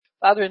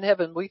Father in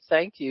heaven, we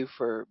thank you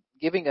for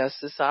giving us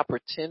this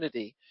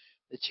opportunity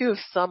that you have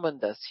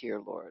summoned us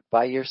here, Lord,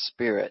 by your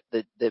Spirit,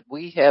 that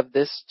we have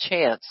this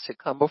chance to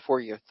come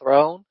before your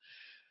throne.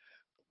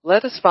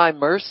 Let us find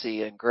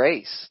mercy and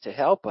grace to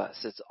help us.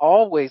 It's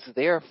always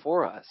there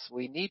for us.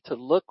 We need to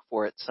look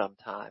for it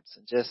sometimes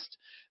and just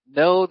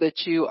know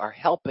that you are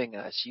helping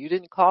us. You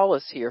didn't call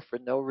us here for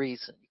no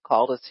reason. You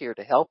called us here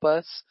to help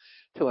us,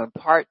 to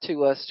impart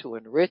to us, to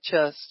enrich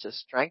us, to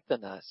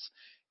strengthen us.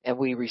 And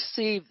we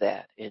receive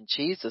that in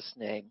Jesus'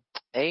 name.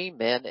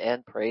 Amen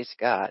and praise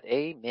God.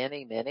 Amen,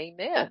 amen,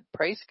 amen.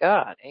 Praise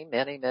God.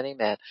 Amen, amen,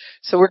 amen.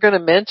 So we're going to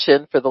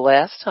mention for the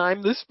last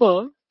time this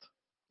month,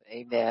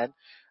 amen,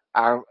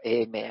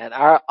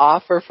 our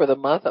offer for the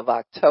month of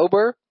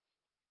October.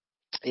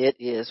 It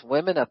is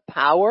Women of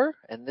Power,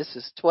 and this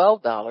is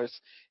 $12,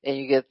 and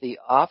you get the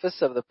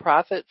Office of the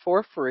Prophet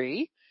for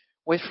free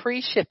with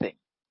free shipping.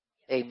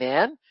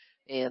 Amen.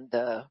 And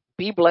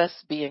be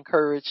blessed, be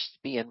encouraged,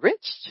 be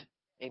enriched.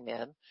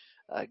 Amen.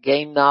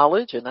 Gain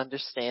knowledge and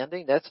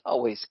understanding. That's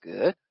always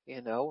good.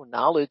 You know,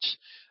 knowledge,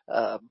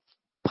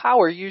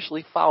 power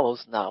usually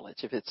follows knowledge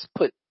if it's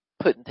put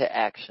into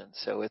action.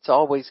 So it's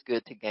always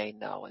good to gain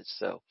knowledge.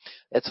 So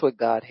that's what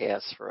God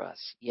has for us.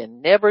 You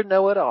never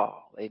know it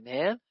all.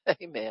 Amen.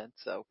 Amen.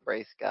 So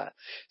praise God.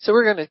 So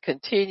we're going to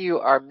continue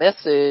our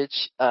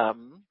message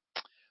on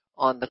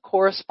the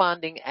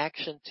corresponding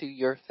action to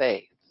your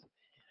faith.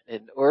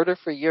 In order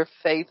for your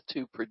faith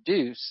to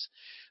produce,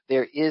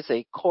 there is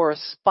a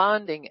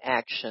corresponding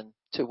action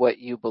to what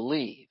you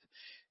believe.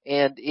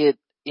 And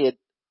it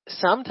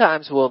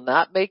sometimes will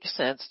not make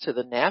sense to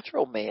the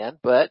natural man,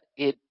 but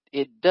it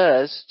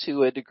does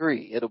to a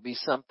degree. It'll be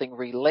something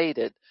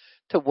related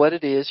to what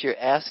it is you're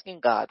asking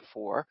God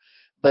for,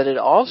 but it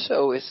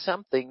also is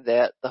something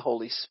that the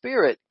Holy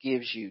Spirit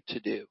gives you to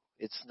do.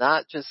 It's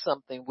not just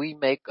something we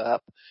make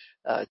up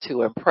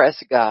to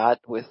impress God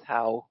with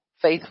how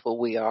faithful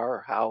we are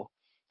or how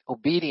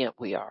obedient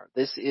we are.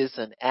 This is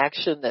an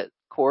action that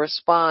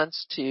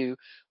corresponds to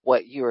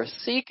what you are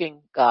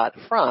seeking God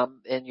from,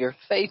 and your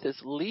faith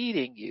is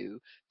leading you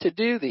to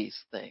do these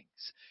things.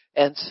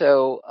 And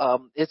so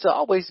it's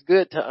always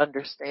good to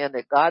understand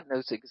that God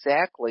knows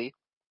exactly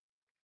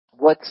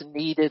what's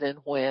needed and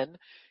when.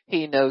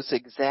 He knows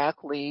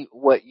exactly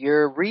what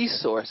your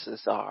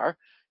resources are.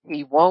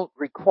 He won't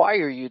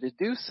require you to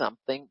do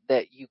something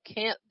that you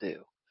can't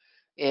do.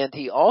 And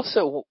he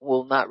also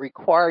will not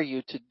require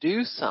you to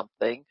do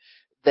something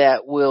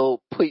that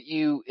will put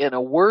you in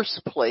a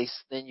worse place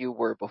than you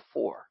were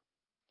before.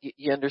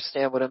 You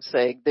understand what I'm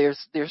saying?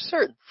 There's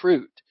certain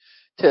fruit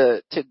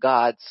to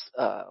God's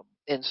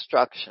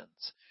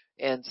instructions.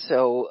 And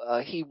so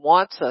he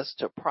wants us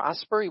to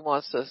prosper. He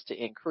wants us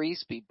to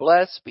increase, be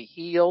blessed, be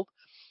healed,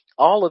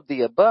 all of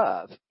the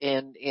above.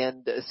 And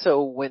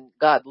so when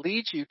God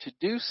leads you to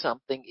do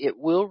something, it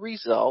will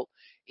result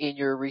in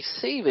your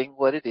receiving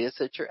what it is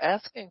that you're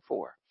asking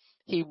for.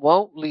 He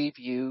won't leave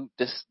you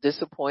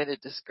disappointed,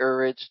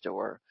 discouraged,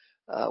 or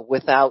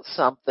without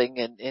something,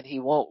 and he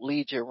won't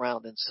lead you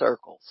around in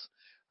circles.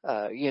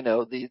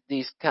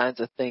 These kinds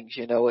of things,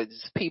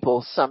 it's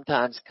people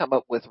sometimes come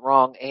up with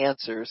wrong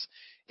answers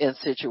in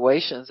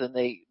situations, and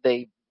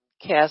they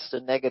cast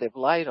a negative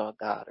light on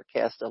God or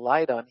cast a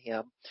light on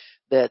him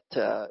that,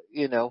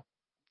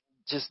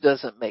 just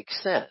doesn't make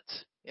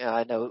sense.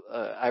 I know,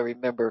 I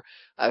remember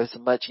I was a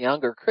much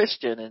younger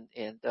Christian,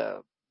 and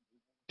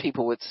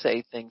people would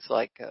say things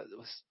like,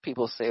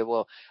 people say,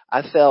 well,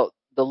 I felt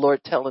the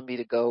Lord telling me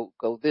to go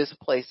this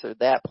place or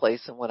that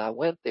place, and when I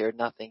went there,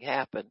 nothing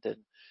happened. And,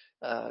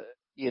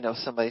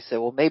 somebody said,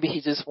 well, maybe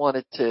he just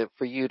wanted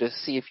for you to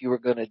see if you were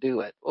going to do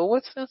it. Well,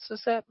 what sense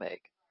does that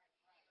make?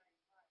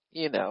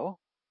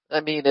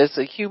 I mean, as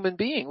a human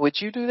being,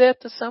 would you do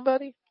that to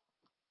somebody?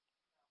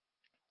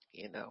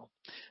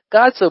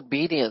 God's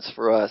obedience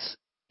for us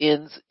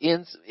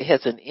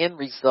has an end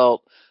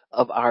result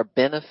of our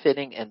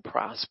benefiting and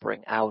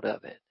prospering out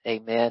of it.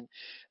 Amen.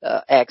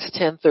 Acts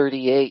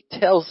 10:38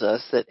 tells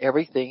us that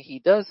everything he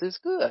does is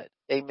good.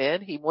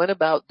 Amen. He went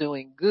about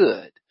doing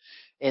good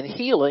and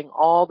healing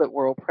all that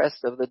were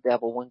oppressed of the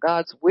devil. When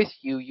God's with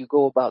you, you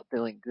go about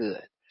doing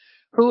good.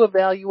 Who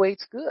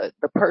evaluates good?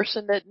 The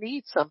person that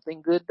needs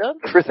something good done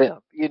for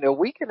them.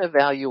 We can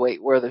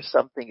evaluate whether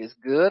something is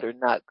good or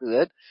not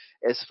good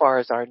as far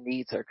as our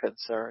needs are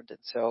concerned. And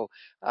so,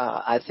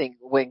 I think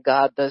when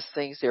God does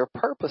things, they're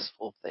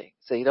purposeful things.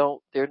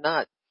 They're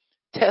not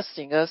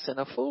testing us in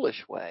a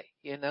foolish way,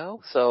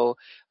 So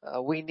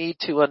we need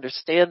to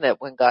understand that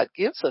when God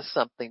gives us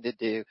something to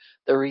do,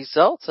 the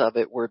results of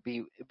it will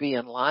be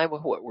in line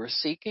with what we're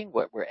seeking,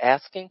 what we're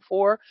asking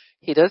for.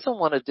 He doesn't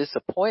want to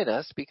disappoint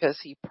us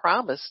because he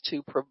promised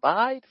to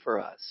provide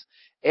for us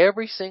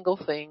every single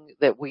thing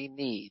that we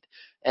need.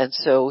 And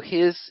so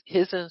his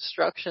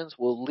instructions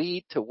will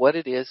lead to what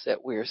it is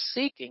that we're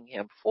seeking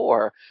him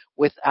for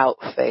without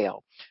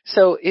fail.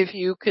 So if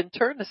you can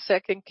turn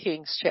to 2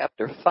 Kings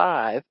chapter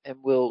 5, and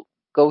we'll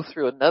go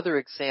through another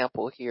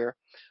example here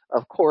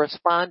of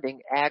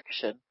corresponding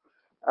action.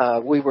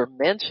 We were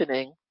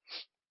mentioning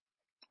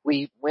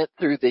We went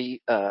through the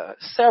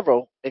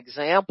several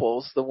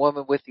examples. The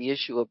woman with the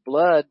issue of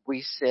blood,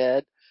 we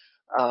said,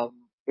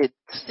 it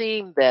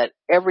seemed that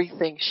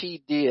everything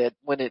she did,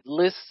 when it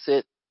lists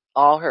it,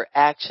 all her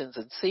actions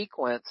in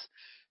sequence,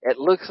 it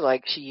looks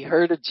like she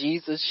heard of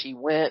Jesus, she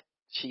went,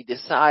 she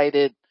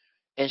decided,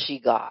 and she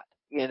got.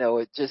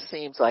 It just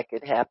seems like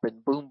it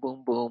happened boom,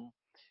 boom, boom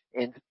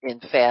in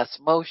fast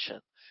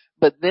motion.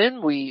 But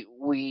then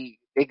we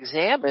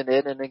examine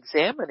it, and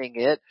examining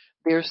it,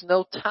 there's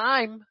no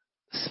time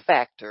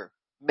factor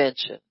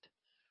mentioned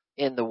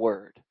in the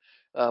word.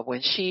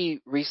 When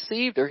she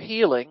received her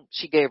healing,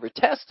 she gave her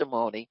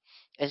testimony,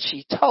 and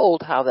she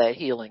told how that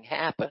healing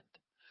happened.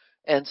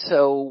 And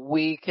so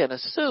we can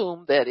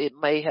assume that it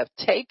may have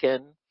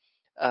taken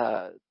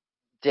uh,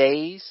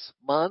 days,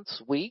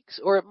 months, weeks,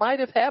 or it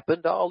might have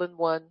happened all in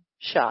one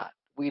shot.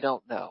 We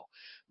don't know.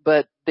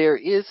 But there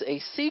is a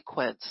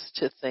sequence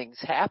to things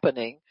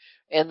happening.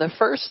 And the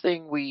first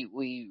thing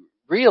we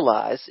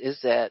realize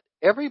is that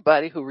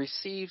everybody who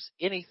receives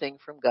anything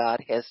from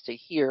God has to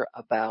hear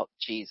about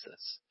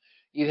Jesus.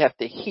 You have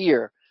to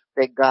hear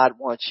that God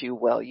wants you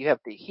well. You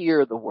have to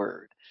hear the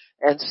word.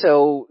 And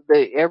so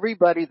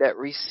everybody that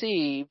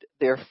received,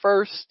 their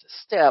first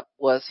step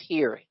was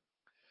hearing.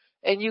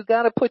 And you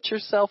got to put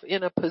yourself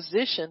in a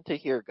position to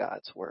hear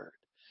God's word.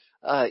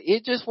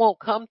 It just won't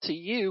come to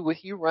you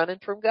with you running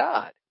from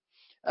God.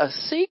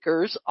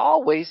 Seekers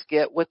always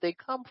get what they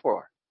come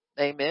for.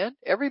 Amen.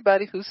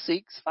 Everybody who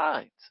seeks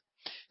finds.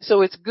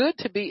 So it's good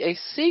to be a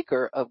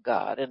seeker of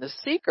God and a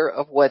seeker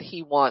of what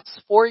he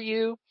wants for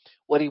you,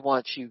 what he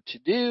wants you to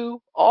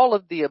do, all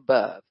of the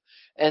above.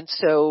 And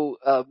so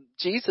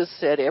Jesus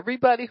said,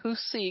 everybody who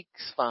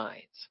seeks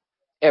finds.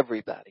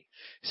 Everybody.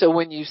 So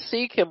when you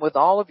seek him with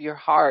all of your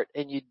heart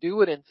and you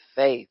do it in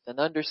faith and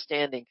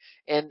understanding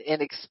and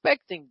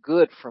expecting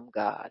good from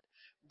God,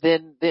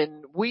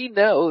 then we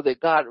know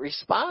that God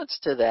responds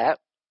to that,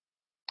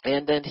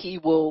 and then he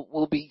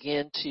will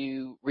begin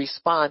to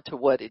respond to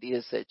what it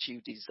is that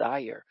you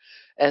desire.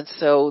 And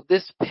so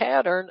this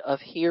pattern of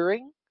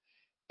hearing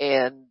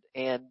and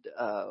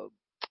uh,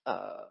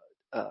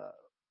 uh,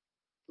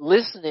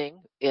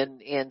 listening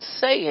and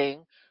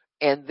saying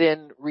and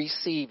then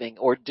receiving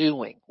or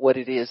doing what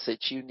it is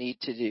that you need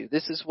to do.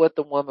 This is what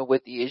the woman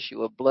with the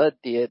issue of blood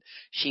did.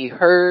 She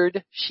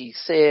heard, she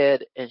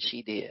said, and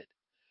she did.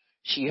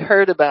 She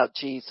heard about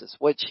Jesus.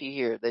 What'd she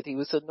hear? That he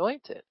was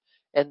anointed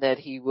and that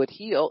he would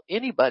heal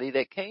anybody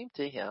that came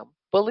to him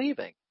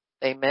believing.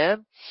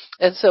 Amen.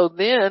 And so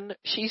then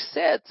she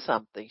said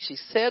something. She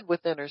said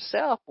within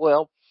herself,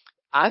 well,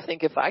 I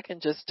think if I can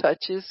just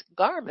touch his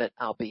garment,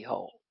 I'll be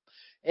whole.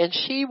 And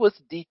she was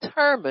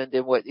determined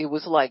in what it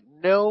was, like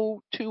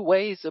no two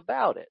ways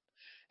about it.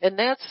 And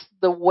that's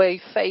the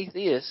way faith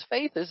is.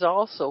 Faith is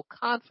also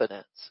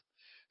confidence.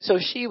 So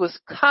she was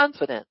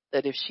confident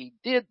that if she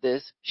did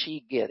this,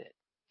 she'd get it.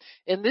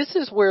 And this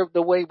is where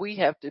the way we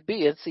have to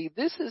be. And see,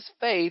 this is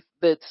faith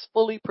that's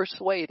fully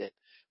persuaded.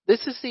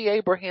 This is the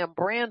Abraham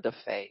brand of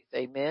faith.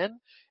 Amen.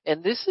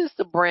 And this is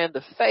the brand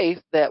of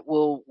faith that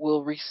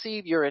will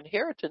receive your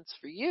inheritance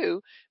for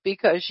you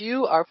because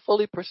you are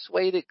fully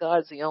persuaded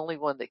God's the only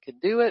one that can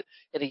do it.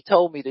 And he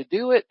told me to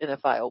do it. And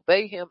if I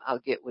obey him, I'll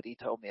get what he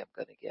told me I'm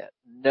going to get.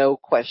 No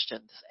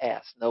questions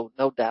asked. No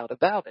doubt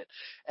about it.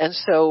 And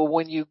so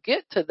when you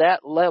get to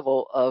that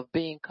level of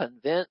being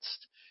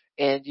convinced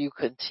and you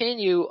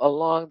continue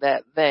along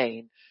that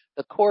vein,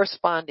 the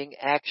corresponding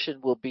action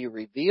will be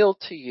revealed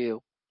to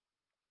you,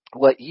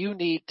 what you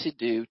need to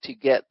do to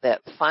get that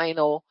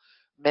final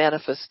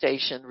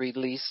manifestation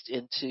released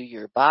into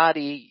your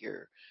body,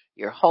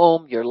 your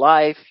home, your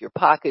life, your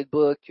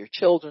pocketbook, your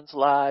children's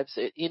lives,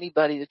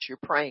 anybody that you're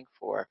praying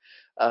for.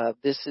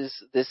 This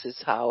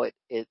is how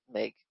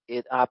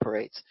it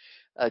operates.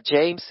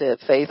 James said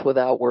faith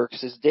without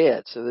works is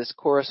dead. So this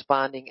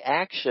corresponding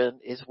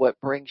action is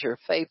what brings your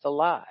faith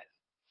alive.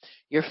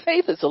 Your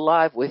faith is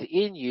alive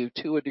within you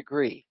to a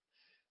degree,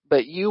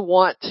 but you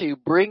want to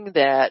bring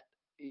that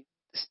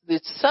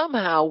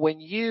somehow when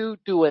you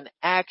do an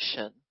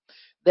action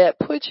that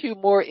puts you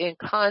more in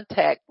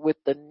contact with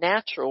the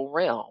natural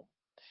realm,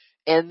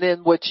 and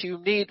then what you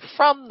need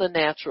from the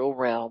natural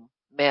realm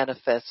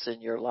manifests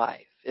in your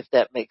life, if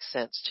that makes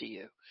sense to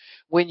you.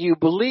 When you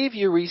believe,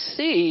 you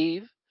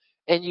receive,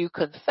 and you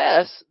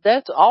confess,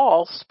 that's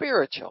all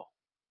spiritual.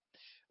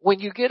 When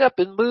you get up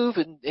and move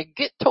and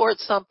get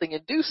towards something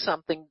and do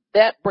something,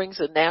 that brings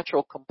a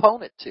natural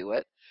component to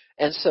it.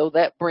 And so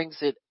that brings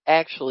it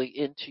actually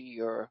into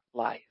your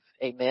life.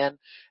 Amen.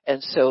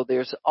 And so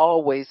there's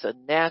always a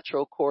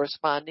natural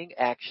corresponding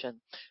action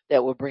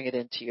that will bring it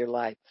into your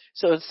life.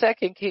 So in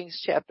 2 Kings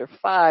chapter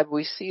 5,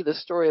 we see the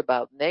story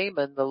about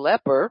Naaman the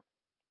leper.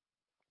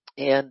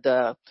 And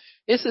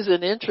this is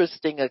an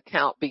interesting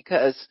account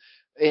because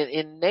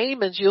in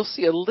Naaman's, you'll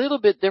see a little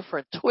bit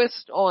different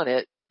twist on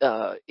it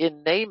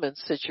in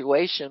Naaman's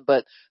situation,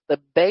 but the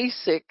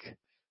basic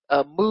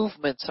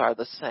movements are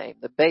the same.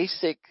 The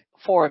basic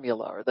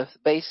formula or the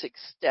basic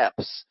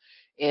steps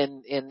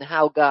in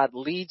how God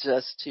leads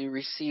us to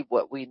receive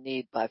what we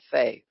need by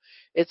faith.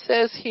 It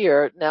says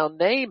here, now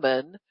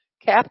Naaman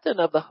captain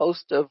of the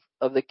host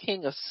of the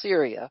king of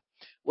Syria,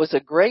 was a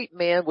great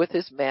man with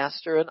his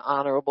master and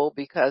honorable,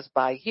 because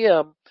by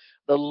him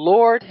the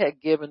Lord had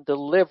given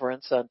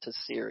deliverance unto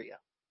Syria.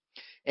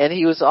 And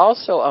he was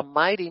also a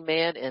mighty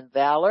man in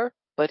valor,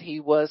 but he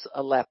was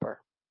a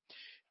leper.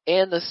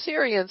 And the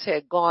Syrians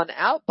had gone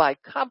out by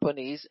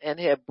companies and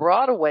had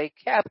brought away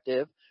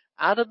captive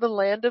out of the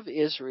land of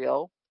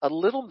Israel a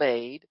little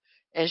maid,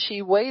 and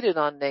she waited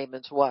on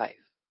Naaman's wife.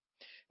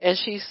 And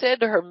she said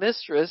to her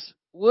mistress,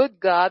 Would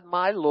God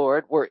my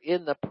Lord were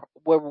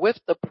with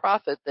the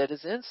prophet that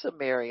is in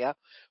Samaria,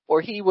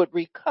 for he would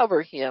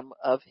recover him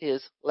of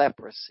his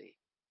leprosy.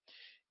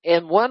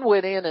 And one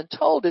went in and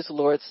told his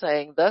Lord,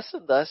 saying, Thus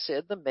and thus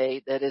said the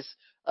maid that is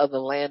of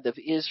the land of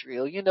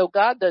Israel. You know,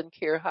 God doesn't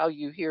care how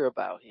you hear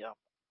about him.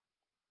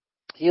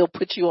 He'll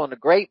put you on the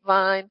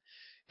grapevine.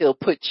 He'll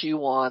put you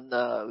on,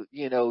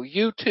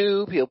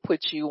 YouTube. He'll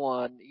put you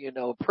on,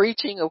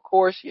 preaching. Of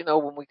course,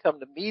 when we come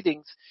to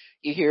meetings,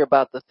 you hear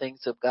about the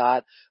things of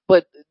God.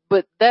 But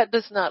that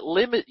does not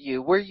limit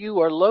you. Where you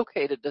are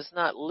located does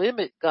not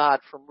limit God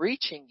from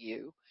reaching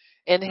you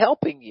and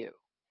helping you.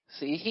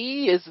 See,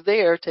 he is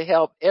there to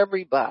help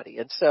everybody.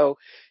 And so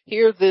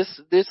here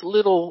this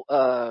little,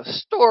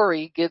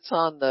 story gets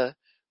on the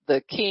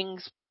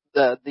king's,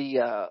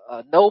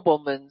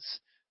 nobleman's,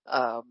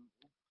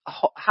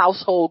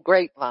 household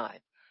grapevine,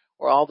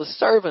 where all the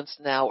servants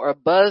now are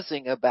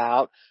buzzing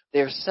about,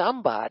 there's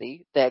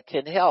somebody that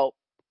can help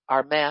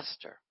our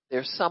master.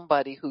 There's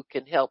somebody who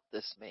can help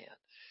this man.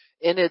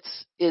 And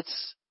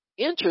it's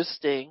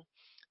interesting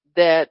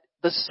that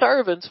the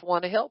servants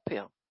want to help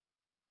him.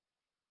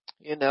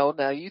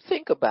 Now you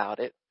think about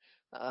it.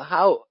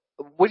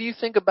 What do you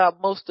think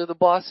about most of the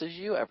bosses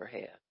you ever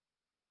had?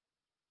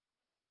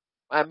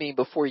 I mean,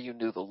 before you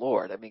knew the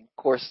Lord. I mean, of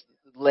course,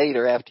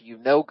 later after you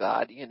know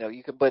God,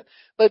 you can, but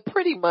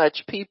pretty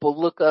much people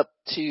look up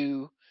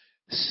to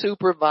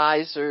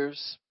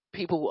supervisors,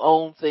 people who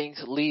own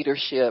things,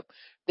 leadership.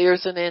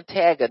 There's an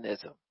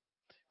antagonism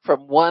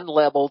from one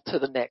level to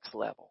the next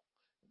level.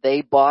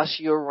 They boss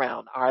you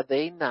around. Are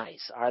they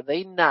nice? Are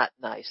they not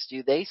nice?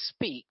 Do they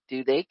speak?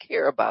 Do they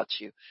care about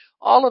you?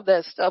 All of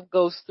that stuff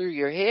goes through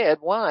your head.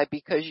 Why?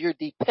 Because you're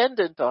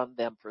dependent on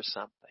them for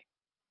something.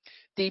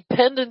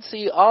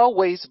 Dependency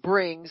always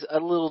brings a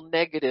little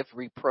negative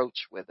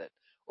reproach with it,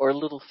 or a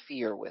little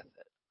fear with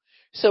it.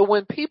 So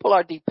when people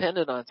are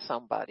dependent on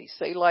somebody,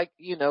 say like,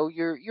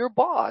 your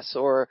boss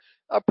or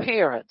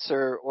parents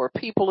or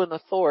people in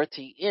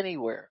authority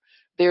anywhere,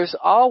 there's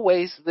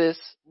always this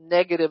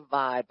negative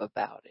vibe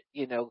about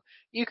it.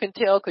 You can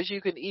tell because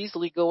you can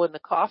easily go in the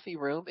coffee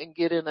room and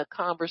get in a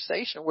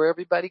conversation where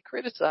everybody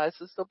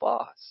criticizes the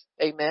boss.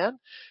 Amen.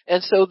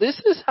 And so this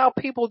is how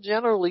people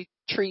generally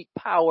treat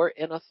power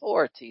and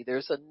authority.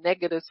 There's a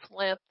negative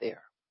slant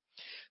there.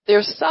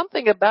 There's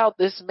something about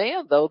this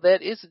man, though,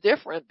 that is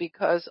different,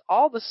 because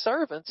all the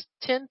servants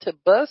tend to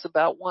buzz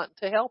about wanting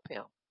to help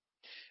him.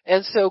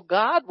 And so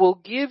God will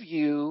give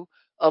you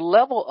a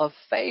level of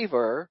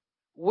favor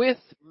with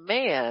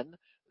man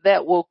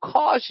that will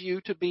cause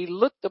you to be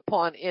looked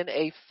upon in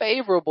a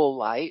favorable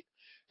light,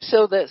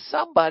 so that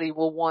somebody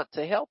will want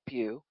to help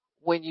you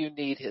when you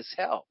need his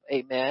help.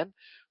 Amen.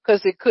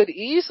 Because it could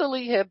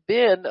easily have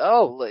been,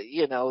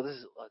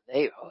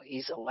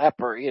 he's a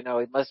leper, he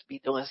must be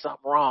doing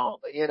something wrong.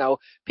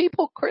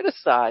 People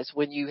criticize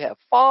when you have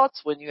faults,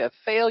 when you have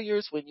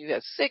failures, when you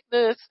have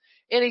sickness,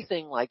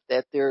 anything like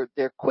that.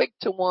 They're quick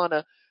to want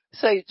to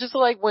say, just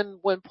like when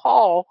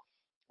Paul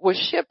was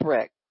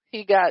shipwrecked,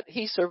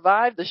 he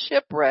survived the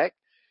shipwreck,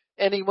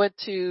 and he went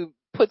to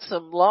put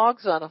some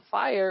logs on a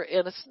fire,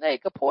 and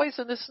a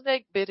poisonous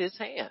snake bit his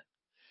hand.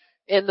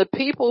 And the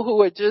people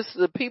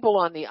the people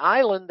on the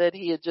island that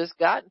he had just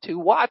gotten to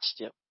watched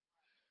him.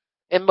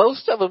 And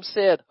most of them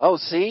said, oh,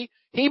 see,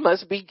 he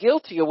must be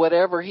guilty of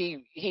whatever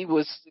he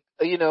was,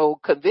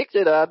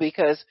 convicted of,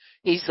 because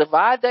he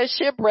survived that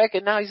shipwreck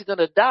and now he's going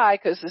to die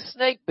because the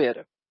snake bit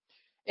him.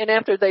 And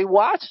after they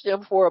watched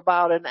him for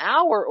about an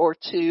hour or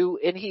two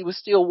and he was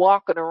still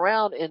walking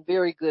around in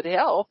very good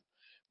health,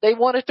 they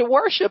wanted to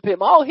worship him.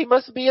 Oh, he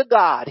must be a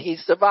god. He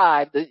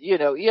survived.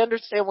 You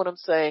understand what I'm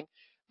saying?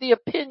 The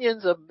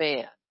opinions of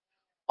man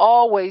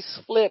always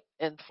flip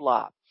and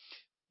flop.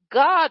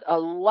 God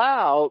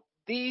allowed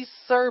these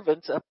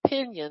servants'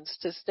 opinions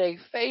to stay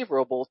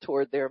favorable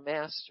toward their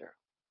master.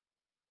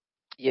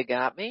 You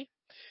got me?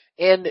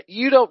 And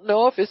you don't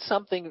know if it's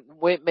something,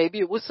 maybe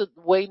it was the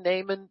way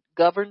Naaman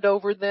governed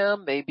over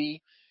them.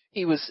 Maybe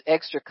he was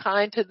extra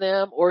kind to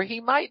them, or he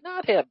might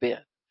not have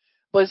been.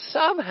 But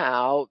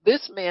somehow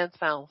this man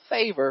found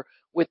favor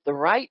with the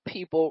right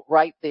people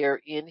right there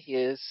in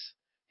his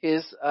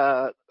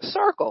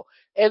circle.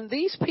 And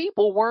these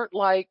people weren't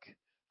like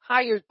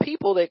hired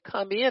people that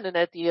come in and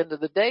at the end of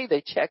the day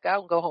they check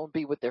out and go home and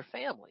be with their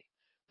family.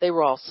 They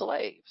were all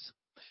slaves.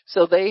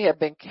 So they have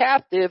been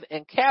captive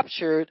and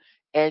captured,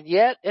 and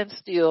yet and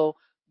still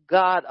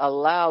God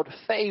allowed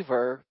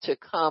favor to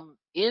come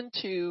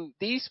into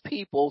these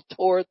people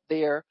toward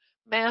their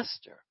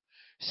master.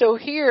 So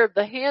here,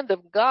 the hand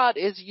of God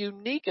is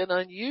unique and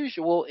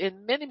unusual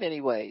in many,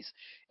 many ways.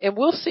 And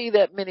we'll see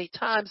that many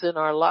times in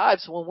our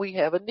lives when we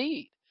have a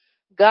need.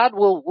 God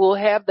will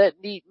have that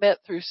need met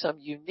through some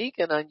unique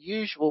and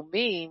unusual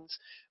means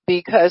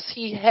because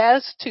he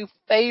has to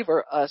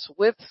favor us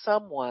with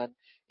someone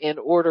in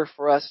order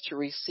for us to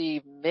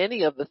receive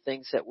many of the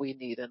things that we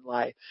need in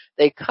life.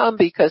 They come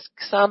because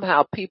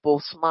somehow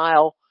people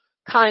smile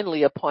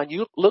kindly upon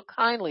you, look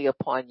kindly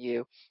upon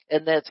you,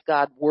 and that's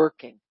God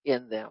working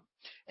in them.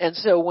 And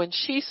so when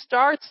she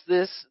starts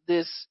this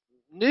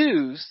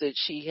news that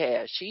she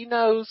has, she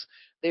knows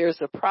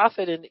there's a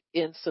prophet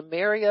in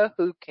Samaria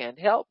who can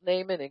help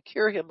Naaman and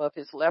cure him of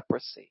his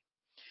leprosy.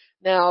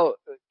 Now,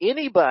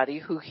 anybody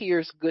who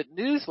hears good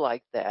news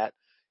like that,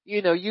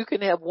 you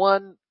can have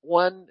one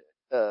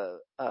uh,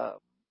 uh,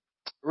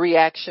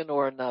 reaction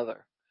or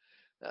another.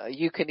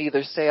 You can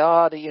either say,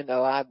 "Oh,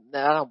 I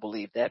don't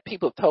believe that.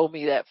 People have told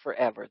me that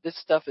forever. This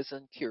stuff is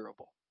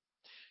incurable."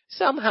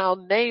 Somehow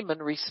Naaman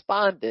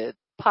responded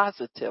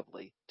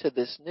positively to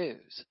this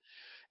news.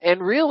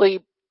 And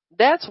really,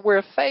 that's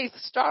where faith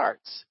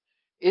starts,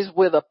 is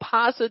with a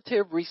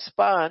positive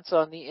response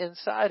on the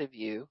inside of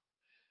you,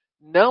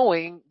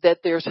 knowing that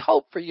there's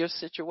hope for your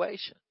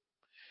situation.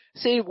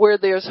 See, where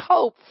there's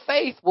hope,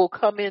 faith will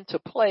come into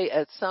play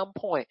at some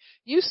point.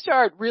 You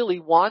start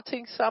really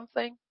wanting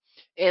something,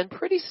 and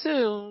pretty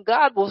soon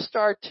God will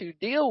start to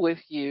deal with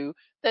you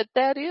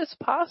that is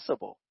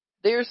possible.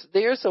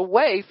 There's a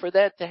way for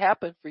that to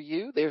happen for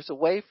you. There's a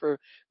way for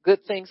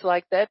good things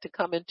like that to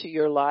come into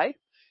your life.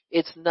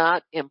 It's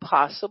not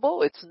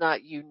impossible. It's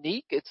not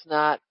unique. It's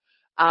not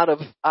out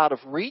of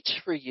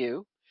reach for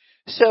you.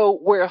 So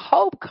where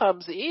hope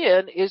comes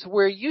in is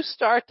where you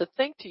start to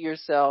think to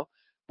yourself,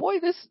 boy,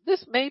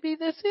 maybe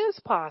this is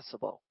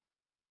possible.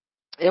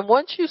 And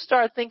once you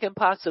start thinking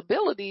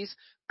possibilities,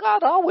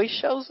 God always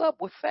shows up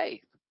with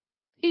faith.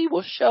 He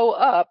will show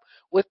up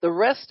with the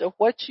rest of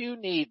what you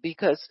need,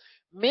 because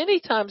many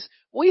times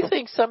we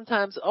think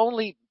sometimes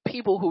only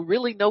people who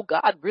really know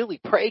God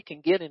really pray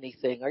can get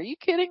anything. Are you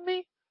kidding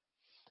me?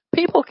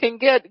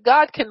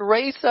 God can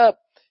raise up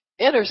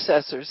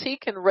intercessors. He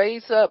can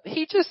raise up,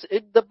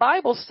 the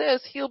Bible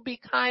says he'll be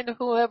kind to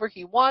whoever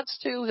he wants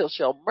to. He'll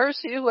show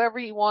mercy to whoever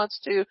he wants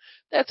to.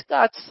 That's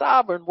God's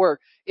sovereign work.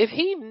 If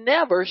he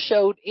never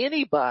showed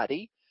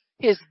anybody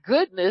his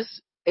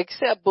goodness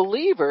except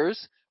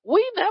believers,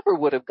 we never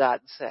would have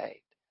gotten saved.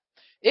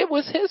 It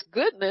was his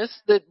goodness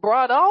that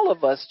brought all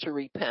of us to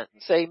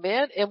repentance.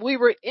 Amen. And we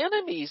were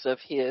enemies of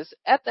his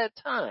at that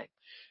time.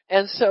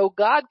 And so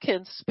God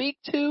can speak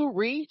to,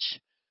 reach,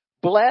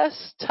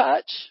 bless,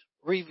 touch,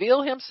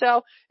 reveal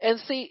himself. And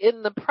see,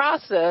 in the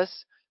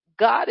process,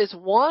 God is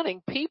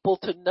wanting people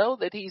to know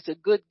that he's a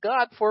good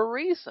God for a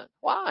reason.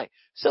 Why?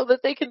 So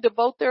that they can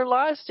devote their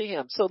lives to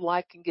him, so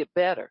life can get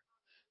better.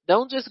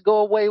 Don't just go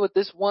away with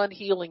this one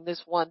healing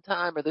this one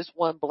time or this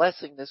one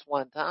blessing this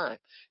one time.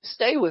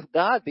 Stay with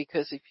God,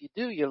 because if you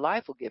do, your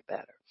life will get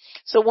better.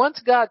 So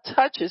once God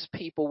touches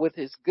people with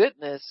his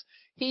goodness,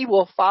 he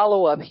will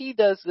follow up. He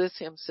does this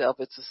himself.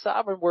 It's a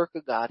sovereign work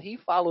of God. He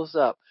follows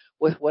up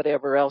with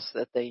whatever else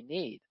that they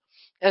need.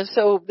 And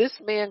so this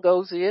man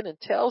goes in and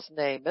tells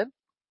Naaman,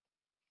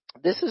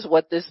 this is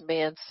what this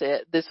man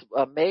said, this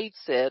maid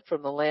said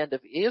from the land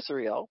of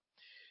Israel.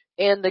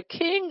 And the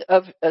king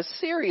of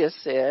Assyria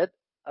said,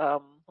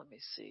 let me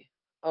see.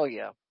 Oh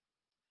yeah.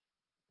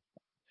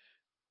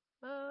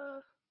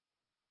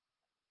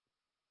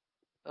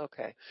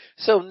 Okay.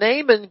 So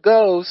Naaman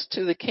goes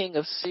to the king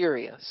of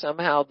Syria.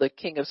 Somehow the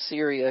king of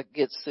Syria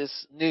gets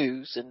this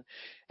news, and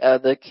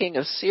the king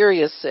of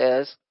Syria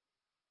says,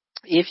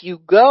 if you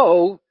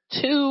go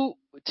to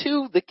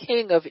the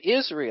king of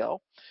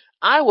Israel,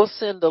 I will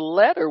send a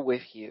letter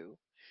with you.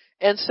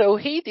 And so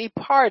he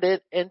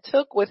departed and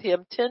took with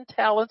him 10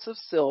 talents of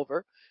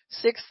silver,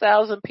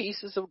 6,000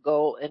 pieces of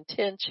gold, and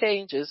 10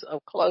 changes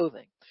of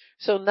clothing.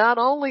 So not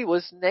only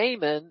was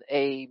Naaman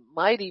a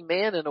mighty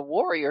man and a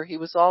warrior, he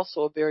was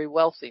also a very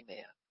wealthy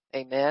man.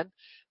 Amen.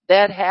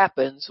 That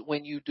happens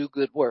when you do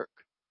good work.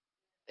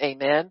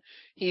 Amen.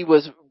 He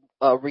was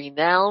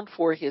renowned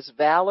for his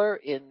valor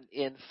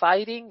in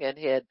fighting, and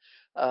had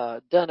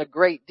done a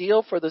great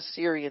deal for the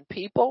Syrian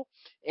people,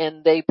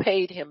 and they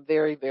paid him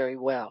very, very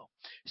well.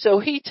 So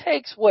he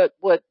takes what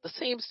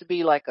seems to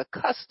be like a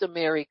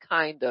customary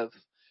kind of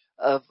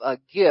a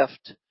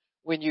gift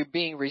when you're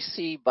being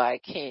received by a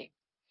king.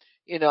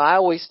 I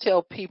always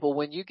tell people,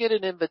 when you get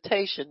an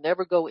invitation,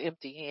 never go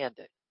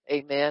empty-handed.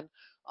 Amen.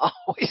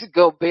 Always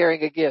go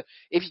bearing a gift.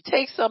 If you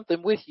take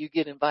something with you,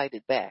 get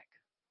invited back.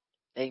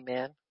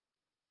 Amen.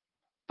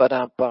 But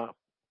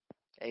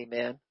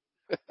amen.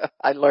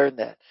 I learned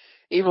that.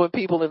 Even when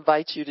people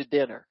invite you to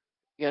dinner,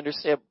 you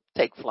understand,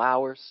 take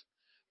flowers,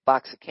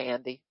 box of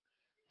candy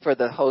for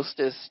the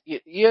hostess.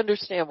 You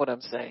understand what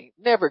I'm saying?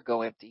 Never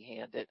go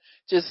empty-handed.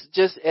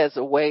 Just as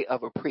a way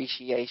of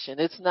appreciation.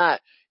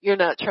 You're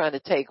not trying to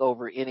take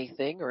over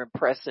anything or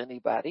impress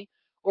anybody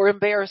or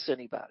embarrass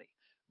anybody,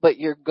 but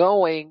you're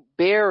going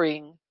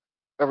bearing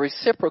a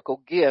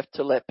reciprocal gift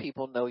to let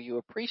people know you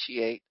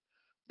appreciate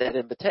that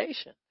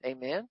invitation.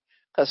 Amen.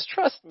 Because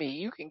trust me,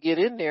 you can get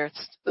in there.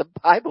 The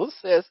Bible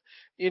says,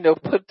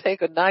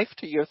 take a knife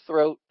to your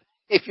throat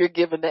if you're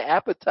given the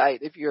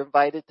appetite, if you're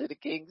invited to the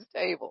king's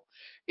table.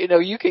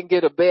 You can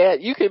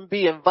you can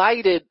be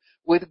invited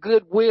with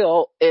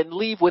goodwill and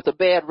leave with a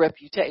bad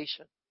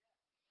reputation.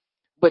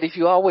 But if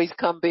you always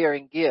come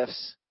bearing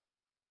gifts,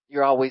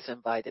 you're always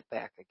invited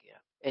back again.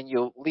 And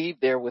you'll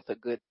leave there with a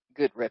good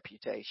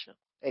reputation.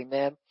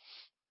 Amen.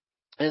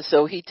 And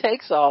so he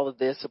takes all of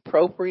this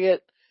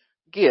appropriate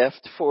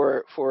gift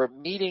for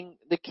meeting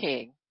the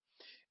king,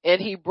 and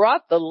he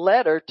brought the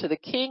letter to the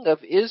king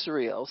of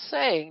Israel,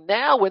 saying,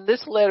 now when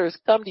this letter has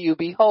come to you,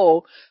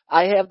 behold,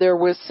 I have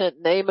therewith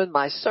sent Naaman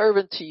my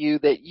servant to you,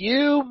 that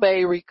you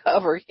may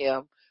recover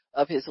him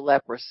of his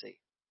leprosy.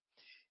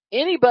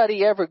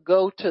 Anybody ever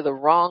go to the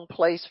wrong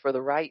place for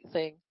the right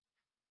thing?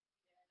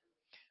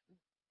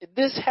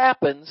 This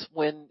happens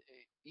when,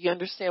 you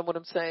understand what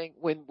I'm saying?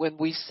 When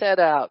we set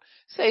out,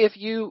 say if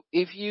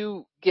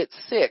you get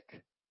sick,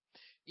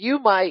 you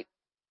might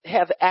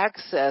have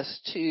access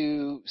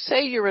to,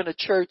 say you're in a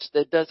church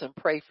that doesn't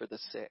pray for the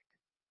sick.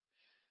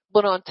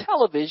 But on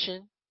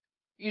television,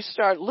 you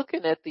start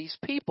looking at these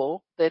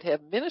people that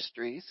have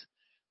ministries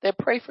that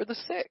pray for the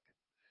sick.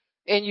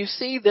 And you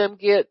see them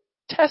get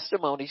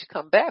testimonies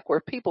come back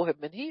where people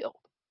have been healed.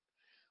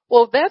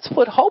 Well, that's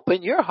put hope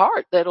in your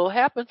heart that it'll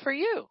happen for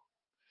you.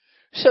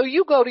 So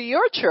you go to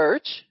your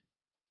church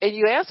and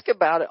you ask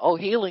about it. Oh,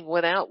 healing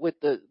went out with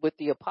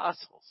the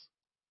apostles.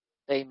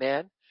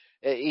 Amen.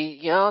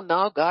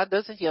 No, God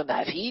doesn't heal.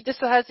 Now, if he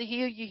decides to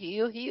heal you,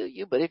 he'll heal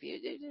you.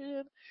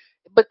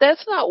 But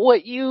that's not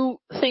what you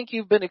think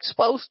you've been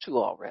exposed to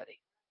already.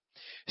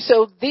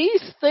 So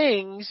these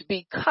things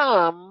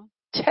become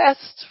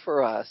tests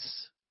for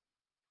us.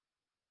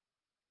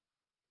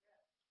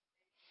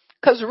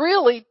 Because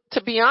really,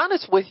 to be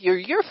honest with you,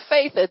 your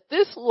faith at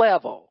this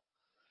level,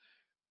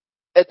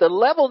 at the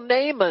level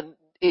Naaman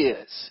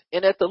is,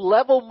 and at the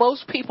level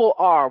most people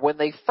are when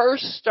they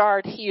first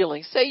start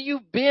healing. Say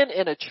you've been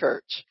in a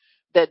church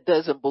that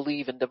doesn't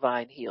believe in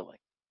divine healing.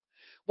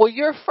 Well,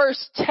 your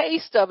first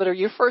taste of it or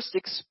your first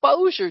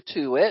exposure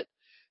to it,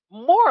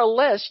 more or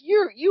less,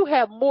 you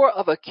have more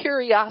of a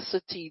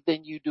curiosity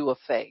than you do a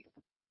faith.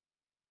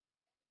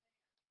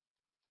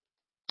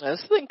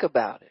 Let's think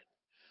about it.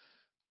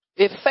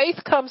 If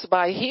faith comes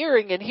by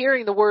hearing and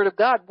hearing the word of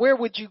God, where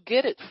would you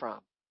get it from?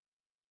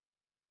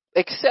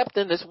 Except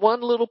in this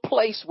one little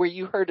place where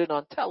you heard it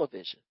on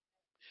television.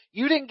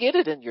 You didn't get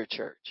it in your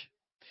church.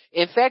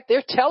 In fact,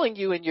 they're telling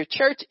you in your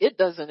church it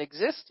doesn't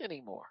exist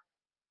anymore.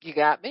 You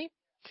got me?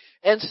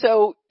 And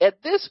so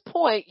at this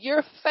point,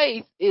 your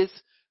faith is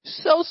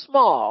so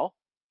small,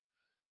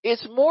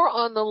 it's more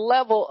on the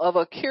level of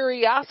a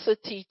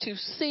curiosity to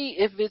see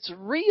if it's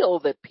real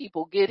that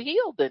people get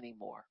healed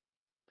anymore.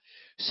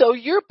 So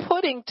you're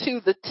putting to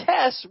the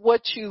test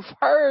what you've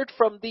heard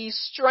from these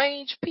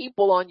strange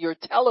people on your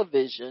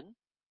television.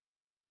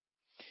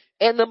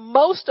 And the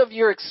most of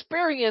your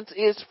experience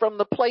is from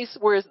the place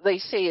where they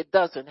say it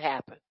doesn't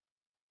happen.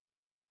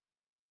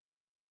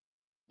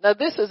 Now,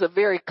 this is a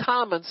very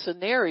common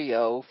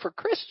scenario for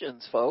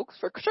Christians, folks,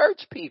 for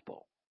church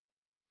people.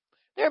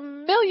 There are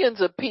millions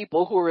of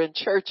people who are in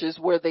churches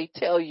where they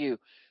tell you,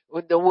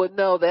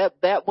 no,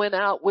 that went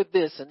out with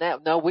this and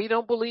that. No, we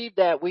don't believe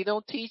that. We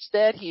don't teach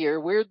that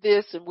here. We're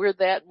this and we're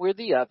that and we're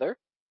the other.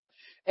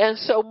 And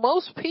so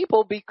most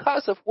people,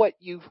 because of what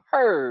you've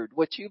heard,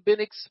 what you've been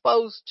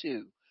exposed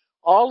to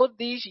all of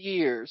these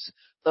years,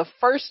 the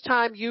first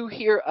time you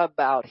hear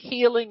about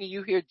healing and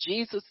you hear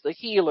Jesus the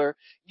healer,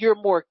 you're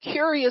more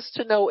curious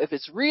to know if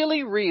it's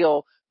really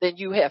real than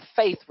you have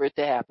faith for it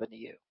to happen to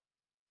you.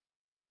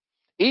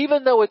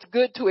 Even though it's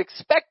good to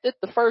expect it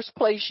the first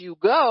place you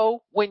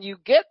go, when you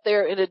get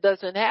there and it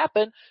doesn't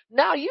happen,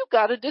 now you've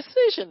got a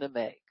decision to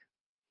make.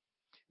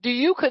 Do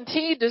you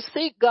continue to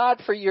seek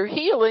God for your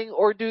healing,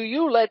 or do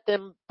you let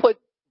them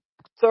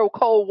throw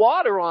cold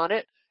water on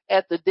it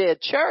at the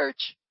dead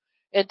church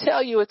and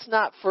tell you it's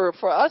not for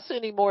us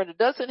anymore and it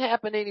doesn't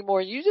happen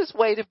anymore? You just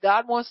wait. If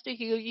God wants to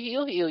heal you,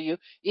 he'll heal you.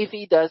 If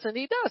he doesn't,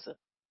 he doesn't.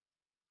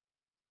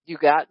 You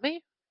got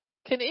me?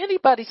 Can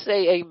anybody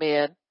say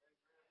amen?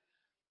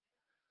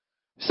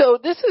 So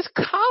this is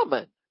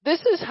common.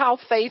 This is how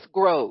faith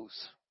grows.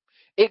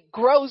 It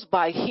grows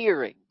by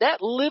hearing. That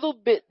little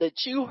bit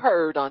that you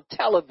heard on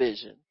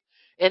television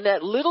and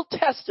that little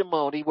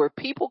testimony where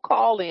people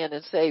call in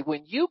and say,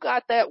 when you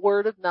got that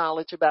word of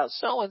knowledge about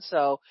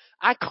so-and-so,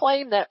 I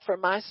claim that for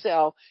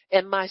myself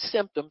and my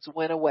symptoms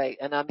went away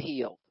and I'm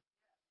healed.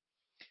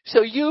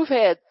 So you've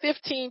had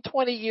 15,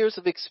 20 years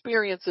of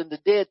experience in the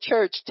dead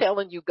church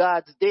telling you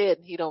God's dead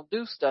and he don't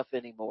do stuff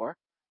anymore,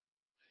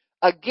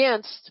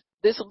 against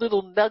this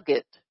little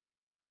nugget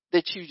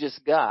that you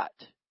just got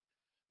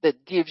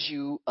that gives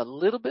you a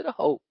little bit of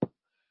hope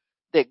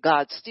that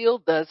God still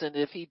does, and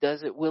if he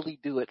does it, will he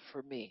do it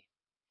for me?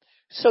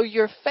 So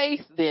your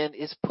faith then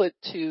is put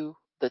to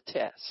the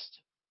test.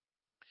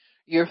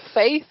 Your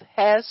faith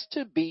has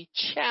to be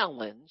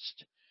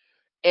challenged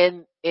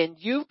And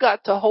you've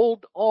got to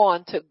hold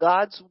on to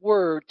God's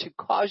word to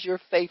cause your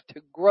faith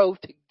to grow,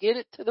 to get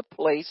it to the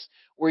place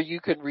where you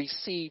can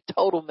receive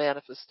total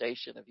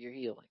manifestation of your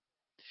healing.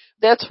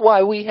 That's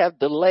why we have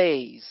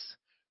delays.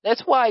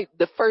 That's why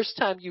the first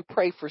time you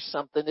pray for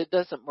something, it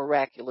doesn't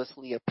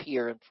miraculously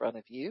appear in front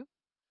of you.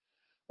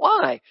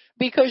 Why?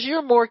 Because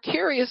you're more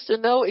curious to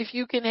know if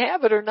you can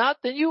have it or not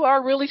than you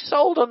are really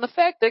sold on the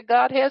fact that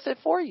God has it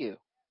for you.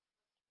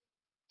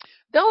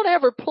 Don't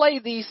ever play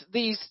these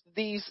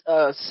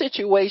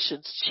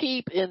situations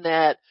cheap in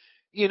that,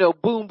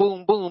 boom,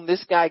 boom, boom,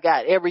 this guy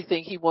got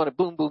everything he wanted,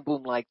 boom, boom,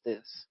 boom, like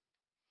this.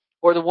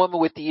 Or the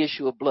woman with the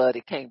issue of blood,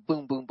 it came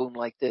boom, boom, boom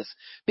like this.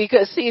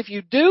 Because see, if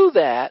you do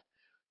that,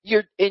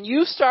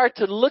 you start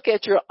to look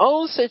at your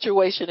own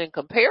situation in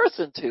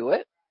comparison to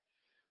it,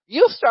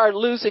 you'll start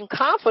losing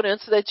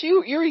confidence that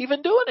you're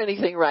even doing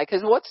anything right.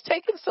 Because what's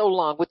taking so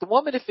long? With the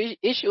woman with the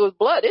issue of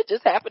blood, it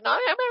just happened.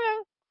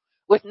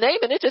 With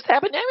Naaman, it just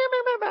happened.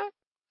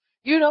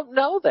 You don't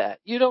know that.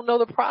 You don't know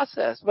the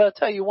process. But I'll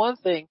tell you one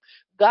thing.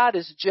 God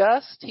is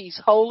just,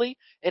 He's holy,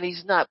 and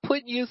He's not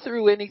putting you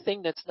through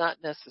anything that's not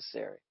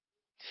necessary.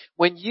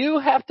 When you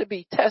have to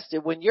be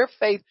tested, when your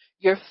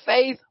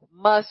faith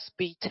must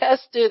be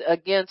tested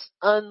against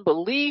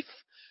unbelief,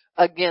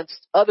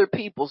 against other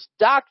people's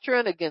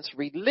doctrine, against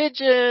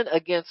religion,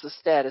 against the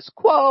status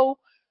quo,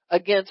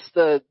 against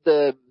the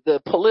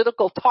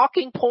political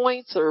talking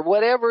points or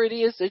whatever it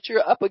is that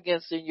you're up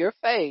against in your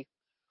faith.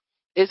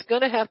 It's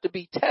going to have to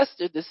be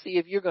tested to see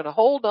if you're going to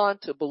hold on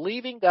to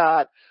believing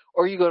God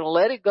or you're going to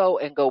let it go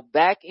and go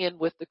back in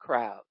with the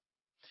crowd.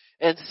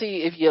 And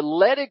see, if you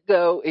let it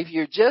go, if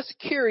you're just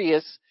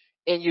curious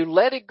and you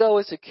let it go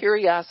as a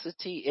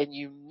curiosity and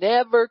you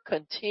never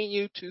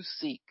continue to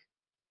seek,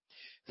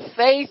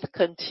 faith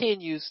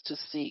continues to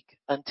seek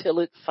until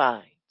it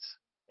finds.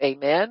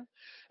 Amen?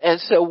 And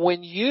so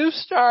when you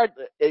start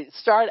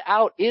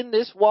out in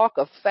this walk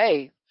of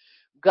faith,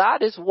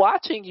 God is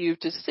watching you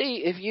to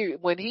see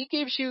when He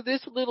gives you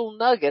this little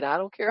nugget, I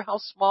don't care how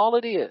small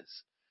it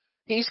is,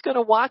 He's going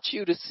to watch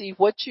you to see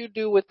what you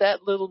do with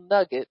that little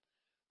nugget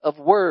of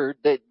word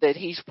that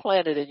He's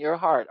planted in your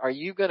heart. Are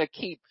you going to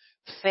keep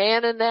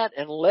fanning that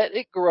and let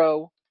it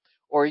grow?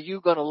 Or are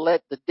you going to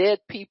let the dead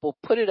people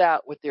put it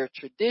out with their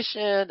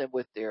tradition and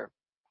with their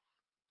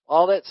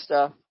all that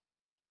stuff?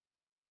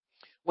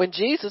 When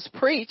Jesus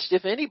preached,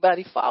 if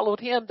anybody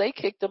followed Him, they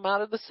kicked Him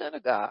out of the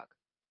synagogue.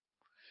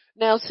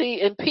 Now see,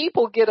 and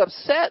people get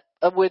upset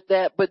with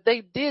that, but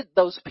they did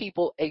those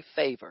people a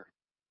favor.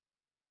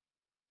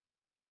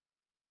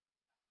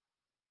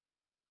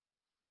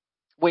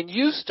 When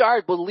you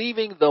start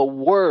believing the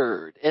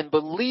word and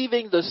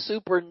believing the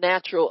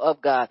supernatural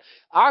of God,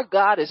 our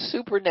God is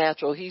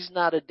supernatural. He's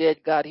not a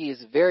dead God. He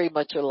is very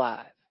much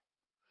alive.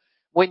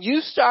 When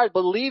you start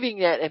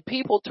believing that and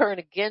people turn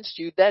against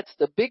you, that's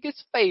the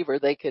biggest favor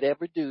they could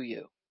ever do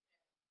you.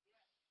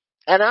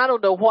 And I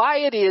don't know why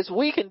it is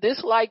we can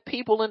dislike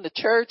people in the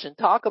church and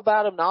talk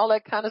about them and all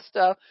that kind of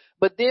stuff.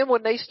 But then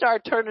when they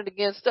start turning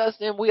against us,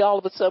 then all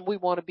of a sudden we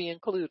want to be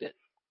included.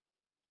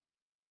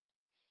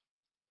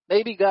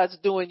 Maybe God's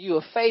doing you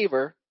a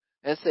favor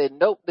and said,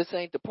 nope, this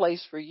ain't the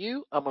place for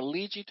you. I'm going to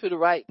lead you to the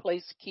right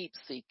place. Keep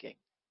seeking.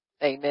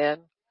 Amen.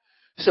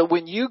 So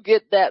when you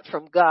get that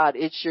from God,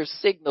 it's your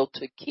signal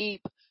to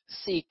keep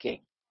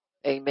seeking.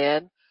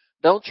 Amen.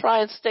 Don't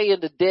try and stay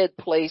in the dead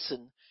place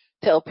and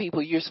tell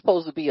people you're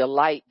supposed to be a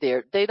light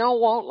there. They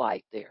don't want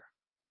light there.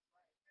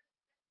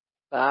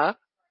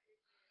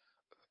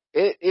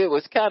 It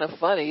was kind of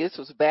funny. This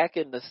was back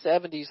in the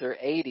 70s or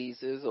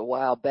 80s. It was a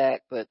while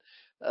back, but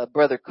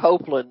Brother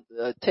Copeland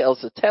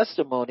tells a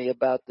testimony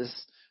about this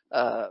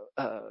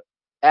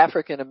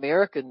African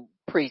American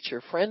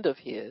preacher friend of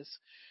his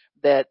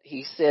that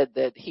he said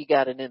that he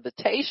got an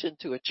invitation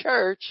to a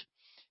church,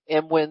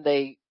 and when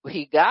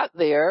he got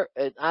there,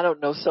 and I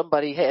don't know,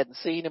 somebody hadn't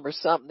seen him or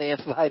something, they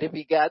invited him.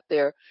 He got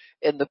there,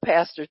 and the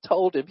pastor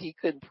told him he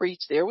couldn't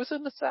preach there. It was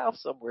in the South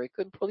somewhere. He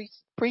couldn't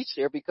preach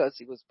there because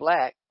he was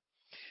black.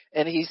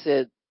 And he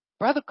said,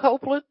 Brother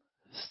Copeland,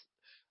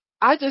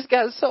 I just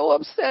got so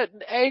upset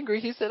and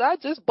angry. He said, I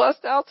just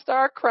bust out,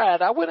 started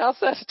crying. I went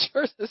outside the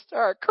church and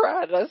started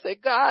crying. And I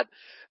said, God,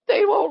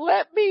 they won't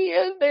let me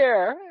in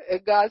there.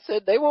 And God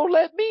said, they won't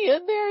let me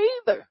in there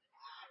either.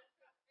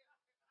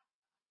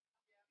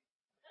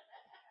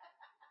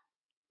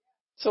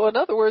 So in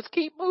other words,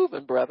 keep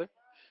moving, brother.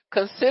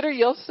 Consider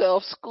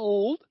yourself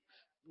schooled.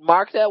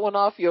 Mark that one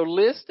off your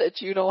list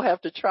that you don't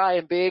have to try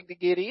and beg to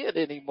get in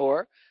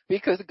anymore,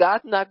 because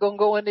God's not going to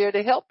go in there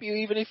to help you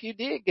even if you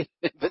did get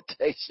an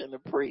invitation to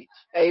preach.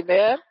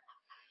 Amen.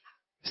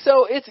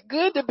 So it's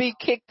good to be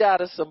kicked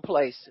out of some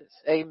places.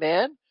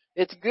 Amen.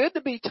 It's good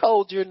to be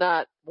told you're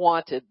not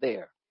wanted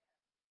there.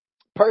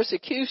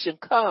 Persecution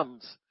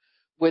comes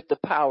with the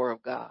power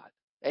of God.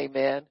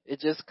 Amen.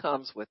 It just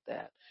comes with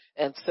that.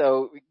 And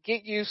so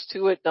get used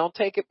to it. Don't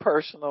take it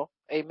personal.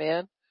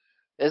 Amen.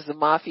 As the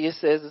mafia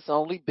says, it's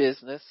only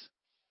business.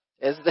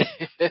 As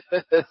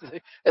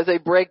they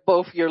break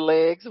both your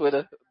legs with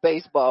a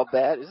baseball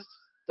bat,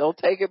 don't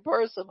take it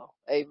personal.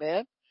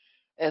 Amen.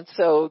 And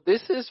so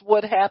this is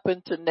what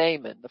happened to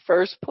Naaman. The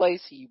first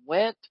place he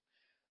went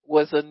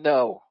was a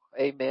no.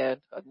 Amen.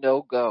 A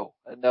no go,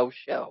 a no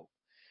show.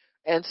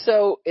 And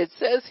so it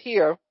says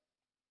here,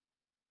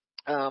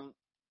 um,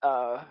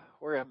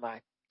 where am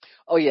I?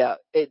 Oh yeah,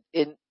 it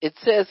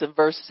says in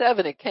verse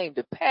 7, it came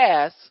to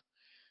pass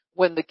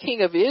when the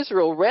king of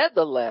Israel read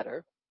the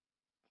letter,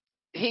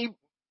 he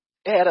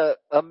had a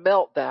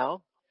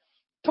meltdown,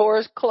 tore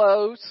his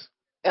clothes.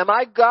 Am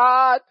I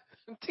God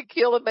to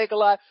kill and make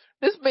alive?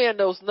 This man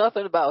knows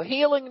nothing about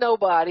healing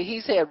nobody.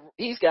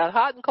 He's got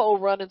hot and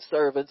cold running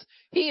servants.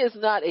 He is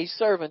not a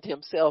servant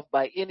himself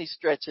by any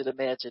stretch of the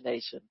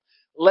imagination,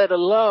 let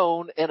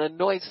alone an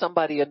anoint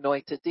somebody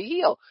anointed to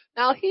heal.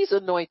 Now he's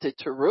anointed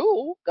to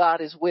rule. God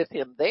is with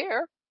him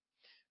there.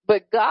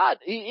 But God,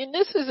 and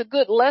this is a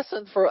good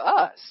lesson for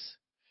us.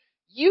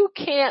 You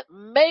can't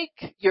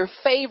make your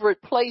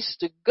favorite place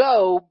to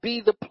go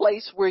be the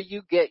place where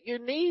you get your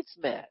needs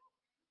met.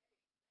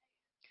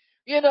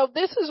 You know,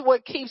 this is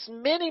what keeps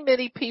many,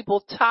 many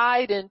people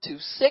tied into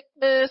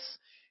sickness,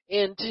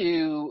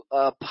 into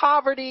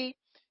poverty,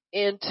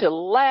 into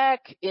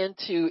lack,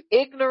 into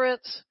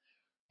ignorance,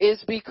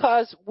 is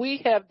because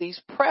we have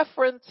these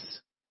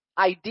preference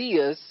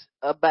ideas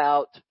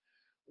about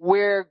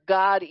where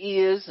God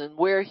is and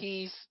where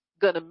he's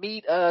going to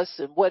meet us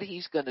and what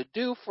he's going to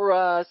do for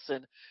us.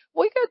 And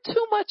we got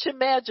too much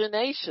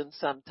imagination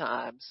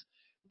sometimes.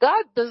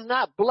 God does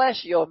not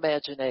bless your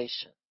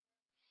imagination.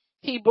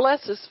 He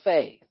blesses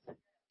faith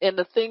and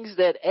the things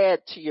that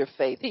add to your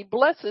faith. He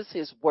blesses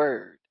his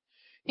word.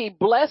 He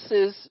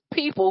blesses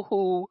people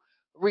who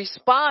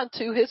respond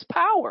to his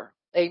power.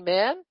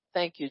 Amen.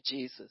 Thank you,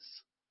 Jesus.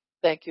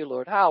 Thank you,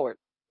 Lord. Howard.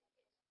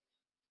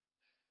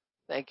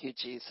 Thank you,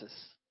 Jesus.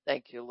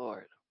 Thank you,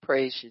 Lord.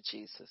 Praise you,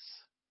 Jesus.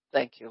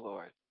 Thank you,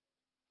 Lord.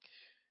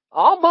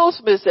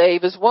 Almost, Miss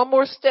Avis. One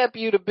more step,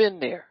 you'd have been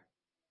there.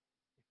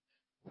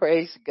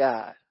 Praise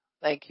God.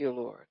 Thank you,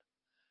 Lord.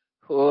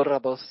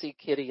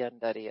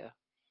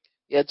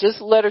 Yeah, just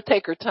let her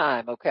take her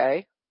time,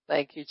 okay?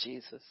 Thank you,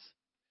 Jesus.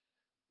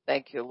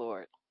 Thank you,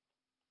 Lord.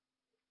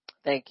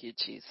 Thank you,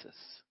 Jesus.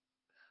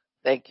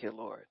 Thank you,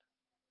 Lord.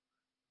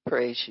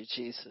 Praise you,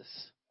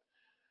 Jesus.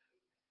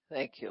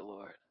 Thank you,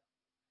 Lord.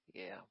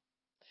 Yeah.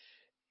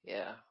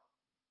 Yeah.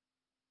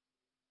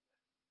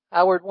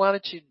 Howard, why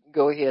don't you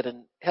go ahead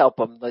and help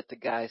them, let the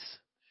guys.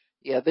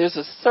 Yeah, there's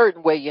a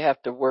certain way you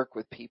have to work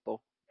with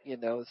people, you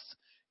know.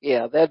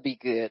 Yeah, that'd be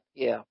good.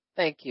 Yeah.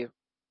 Thank you.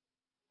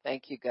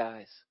 Thank you,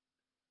 guys.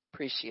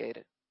 Appreciate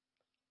it.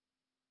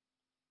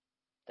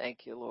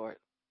 Thank you, Lord.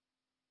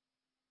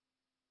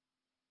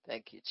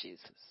 Thank you,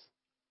 Jesus.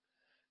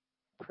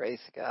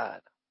 Praise God.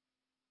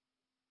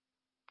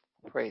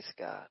 Praise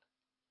God.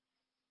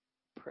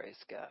 Praise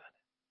God.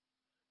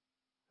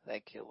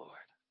 Thank you, Lord.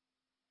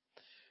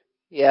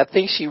 Yeah, I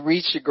think she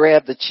reached to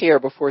grab the chair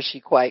before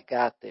she quite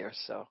got there,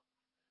 so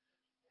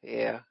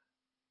yeah.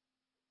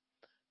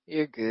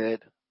 You're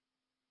good.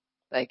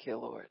 Thank you,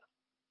 Lord.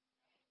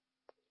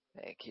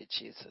 Thank you,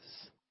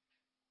 Jesus.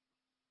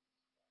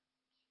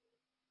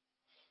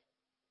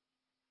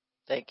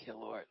 Thank you,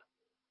 Lord.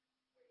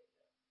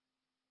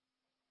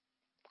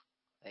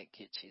 Thank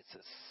you,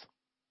 Jesus.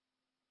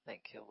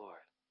 Thank you, Lord.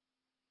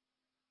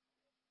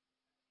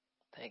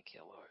 Thank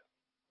you, Lord.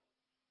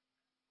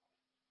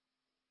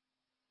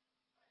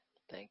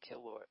 Thank you,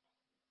 Lord.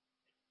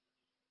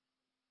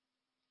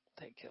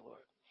 Thank you, Lord.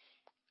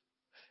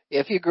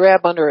 If you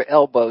grab under her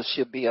elbows,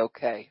 she'll be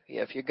okay.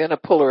 Yeah, if you're going to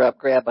pull her up,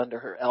 grab under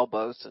her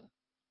elbows. And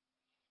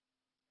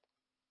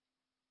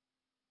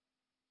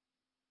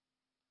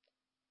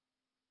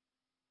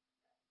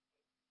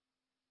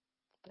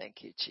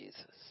thank you,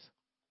 Jesus.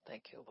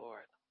 Thank you,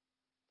 Lord.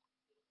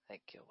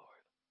 Thank you,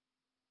 Lord.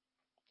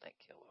 Thank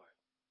you, Lord.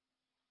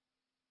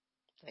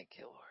 Thank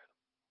you, Lord.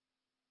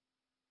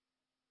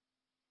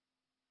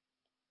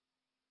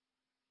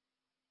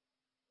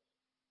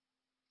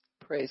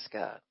 Praise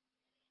God.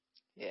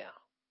 Yeah.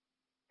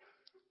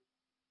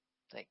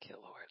 Thank you,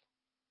 Lord.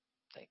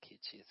 Thank you,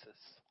 Jesus.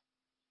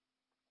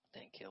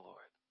 Thank you,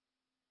 Lord.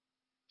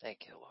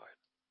 Thank you, Lord.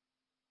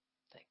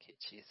 Thank you,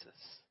 Jesus.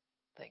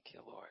 Thank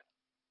you, Lord.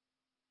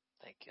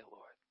 Thank you,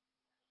 Lord.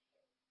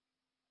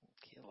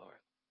 Thank you,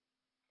 Lord.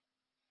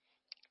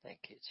 Thank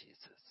you,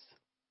 Jesus.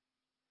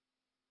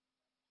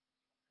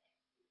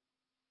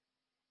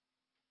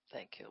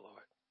 Thank you,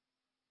 Lord.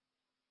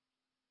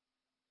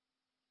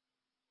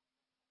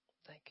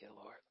 Thank you,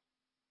 Lord.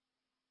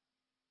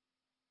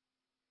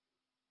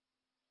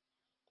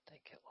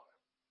 Thank you, Lord.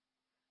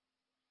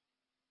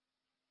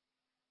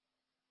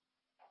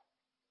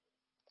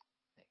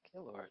 Thank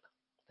you, Lord.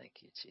 Thank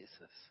you,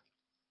 Jesus.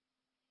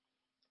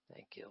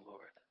 Thank you,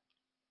 Lord.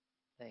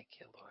 Thank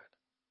you, Lord.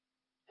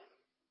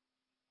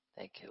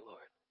 Thank you,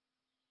 Lord.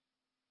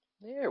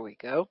 There we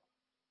go.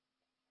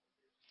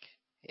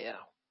 Yeah.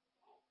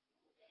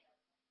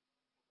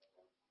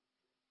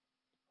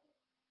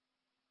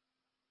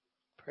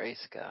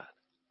 Praise God.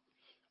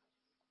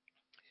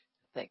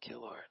 Thank you,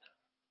 Lord.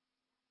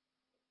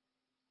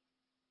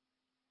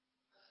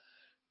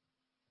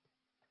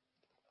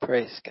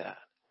 Praise God.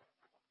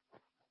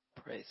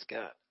 Praise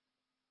God.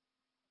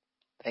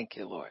 Thank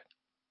you, Lord.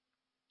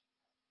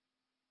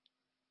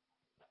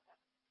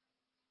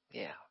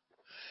 Yeah.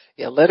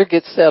 Yeah, let her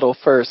get settled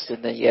first,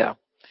 and then, yeah.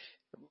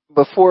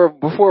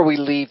 Before we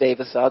leave,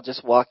 Avis, I'll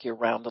just walk you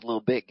around a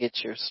little bit,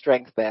 get your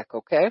strength back,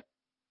 okay?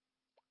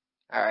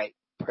 All right.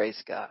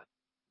 Praise God.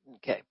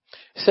 Okay.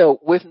 So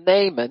with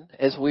Naaman,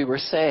 as we were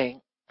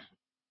saying,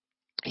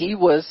 he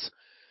was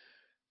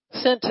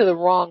sent to the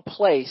wrong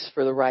place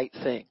for the right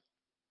thing.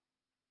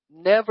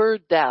 Never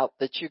doubt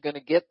that you're going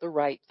to get the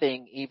right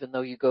thing even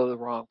though you go the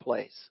wrong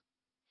place.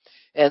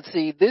 And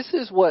see, this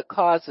is what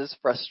causes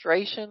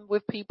frustration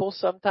with people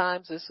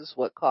sometimes. This is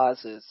what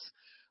causes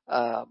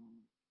um,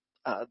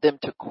 them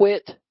to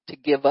quit, to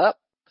give up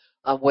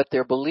on what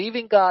they're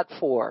believing God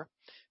for,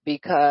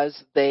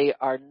 because they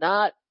are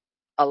not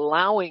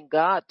allowing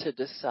God to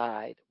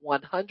decide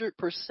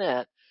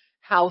 100%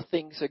 how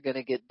things are going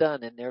to get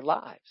done in their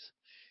lives.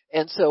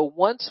 And so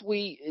once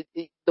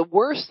the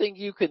worst thing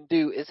you can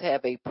do is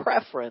have a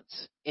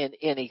preference in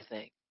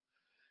anything,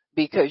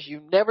 because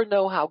you never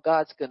know how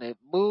God's going to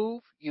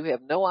move. You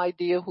have no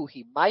idea who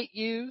he might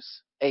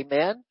use.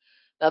 Amen.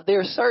 Now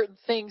there are certain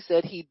things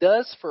that he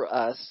does for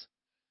us,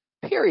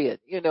 period.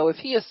 You know, if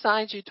he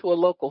assigns you to a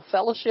local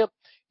fellowship,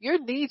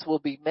 your needs will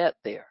be met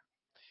there.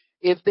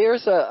 If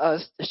there's a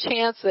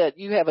chance that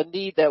you have a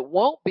need that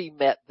won't be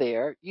met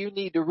there, you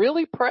need to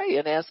really pray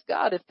and ask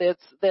God if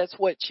that's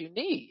what you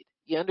need.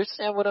 You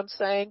understand what I'm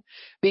saying?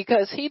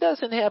 Because he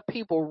doesn't have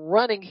people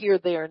running here,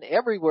 there, and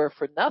everywhere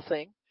for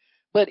nothing.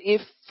 But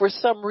if for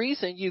some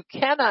reason you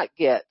cannot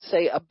get,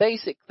 say, a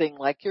basic thing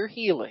like your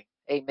healing,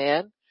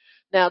 amen?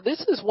 Now, this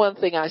is one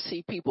thing I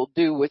see people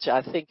do, which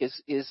I think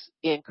is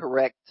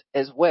incorrect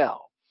as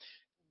well.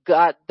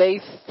 God, they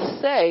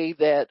say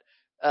that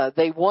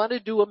they want to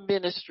do a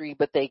ministry,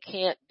 but they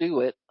can't do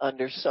it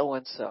under so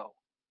and so.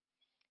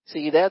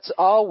 See, that's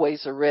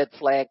always a red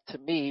flag to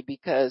me,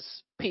 because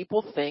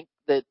people think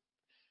that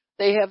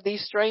they have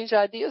these strange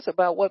ideas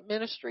about what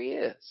ministry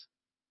is.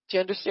 Do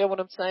you understand what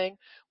I'm saying?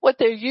 What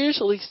they're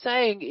usually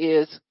saying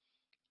is,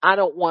 I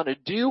don't want to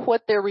do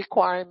what they're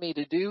requiring me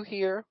to do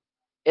here,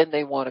 and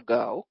they want to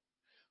go.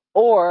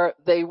 Or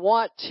they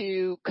want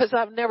to, because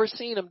I've never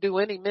seen them do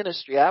any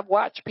ministry. I've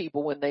watched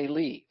people when they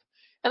leave.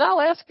 And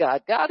I'll ask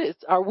God,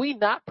 are we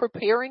not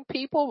preparing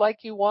people like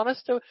you want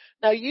us to?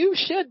 Now, you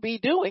should be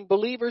doing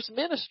believers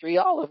ministry,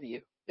 all of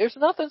you. There's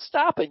nothing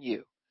stopping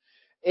you.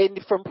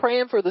 And from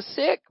praying for the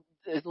sick,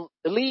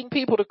 leading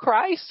people to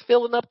Christ,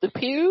 filling up the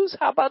pews,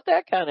 how about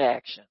that kind of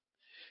action?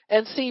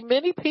 And see,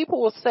 many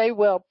people will say,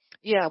 well,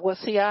 yeah, well,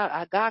 see,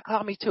 God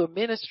called me to a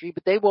ministry,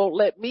 but they won't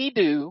let me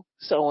do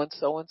so and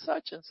so and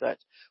such and such.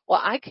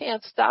 Well, I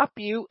can't stop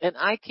you, and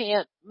I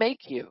can't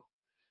make you.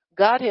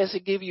 God has to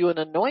give you an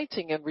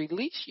anointing and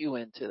release you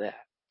into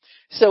that.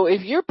 So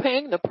if you're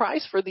paying the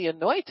price for the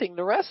anointing,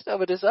 the rest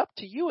of it is up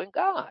to you and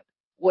God.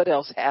 What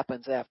else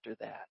happens after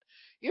that?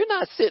 You're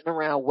not sitting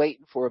around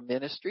waiting for a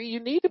ministry. You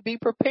need to be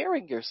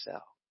preparing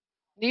yourself.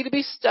 You need to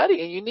be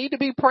studying. You need to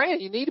be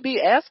praying. You need to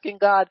be asking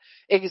God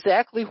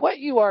exactly what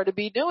you are to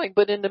be doing.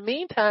 But in the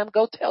meantime,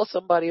 go tell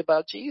somebody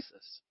about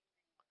Jesus.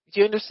 Do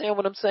you understand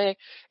what I'm saying?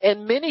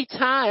 And many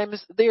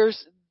times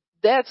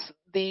that's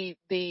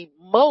the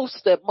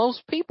most that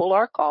most people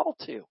are called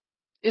to,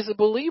 is a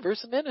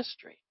believer's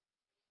ministry.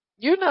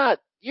 You're not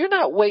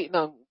waiting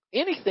on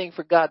anything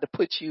for God to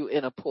put you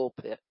in a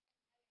pulpit.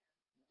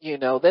 You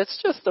know, that's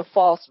just a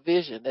false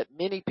vision that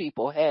many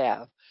people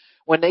have.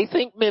 When they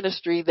think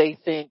ministry, they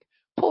think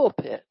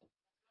pulpit.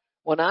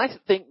 When I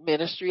think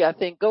ministry, I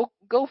think go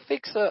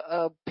fix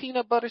a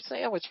peanut butter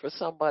sandwich for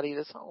somebody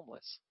that's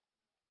homeless.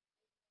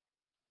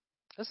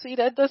 See,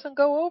 that doesn't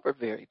go over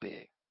very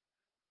big.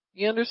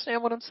 You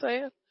understand what I'm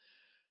saying?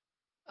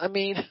 I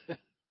mean,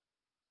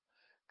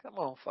 come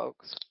on,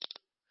 folks.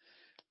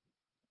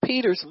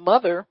 Peter's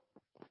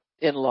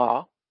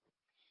mother-in-law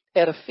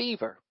had a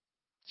fever.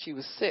 She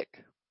was sick.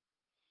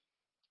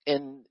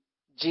 And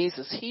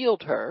Jesus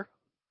healed her.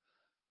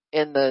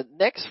 And the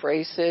next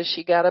phrase says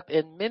she got up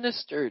and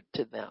ministered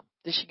to them.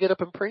 Did she get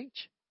up and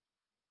preach?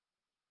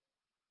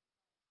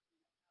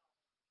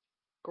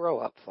 Grow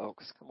up,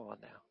 folks. Come on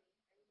now.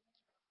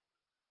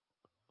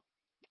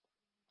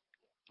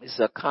 It's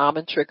a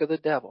common trick of the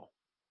devil.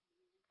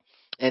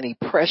 And he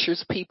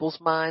pressures people's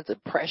minds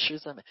and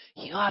pressures them.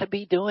 You ought to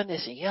be doing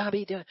this and you ought to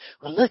be doing it.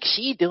 Well, look,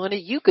 she doing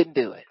it. You can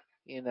do it.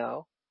 You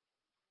know,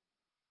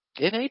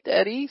 it ain't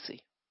that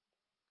easy.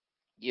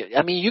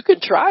 I mean, you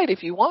can try it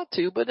if you want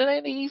to, but it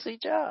ain't an easy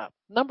job.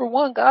 Number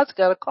one, God's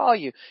got to call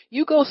you.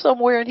 You go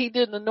somewhere and he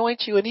didn't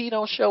anoint you and he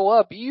don't show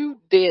up, you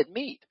dead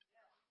meat.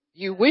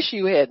 You wish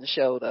you hadn't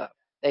showed up.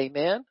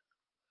 Amen.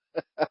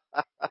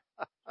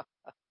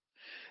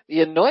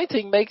 The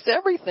anointing makes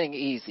everything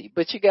easy,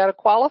 but you got to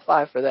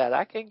qualify for that.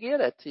 I can give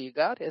that to you.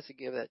 God has to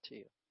give that to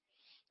you.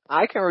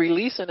 I can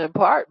release and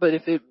impart, but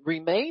if it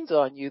remains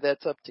on you,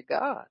 that's up to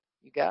God.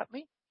 You got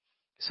me?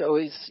 So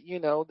it's,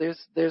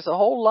 there's a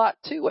whole lot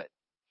to it.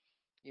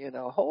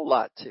 A whole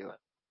lot to it.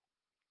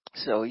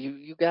 So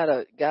you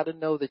gotta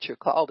know that you're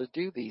called to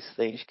do these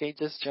things. You can't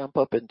just jump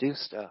up and do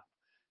stuff.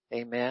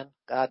 Amen.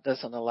 God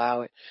doesn't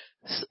allow it.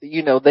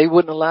 They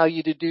wouldn't allow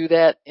you to do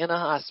that in a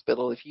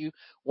hospital. If you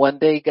one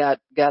day got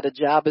a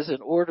job as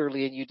an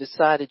orderly and you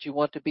decided you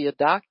want to be a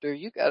doctor,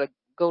 you got to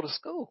go to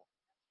school.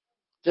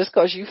 Just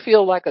because you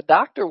feel like a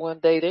doctor one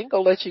day, they ain't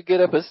going to let you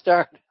get up and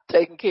start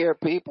taking care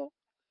of people.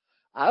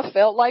 I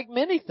felt like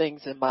many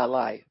things in my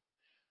life.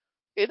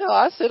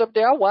 I sit up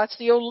there, I watch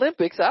the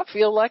Olympics, I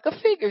feel like a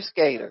figure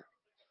skater.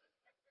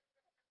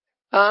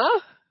 Huh?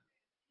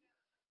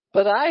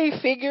 But I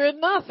ain't figuring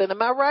nothing.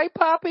 Am I right,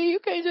 Poppy? You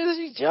can't just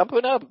be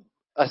jumping up,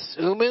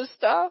 assuming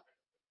stuff.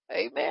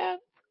 Amen.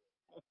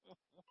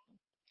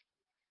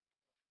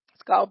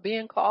 It's called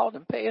being called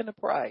and paying the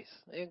price.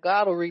 And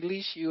God will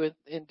release you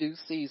in due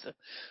season.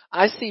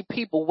 I see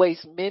people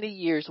waste many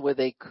years where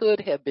they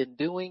could have been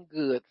doing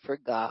good for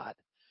God,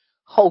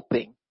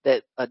 hoping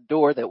that a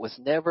door that was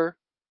never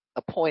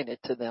appointed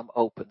to them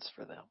opens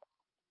for them.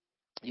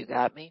 You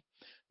got me?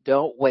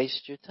 Don't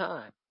waste your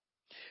time.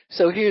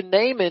 So here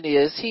Naaman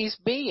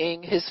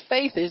his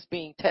faith is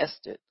being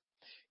tested.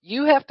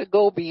 You have to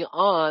go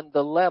beyond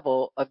the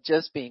level of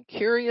just being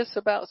curious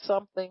about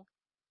something.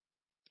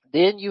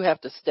 Then you have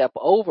to step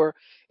over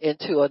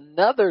into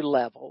another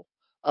level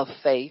of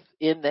faith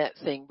in that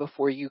thing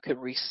before you can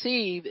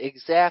receive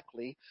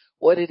exactly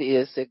what it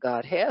is that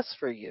God has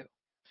for you.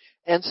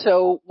 And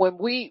so when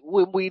we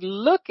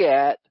look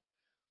at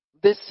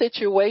this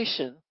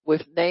situation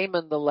with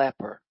Naaman the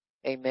leper,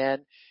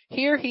 amen,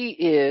 here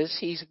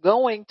he's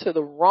going to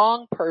the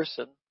wrong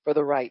person for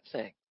the right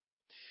thing.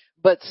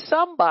 But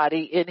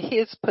somebody in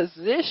his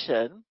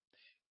position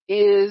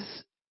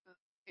is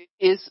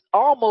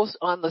almost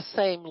on the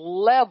same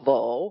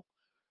level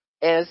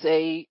as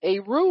a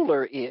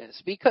ruler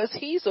is, because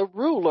he's a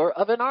ruler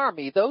of an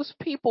army. Those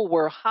people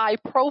were high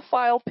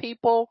profile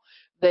people.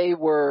 They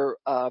were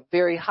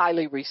very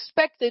highly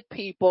respected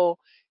people.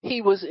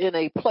 He was in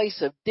a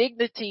place of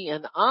dignity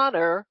and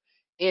honor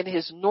in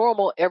his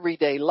normal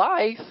everyday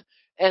life.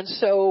 And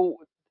so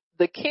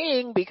the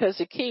king, because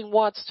the king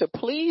wants to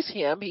please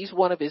him, he's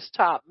one of his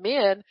top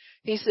men.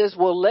 He says,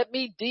 well, let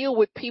me deal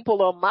with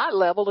people on my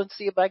level and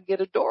see if I can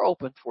get a door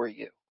open for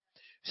you.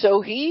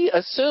 So he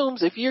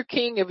assumes if you're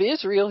king of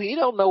Israel, he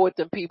don't know what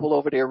them people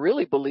over there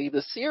really believe.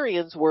 The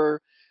Syrians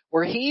were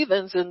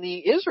heathens, and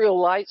the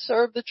Israelites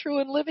served the true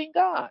and living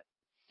God.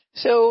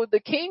 So the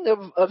king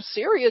of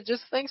Syria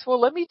just thinks, well,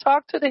 let me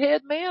talk to the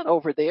head man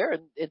over there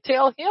and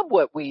tell him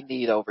what we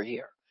need over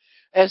here.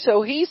 And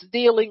so he's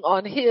dealing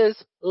on his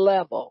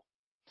level.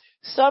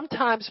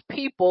 Sometimes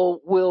people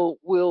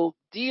will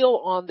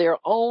deal on their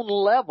own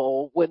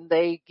level when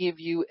they give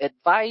you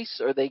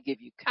advice or they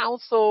give you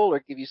counsel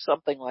or give you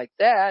something like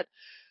that.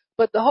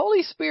 But the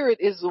Holy Spirit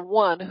is the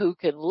one who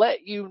can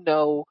let you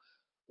know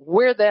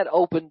where that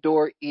open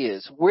door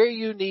is, where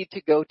you need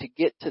to go to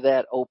get to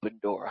that open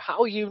door,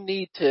 how you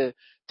need to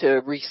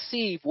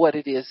receive what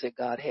it is that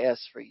God has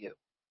for you.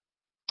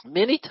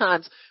 Many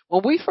times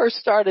when we first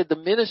started the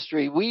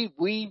ministry,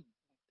 we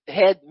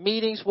had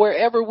meetings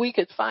wherever we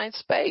could find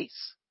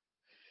space.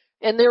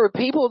 And there were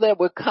people that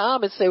would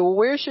come and say, well,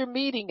 where's your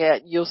meeting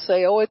at? And you'll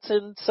say, oh, it's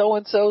in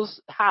so-and-so's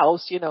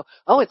house,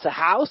 Oh, it's a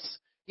house,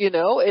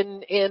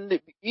 and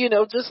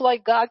just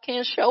like God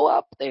can't show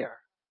up there.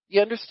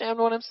 You understand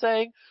what I'm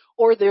saying?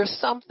 Or there's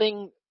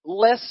something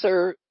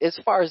lesser as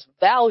far as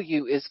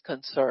value is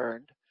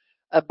concerned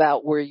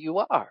about where you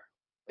are.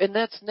 And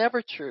that's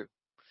never true.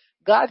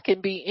 God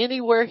can be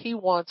anywhere he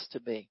wants to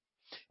be.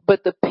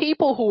 But the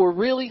people who were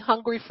really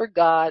hungry for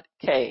God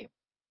came.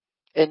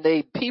 And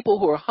people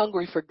who are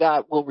hungry for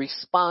God will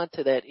respond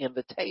to that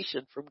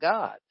invitation from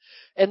God.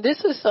 And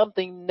this is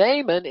something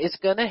Naaman is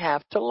going to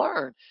have to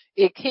learn.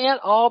 It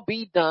can't all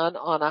be done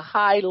on a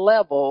high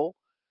level,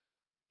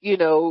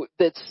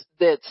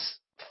 that's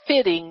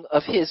fitting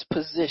of his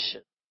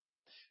position.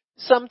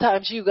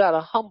 Sometimes you got to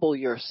humble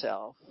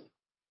yourself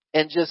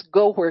and just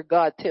go where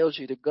God tells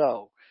you to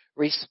go.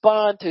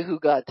 Respond to who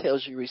God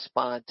tells you to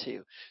respond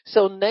to.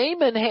 So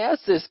Naaman has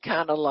this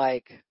kind of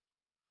like,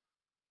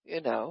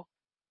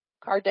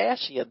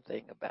 Kardashian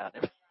thing about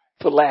him,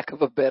 for lack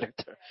of a better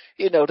term.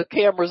 The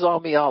camera's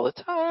on me all the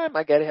time.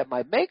 I got to have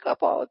my makeup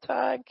all the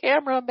time.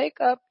 Camera,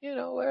 makeup,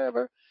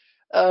 wherever.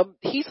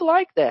 He's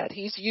like that.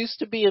 He's used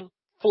to being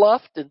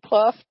fluffed and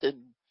puffed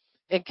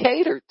and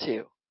catered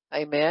to.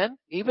 Amen.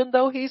 Even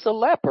though he's a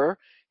leper,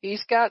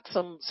 he's got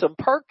some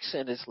perks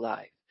in his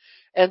life.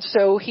 And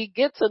so he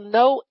gets a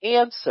no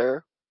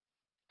answer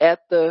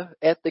at the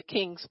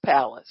king's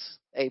palace.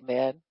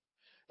 Amen.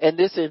 And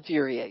this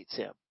infuriates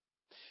him.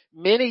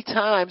 Many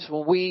times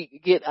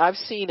I've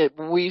seen it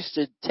when we used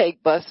to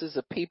take buses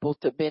of people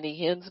to Benny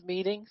Hinn's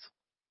meetings.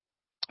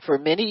 For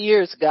many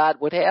years, God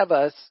would have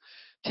us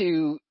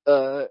to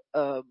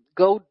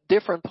go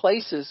different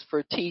places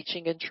for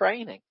teaching and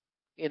training.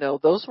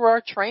 Those were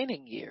our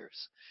training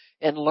years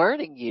and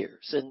learning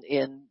years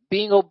and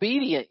being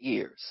obedient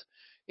years.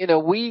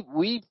 We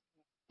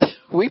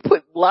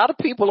put a lot of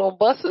people on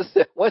buses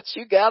that once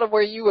you got them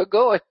where you were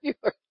going,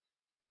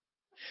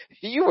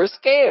 you were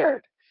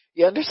scared.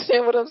 You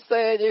understand what I'm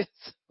saying?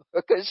 It's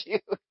because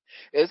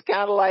It's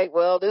kind of like,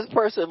 well, this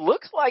person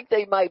looks like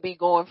they might be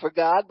going for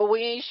God, but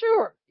we ain't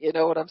sure. You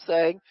know what I'm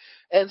saying?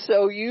 And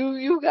so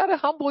you got to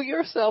humble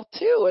yourself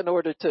too in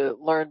order to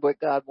learn what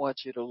God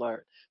wants you to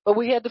learn. But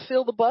we had to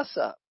fill the bus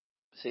up.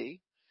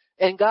 See?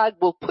 And God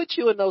will put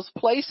you in those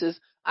places.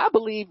 I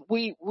believe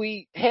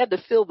we had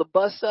to fill the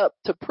bus up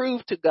to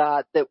prove to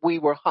God that we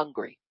were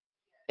hungry,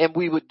 and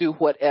we would do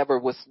whatever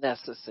was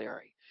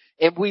necessary.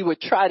 And we would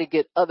try to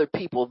get other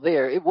people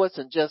there. It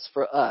wasn't just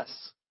for us,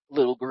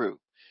 little group.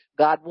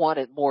 God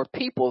wanted more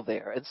people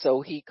there. And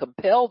so he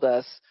compelled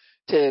us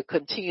to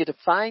continue to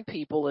find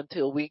people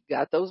until we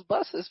got those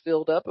buses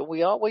filled up, and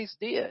we always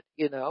did,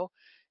 you know.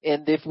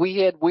 And if we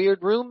had weird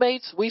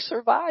roommates, we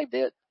survived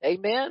it.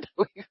 Amen.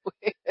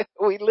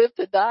 We lived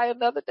to die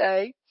another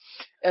day.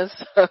 And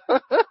so,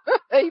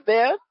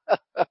 amen.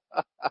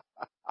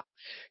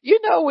 You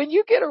know, when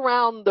you get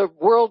around the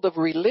world of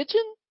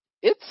religion,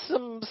 it's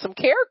some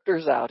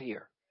characters out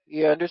here.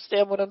 You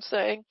understand what I'm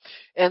saying?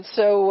 And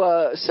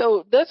so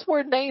that's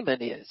where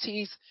Naaman is.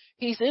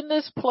 He's in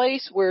this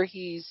place where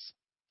he's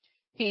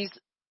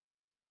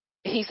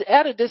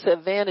at a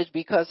disadvantage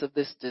because of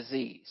this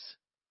disease.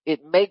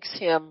 It makes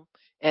him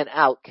an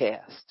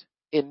outcast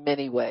in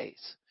many ways.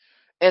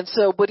 And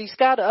so, but he's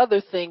got other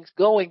things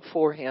going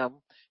for him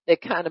that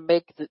kind of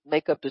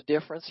make up the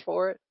difference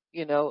for it.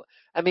 You know,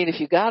 I mean, if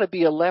you got to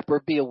be a leper,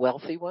 be a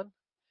wealthy one.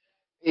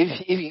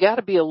 If you got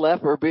to be a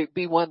leper,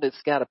 be one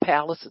that's got a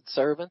palace and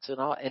servants and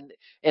all, and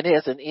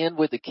has an inn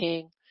with the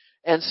king.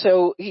 And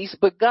so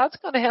but God's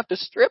going to have to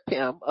strip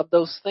him of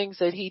those things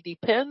that he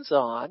depends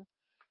on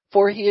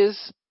for his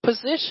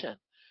position,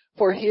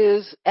 for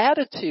his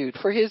attitude,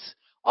 for his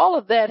all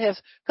of that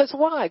because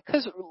why?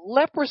 Because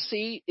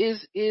leprosy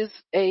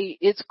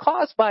it's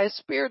caused by a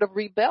spirit of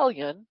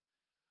rebellion,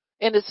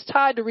 and it's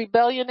tied to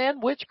rebellion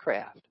and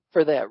witchcraft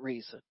for that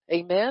reason.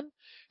 Amen.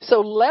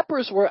 So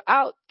lepers were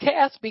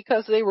outcast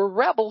because they were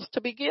rebels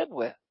to begin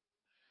with.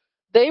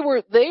 They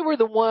were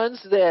the ones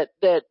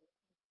that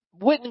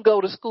wouldn't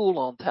go to school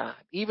on time,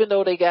 even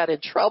though they got in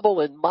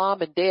trouble and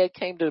mom and dad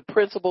came to the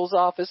principal's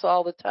office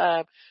all the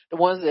time. The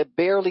ones that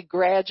barely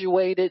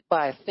graduated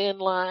by a thin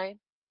line.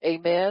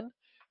 Amen.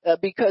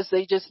 Because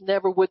they just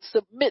never would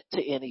submit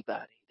to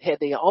anybody, had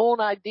their own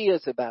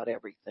ideas about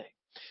everything.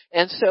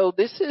 And so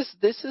this is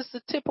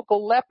the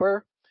typical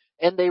leper,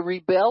 and they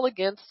rebel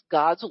against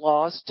God's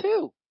laws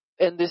too.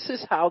 And this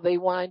is how they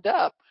wind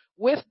up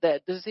with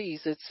that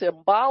disease. It's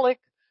symbolic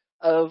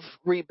of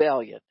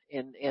rebellion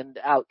and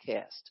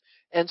outcast.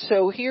 And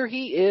so here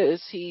he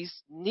is, he's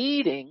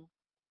needing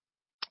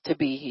to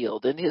be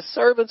healed, and his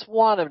servants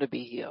want him to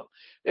be healed.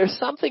 There's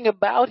something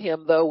about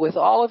him though, with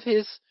all of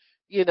his,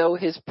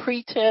 his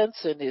pretense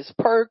and his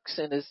perks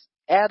and his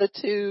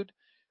attitude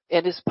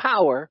and his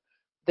power,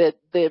 that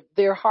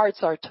their hearts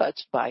are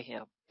touched by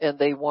him and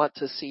they want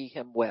to see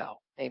him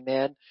well.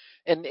 Amen.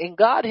 And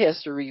God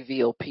has to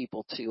reveal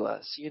people to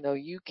us.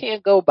 You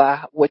can't go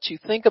by what you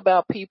think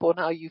about people and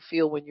how you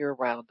feel when you're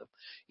around them.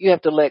 You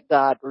have to let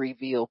God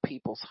reveal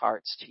people's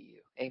hearts to you.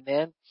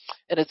 Amen.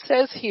 And it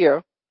says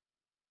here,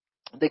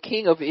 the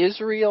king of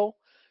Israel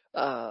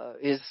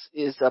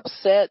is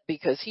upset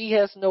because he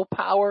has no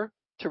power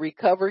to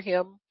recover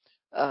him,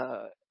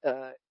 and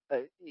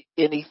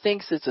he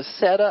thinks it's a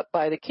setup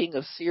by the king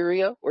of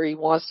Syria where he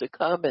wants to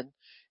come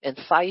and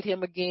fight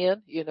him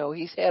again.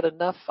 He's had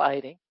enough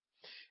fighting.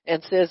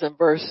 And says in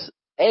verse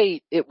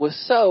 8, it was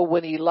so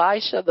when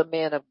Elisha, the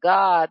man of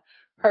God,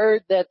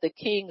 heard that the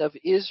king of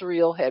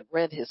Israel had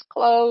rent his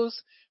clothes,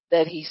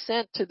 that he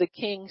sent to the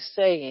king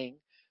saying,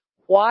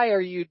 why are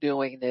you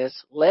doing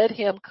this? Let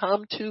him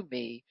come to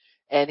me,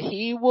 and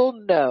he will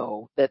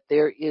know that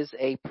there is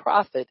a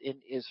prophet in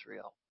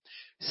Israel.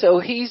 So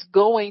he's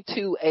going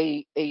to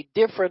a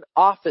different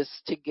office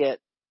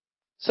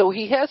so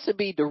he has to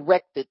be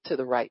directed to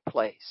the right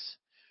place.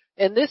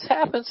 And this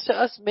happens to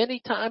us many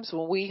times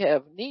when we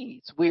have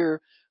needs.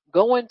 We're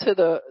going to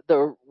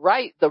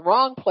the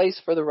wrong place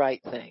for the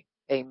right thing.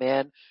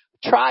 Amen.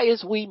 Try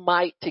as we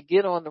might to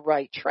get on the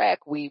right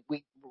track, we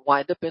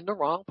wind up in the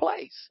wrong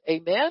place.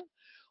 Amen.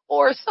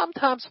 Or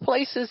sometimes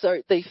places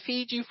they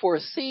feed you for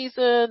a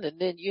season and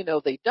then,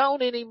 they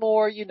don't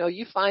anymore.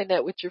 You find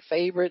that with your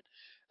favorite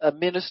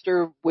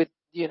minister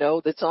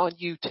that's on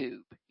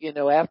YouTube.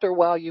 After a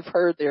while you've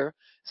heard their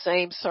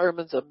same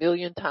sermons a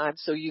million times,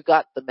 so you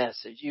got the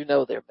message. You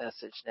know their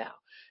message now.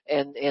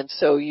 And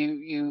so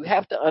you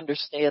have to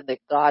understand that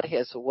God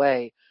has a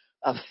way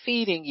of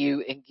feeding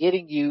you and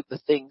getting you the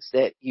things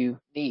that you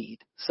need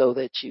so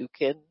that you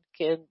can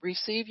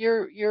receive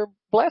your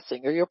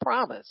blessing or your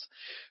promise.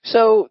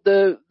 So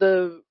the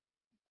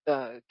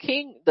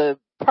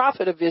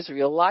prophet of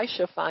Israel,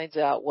 Elisha, finds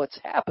out what's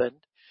happened.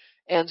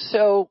 And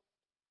so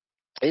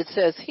it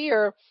says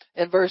here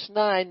in verse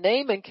 9,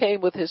 Naaman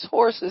came with his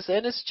horses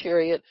and his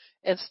chariot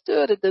and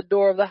stood at the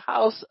door of the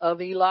house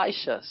of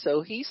Elisha.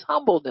 So he's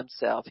humbled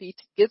himself. He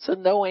gets a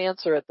no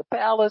answer at the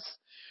palace.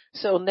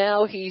 So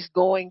now he's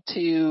going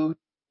to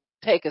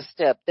take a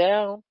step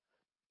down,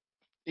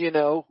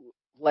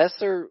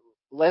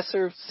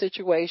 lesser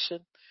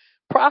situation.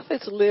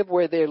 Prophets live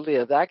where they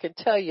live. I can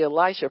tell you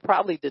Elisha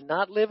probably did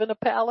not live in a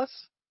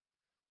palace.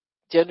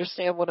 Do you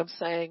understand what I'm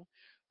saying?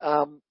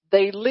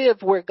 They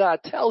live where God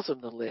tells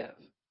them to live.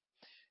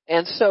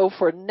 And so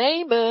for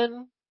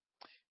Naaman,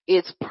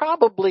 it's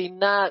probably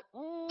not,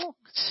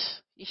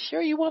 you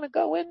sure you want to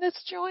go in this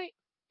joint?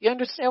 You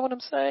understand what I'm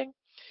saying?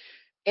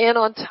 And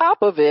on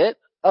top of it,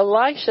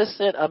 Elisha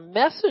sent a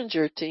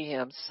messenger to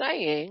him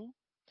saying,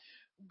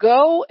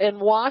 go and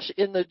wash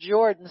in the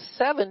Jordan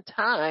 7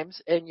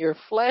 times, and your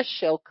flesh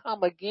shall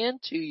come again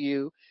to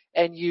you,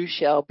 and you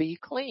shall be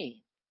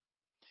clean.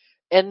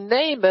 And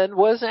Naaman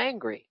was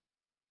angry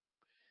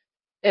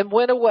and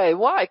went away.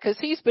 Why? Because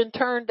he's been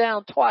turned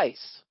down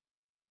twice.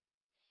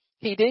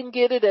 He didn't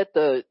get it at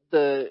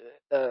the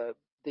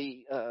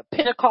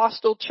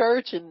Pentecostal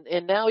church,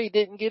 and now he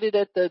didn't get it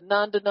at the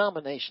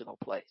non-denominational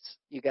place.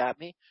 You got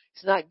me?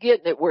 He's not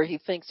getting it where he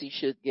thinks he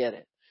should get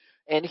it.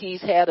 And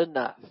he's had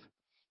enough.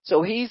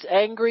 So he's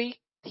angry.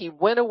 He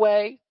went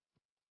away,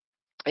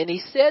 and he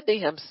said to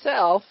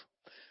himself,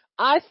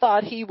 I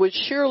thought he would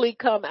surely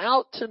come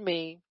out to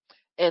me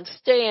and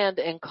stand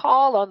and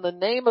call on the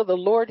name of the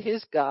Lord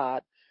his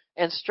God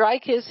and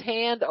strike his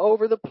hand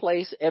over the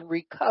place and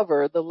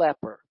recover the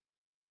leper.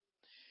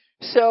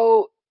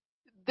 So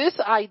this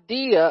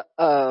idea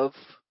of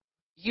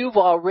you've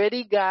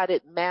already got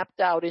it mapped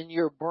out in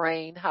your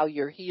brain how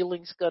your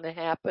healing's going to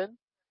happen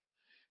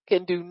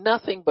can do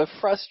nothing but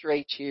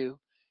frustrate you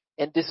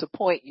and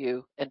disappoint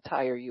you and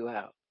tire you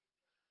out.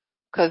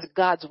 Because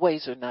God's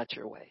ways are not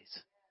your ways.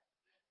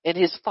 And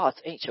his thoughts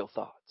ain't your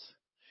thoughts.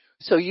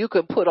 So you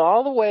can put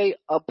away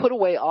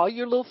all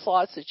your little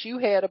thoughts that you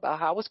had about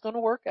how it's going to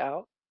work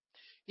out.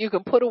 You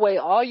can put away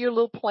all your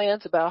little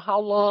plans about how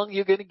long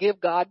you're going to give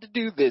God to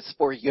do this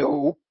for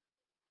you.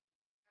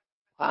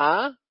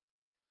 Huh?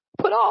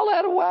 Put all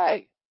that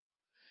away.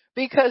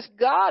 Because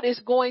God is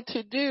going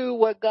to do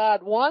what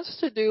God wants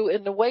to do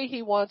in the way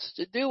he wants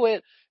to do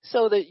it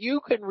so that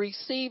you can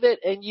receive it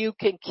and you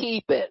can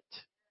keep it.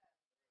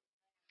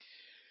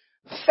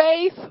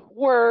 Faith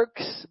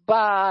works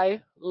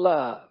by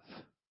love.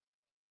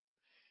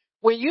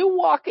 When you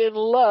walk in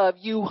love,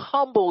 you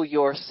humble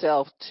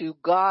yourself to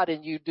God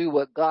and you do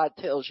what God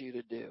tells you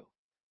to do.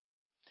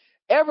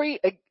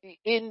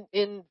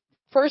 In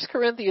 1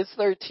 Corinthians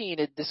 13,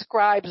 it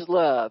describes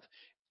love.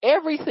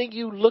 Everything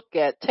you look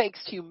at takes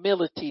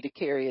humility to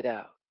carry it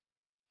out.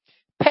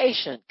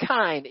 Patient,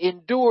 kind,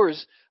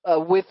 endures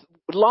with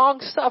long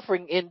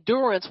suffering,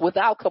 endurance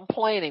without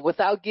complaining,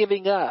 without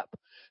giving up.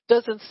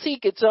 Doesn't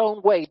seek its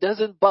own way,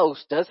 doesn't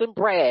boast, doesn't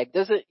brag,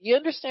 you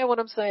understand what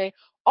I'm saying?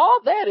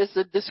 All that is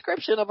a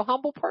description of a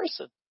humble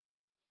person.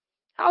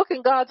 How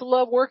can God's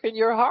love work in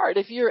your heart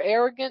if you're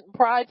arrogant and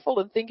prideful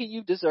and thinking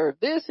you deserve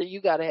this and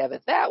you got to have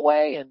it that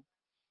way? And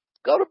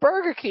go to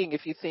Burger King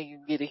if you think you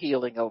can get a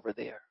healing over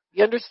there.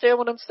 You understand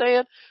what I'm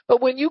saying?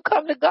 But when you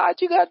come to God,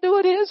 you got to do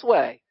it his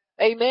way.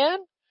 Amen?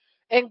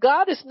 And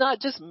God is not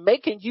just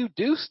making you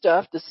do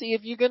stuff to see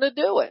if you're going to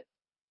do it.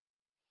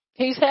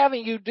 He's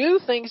having you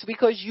do things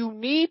because you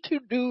need to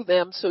do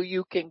them so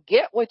you can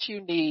get what you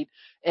need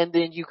and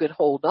then you can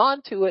hold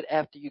on to it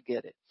after you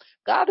get it.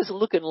 God is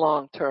looking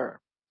long term.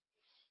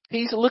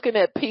 He's looking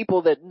at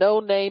people that know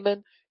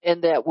Naaman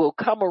and that will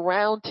come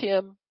around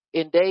him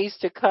in days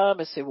to come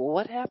and say, well,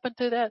 what happened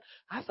to that?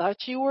 I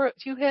thought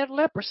you had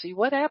leprosy.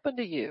 What happened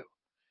to you?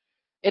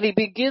 And he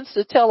begins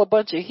to tell a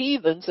bunch of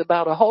heathens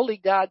about a holy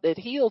God that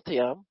healed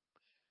him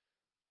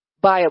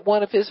by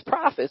one of his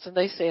prophets. And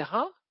they say,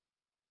 huh?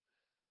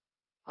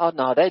 Oh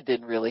no, that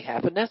didn't really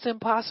happen. That's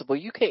impossible.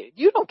 You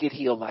don't get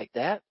healed like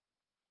that.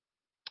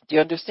 Do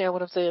you understand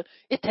what I'm saying?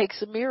 It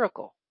takes a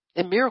miracle.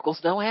 And miracles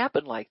don't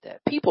happen like that.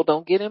 People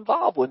don't get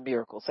involved when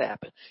miracles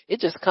happen. It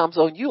just comes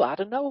on you out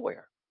of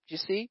nowhere. You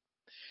see?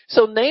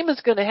 So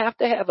Naaman's going to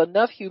have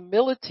enough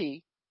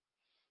humility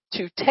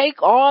to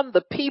take on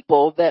the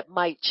people that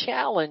might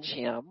challenge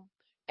him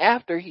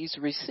after he's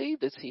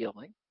received his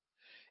healing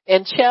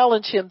and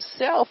challenge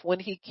himself when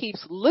he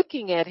keeps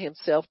looking at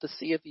himself to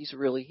see if he's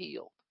really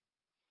healed.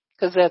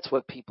 Because that's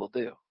what people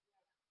do.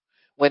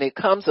 When it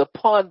comes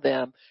upon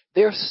them,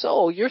 your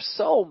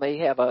soul may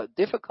have a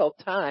difficult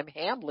time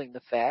handling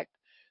the fact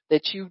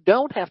that you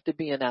don't have to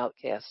be an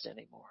outcast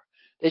anymore.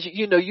 That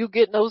you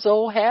get in those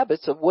old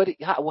habits of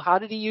how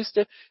did they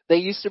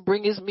used to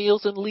bring his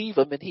meals and leave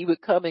him and he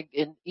would come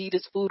and eat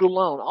his food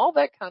alone. All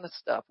that kind of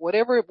stuff.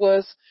 Whatever it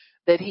was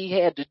that he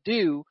had to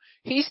do,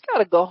 he's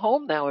got to go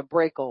home now and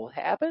break old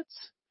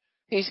habits.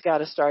 He's got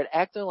to start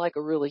acting like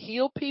a really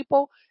healed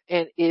people.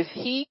 And if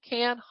he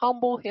can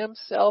humble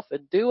himself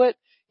and do it,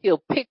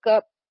 he'll pick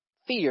up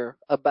fear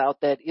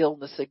about that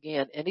illness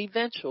again and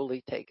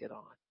eventually take it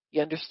on.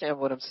 You understand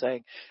what I'm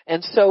saying?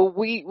 And so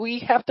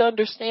we have to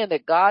understand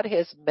that God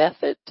has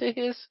method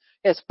to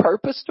has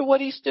purpose to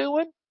what he's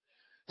doing.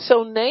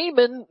 So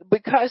Naaman,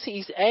 because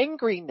he's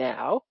angry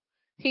now,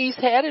 he's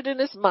had it in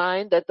his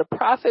mind that the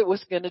prophet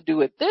was going to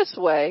do it this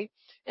way,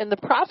 and the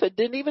prophet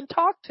didn't even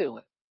talk to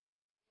him.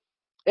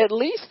 At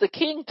least the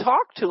king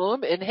talked to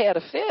him and had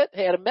a fit,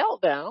 had a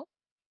meltdown,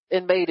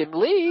 and made him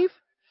leave,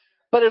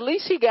 but at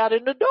least he got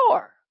in the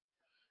door.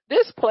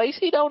 This place,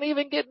 he don't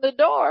even get in the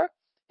door.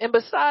 And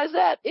besides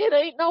that, it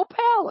ain't no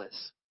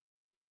palace.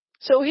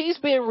 So he's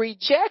been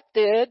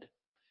rejected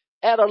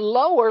at a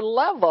lower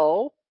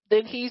level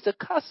than he's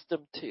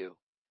accustomed to.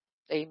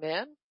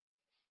 Amen.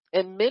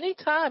 And many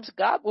times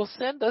God will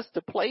send us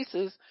to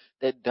places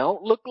that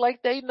don't look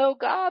like they know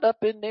God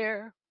up in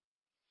there.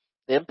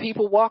 Then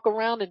people walk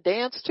around and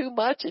dance too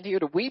much and hear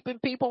the weeping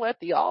people at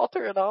the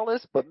altar and all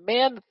this. But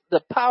man,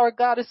 the power of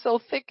God is so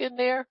thick in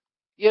there.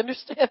 You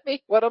understand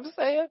me? What I'm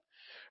saying?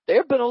 There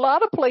have been a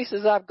lot of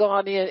places I've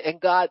gone in and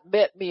God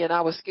met me and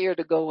I was scared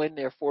to go in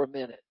there for a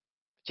minute.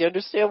 Do you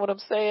understand what I'm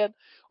saying?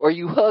 Or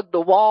you hug the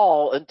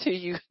wall until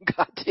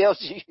God tells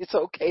you it's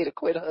okay to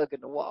quit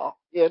hugging the wall.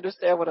 You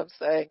understand what I'm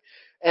saying?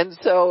 And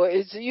so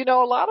it's, a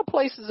lot of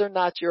places are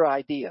not your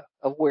idea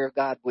of where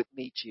God would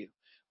meet you,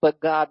 but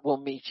God will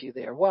meet you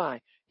there.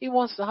 Why? He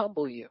wants to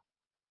humble you.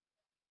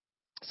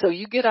 So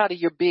you get out of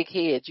your big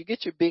head, you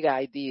get your big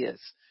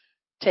ideas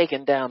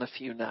taken down a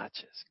few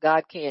notches.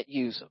 God can't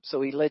use them.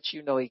 So he lets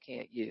you know he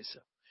can't use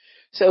them.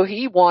 So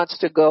he wants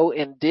to go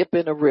and dip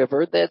in a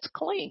river that's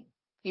clean.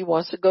 He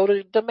wants to go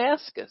to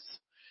Damascus.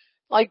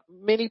 Like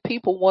many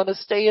people want to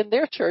stay in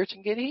their church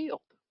and get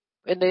healed.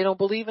 And they don't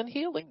believe in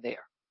healing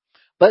there.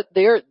 But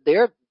they're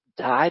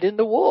dyed in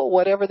the wool,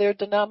 whatever their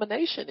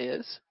denomination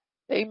is.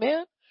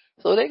 Amen.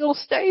 So they're going to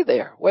stay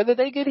there, whether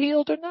they get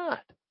healed or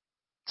not.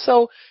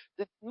 So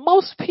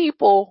most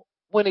people,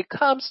 when it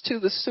comes to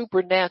the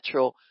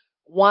supernatural,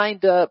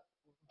 wind up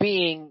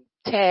being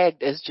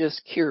tagged as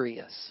just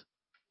curious.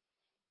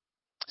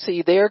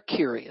 See, they're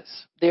curious.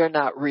 They're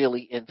not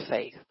really in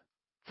faith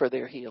for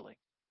their healing.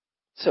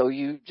 So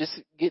you just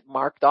get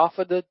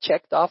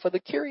checked off of the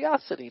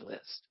curiosity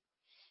list.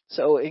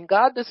 So, and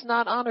God does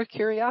not honor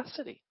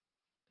curiosity.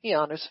 He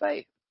honors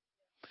faith.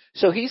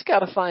 So he's got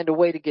to find a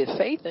way to get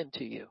faith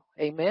into you.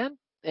 Amen.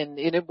 And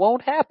it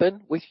won't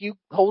happen with you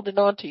holding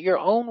on to your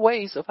own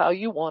ways of how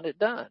you want it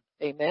done.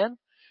 Amen.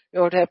 You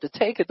don't have to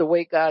take it the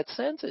way God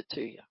sends it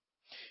to you.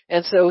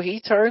 And so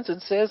he turns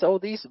and says, oh,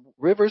 these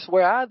rivers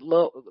where I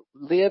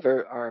live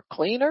are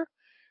cleaner.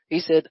 He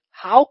said,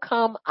 how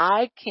come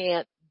I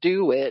can't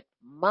do it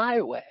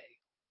my way?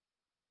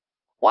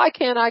 Why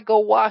can't I go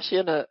wash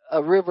in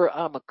a river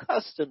I'm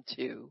accustomed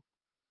to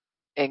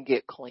and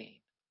get clean?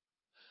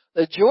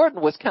 The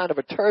Jordan was kind of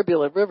a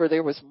turbulent river.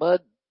 There was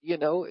mud,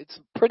 it's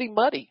pretty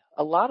muddy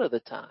a lot of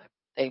the time.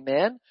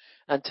 Amen.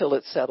 Until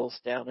it settles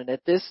down. And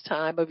at this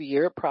time of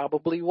year, it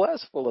probably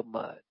was full of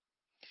mud.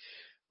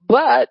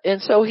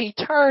 And so he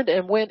turned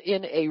and went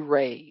in a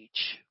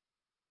rage.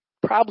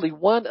 Probably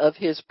one of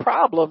his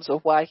problems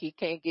of why he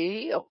can't get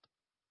healed.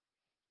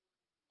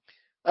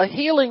 A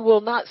healing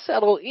will not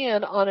settle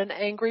in on an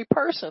angry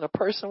person, a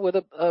person with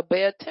a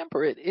bad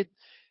temper.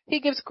 He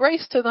gives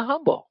grace to the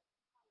humble.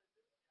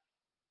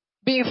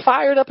 Being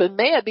fired up and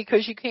mad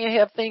because you can't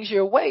have things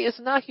your way is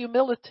not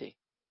humility.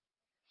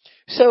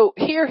 So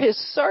here his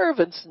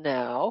servants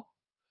now,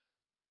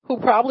 who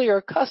probably are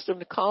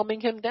accustomed to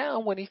calming him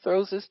down when he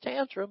throws his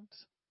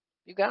tantrums.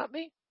 You got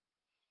me?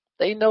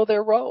 They know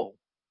their role.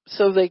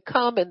 So they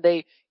come and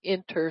they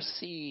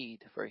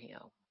intercede for him.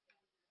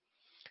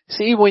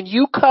 See, when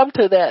you come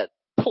to that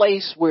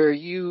place where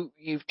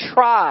you've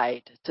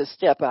tried to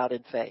step out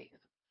in faith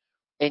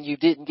and you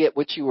didn't get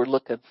what you were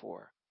looking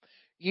for,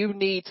 you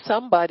need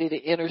somebody to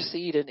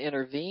intercede and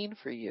intervene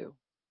for you.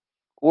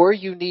 Or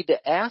you need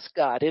to ask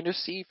God,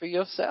 intercede for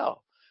yourself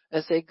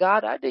and say,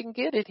 God, I didn't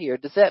get it here.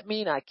 Does that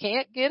mean I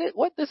can't get it?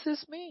 What does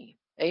this mean?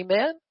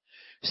 Amen.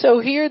 So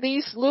here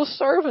these little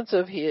servants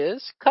of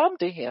his come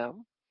to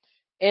him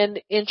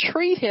and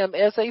entreat him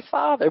as a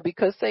father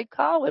because they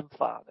call him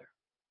father.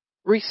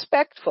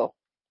 Respectful.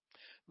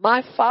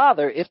 My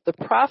father, if the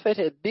prophet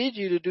had bid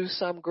you to do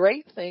some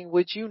great thing,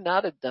 would you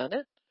not have done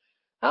it?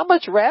 How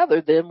much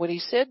rather then when he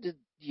said to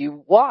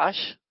you,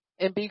 wash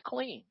and be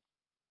clean?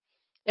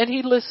 And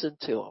he listened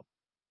to them.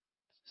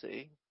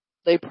 See,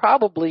 they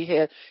probably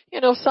had,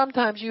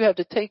 sometimes you have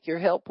to take your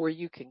help where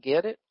you can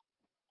get it.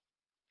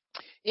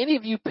 Any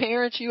of you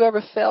parents, you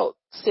ever felt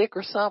sick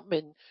or something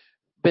and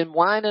been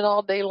whining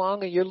all day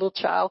long and your little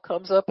child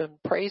comes up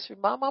and prays for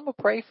you? Mom, I'm going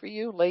to pray for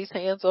you, lays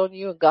hands on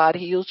you and God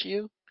heals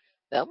you.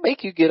 That'll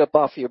make you get up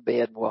off your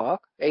bed and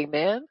walk.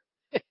 Amen.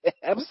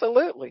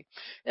 Absolutely.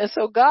 And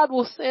so God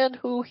will send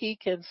who he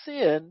can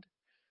send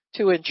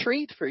to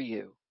entreat for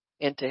you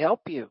and to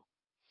help you.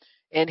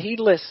 And he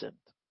listened.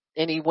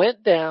 And he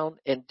went down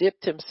and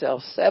dipped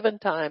himself 7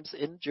 times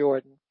in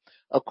Jordan,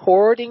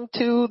 according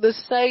to the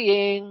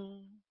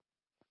saying.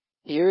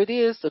 Here it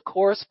is, the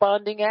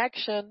corresponding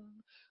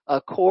action,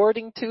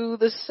 according to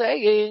the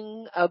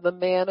saying of the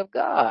man of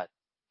God.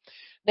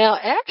 Now,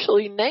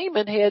 actually,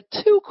 Naaman had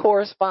 2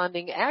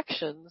 corresponding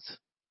actions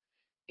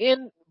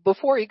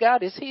before he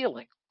got his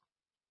healing.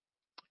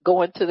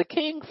 Going to the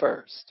king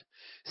first.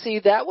 See,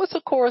 that was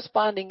a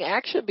corresponding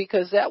action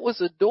because that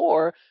was a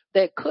door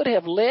that could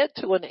have led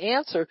to an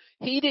answer.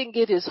 He didn't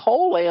get his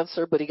whole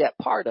answer, but he got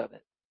part of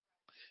it.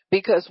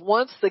 Because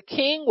once the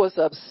king was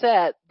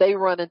upset, they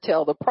run and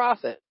tell the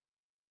prophet.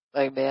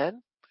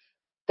 Amen.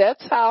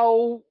 That's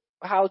how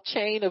how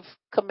chain of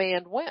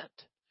command went.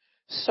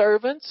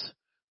 Servants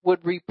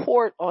would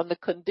report on the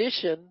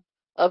condition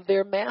of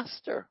their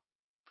master.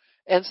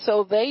 And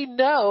so they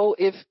know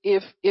if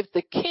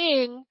the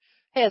king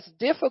has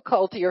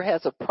difficulty or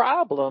has a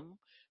problem,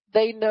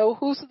 they know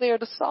who's there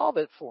to solve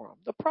it for him,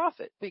 the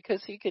prophet,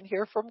 because he can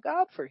hear from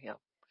God for him.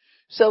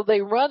 So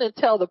they run and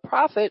tell the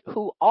prophet,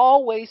 who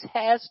always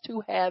has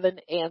to have an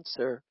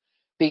answer,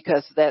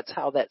 because that's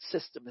how that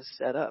system is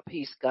set up.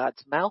 He's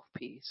God's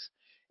mouthpiece,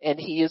 and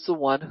he is the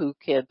one who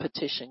can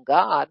petition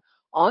God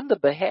on the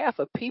behalf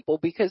of people,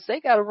 because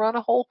they got to run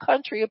a whole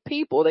country of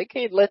people. They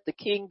can't let the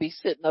king be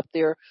sitting up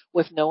there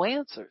with no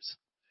answers.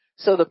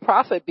 So the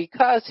prophet,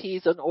 because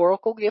he's an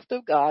oracle gift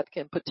of God,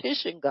 can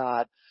petition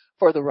God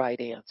for the right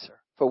answer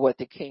for what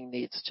the king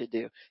needs to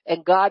do.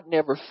 And God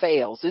never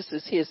fails. This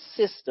is his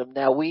system.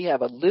 Now we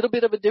have a little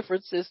bit of a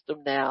different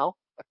system now.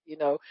 You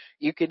know,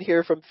 you can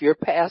hear from your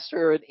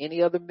pastor or in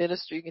any other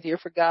ministry. You can hear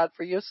from God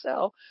for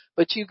yourself,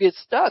 but you get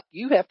stuck.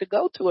 You have to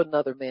go to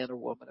another man or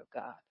woman of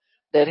God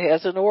that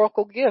has an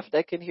oracle gift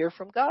that can hear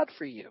from God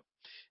for you.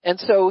 And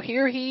so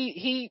here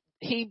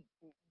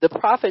the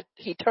prophet,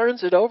 he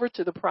turns it over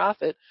to the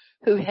prophet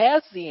who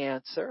has the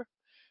answer.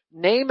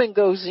 Naaman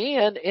goes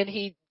in and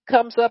he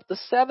comes up the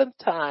seventh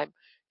time,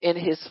 and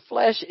his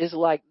flesh is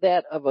like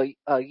that of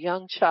a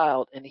young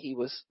child, and he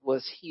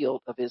was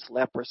healed of his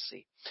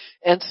leprosy.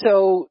 And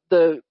so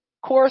the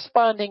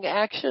corresponding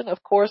action,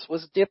 of course,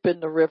 was dip in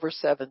the river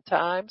 7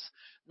 times,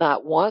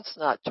 not once,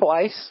 not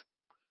twice,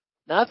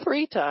 not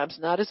 3 times,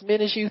 not as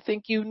many as you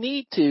think you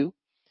need to,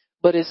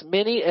 but as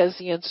many as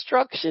the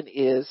instruction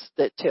is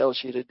that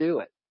tells you to do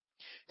it.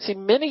 See,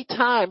 many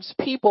times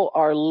people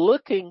are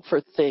looking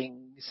for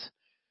things.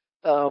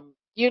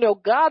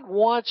 God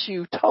wants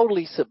you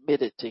totally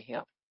submitted to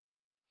him.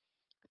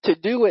 To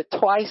do it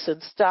twice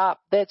and stop,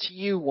 that's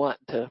you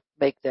wanting to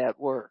make that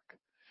work.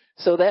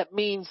 So that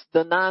means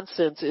the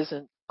nonsense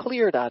isn't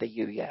cleared out of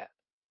you yet.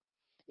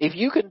 If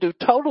you can do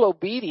total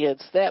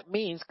obedience, that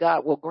means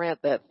God will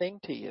grant that thing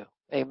to you.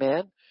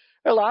 Amen.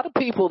 There are a lot of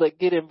people that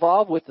get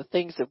involved with the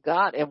things of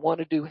God and want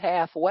to do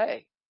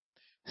halfway.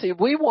 See,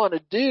 we want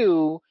to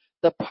do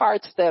the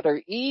parts that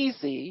are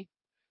easy,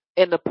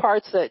 and the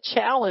parts that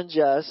challenge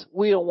us,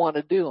 we don't want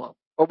to do them,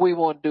 or we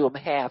want to do them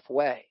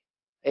halfway.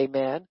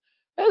 Amen.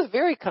 That's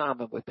very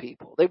common with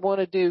people. They want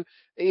to do,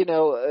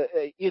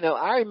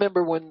 I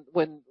remember when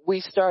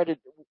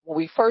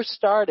we first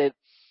started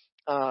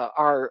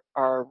our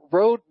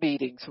road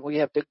meetings, we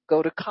have to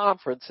go to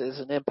conferences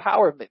and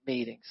empowerment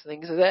meetings,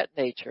 things of that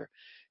nature.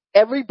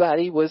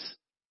 Everybody was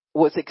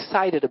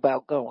excited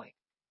about going.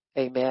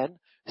 Amen.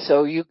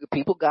 So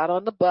people got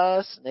on the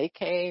bus and they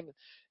came,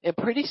 and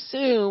pretty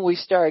soon we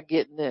started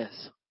getting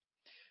this.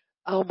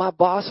 Oh, my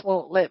boss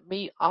won't let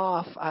me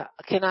off.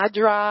 Can I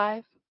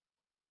drive?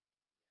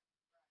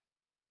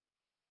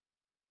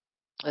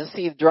 And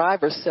see,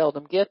 drivers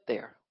seldom get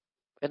there.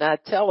 And I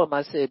tell them,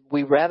 I said,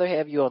 we'd rather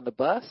have you on the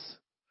bus.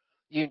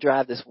 You can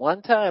drive this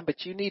one time,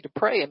 but you need to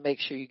pray and make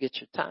sure you get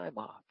your time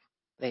off.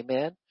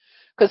 Amen.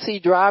 Because see,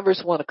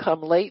 drivers want to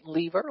come late and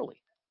leave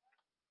early.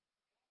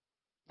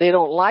 They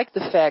don't like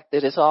the fact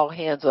that it's all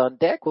hands on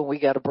deck when we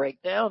got to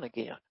break down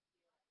again.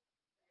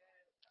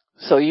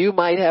 So you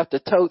might have to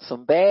tote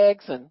some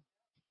bags, and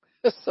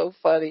it's so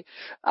funny.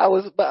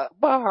 My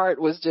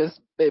heart was just,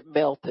 it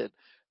melted.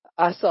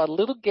 I saw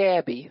little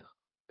Gabby.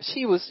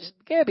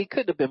 Gabby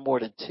couldn't have been more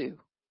than 2.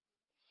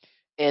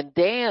 And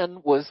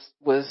Dan was,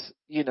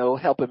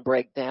 helping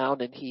break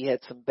down, and he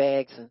had some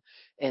bags,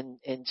 and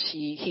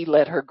he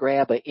let her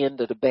grab an end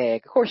of the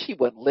bag. Of course, she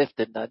wasn't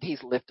lifting none.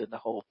 He's lifting the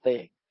whole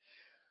thing.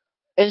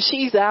 And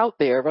she's out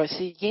there. I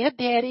said, yeah,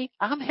 Daddy,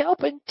 I'm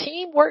helping.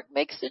 Teamwork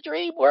makes the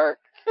dream work.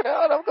 And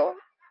I'm going,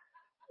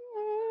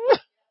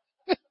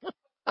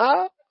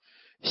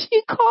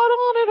 she caught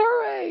on at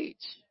her age.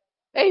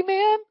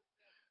 Amen.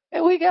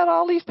 And we got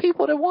all these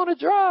people that want to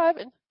drive,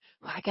 and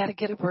I got to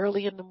get up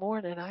early in the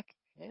morning.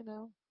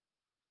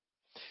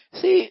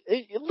 See,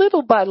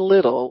 little by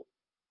little,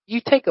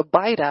 you take a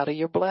bite out of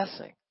your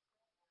blessing.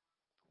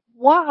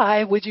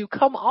 Why would you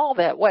come all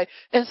that way?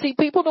 And see,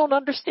 people don't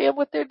understand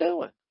what they're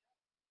doing.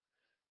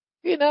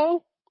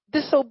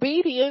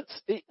 Disobedience,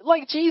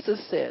 like Jesus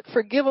said,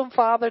 forgive them,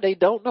 Father, they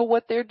don't know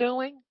what they're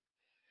doing.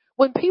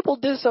 When people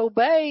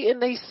disobey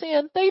and they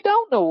sin, they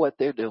don't know what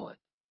they're doing,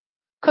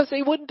 because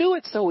they wouldn't do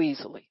it so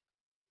easily.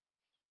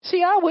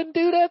 See, I wouldn't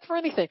do that for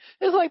anything.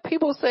 It's like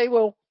people say,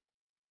 well,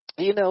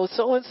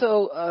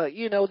 so-and-so,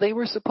 they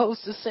were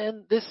supposed to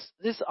send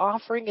this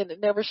offering and it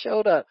never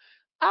showed up.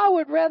 I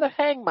would rather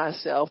hang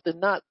myself than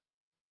not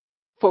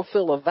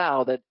fulfill a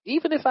vow that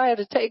even if I had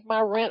to take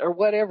my rent or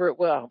whatever,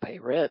 well, I don't pay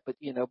rent, but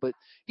you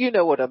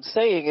know what I'm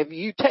saying. If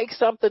you take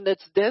something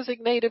that's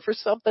designated for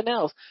something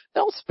else,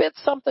 don't spit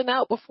something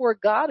out before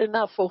God and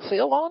not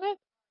fulfill on it.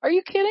 Are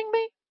you kidding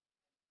me?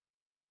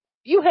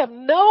 You have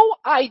no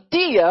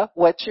idea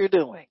what you're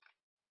doing,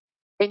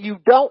 and you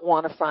don't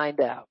want to find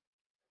out.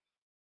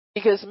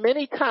 Because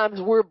many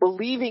times we're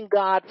believing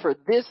God for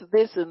this,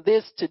 and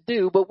this to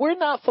do, but we're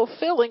not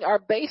fulfilling our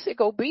basic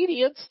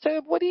obedience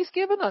to what he's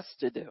given us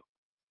to do.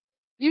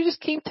 You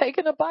just keep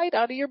taking a bite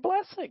out of your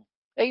blessing.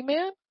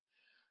 Amen.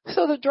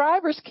 So the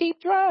drivers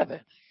keep driving.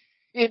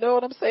 You know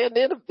what I'm saying?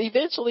 Then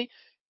eventually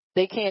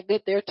they can't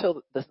get there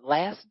till the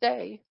last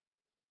day.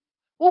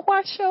 Well,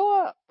 why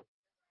show up?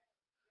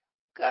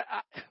 God,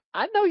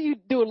 I know you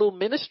do a little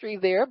ministry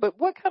there, but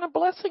what kind of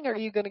blessing are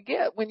you going to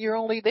get when you're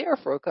only there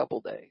for a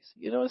couple days?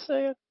 You know what I'm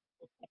saying?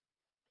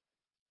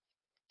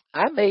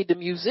 I made the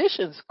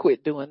musicians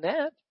quit doing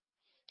that,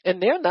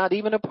 and they're not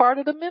even a part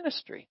of the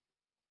ministry.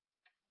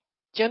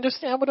 Do you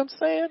understand what I'm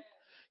saying?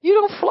 You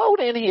don't float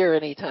in here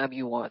anytime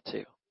you want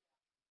to.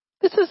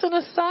 This is an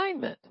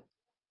assignment.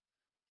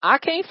 I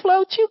can't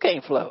float, you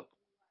can't float.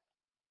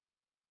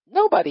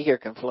 Nobody here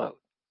can float.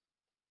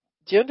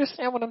 Do you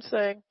understand what I'm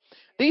saying?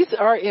 These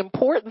are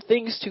important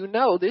things to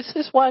know. This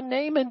is why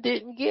Naaman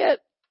didn't get,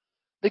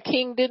 the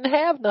king didn't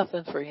have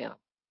nothing for him.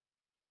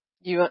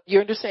 You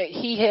understand?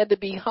 He had to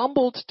be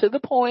humbled to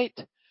the point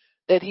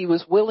that he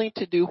was willing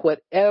to do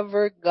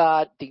whatever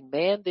God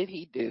demanded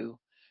he do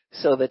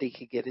so that he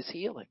could get his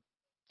healing.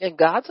 And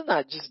God's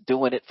not just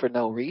doing it for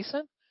no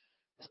reason.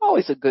 There's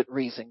always a good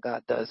reason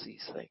God does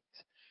these things.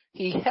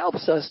 He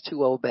helps us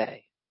to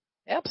obey.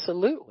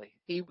 Absolutely.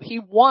 He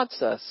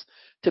wants us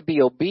to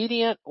be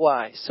obedient.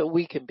 Why? So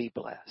we can be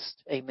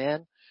blessed.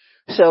 Amen.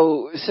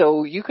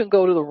 So you can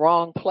go to the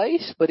wrong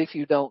place, but if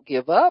you don't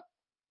give up,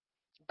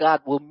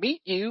 God will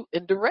meet you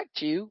and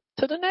direct you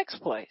to the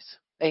next place.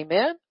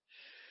 Amen.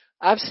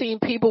 I've seen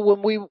people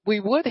when we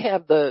would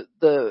have the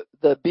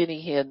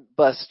Benny Hinn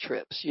bus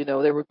trips. You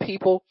know, there were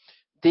people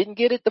didn't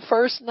get it the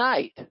first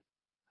night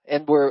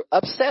and were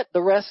upset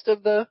the rest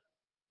of the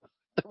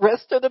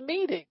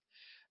meeting.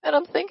 And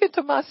I'm thinking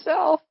to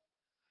myself,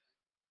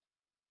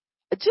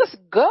 just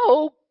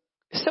go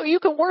so you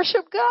can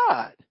worship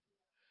God.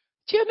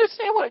 Do you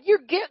understand what you're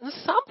getting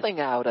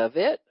something out of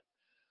it?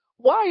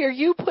 Why are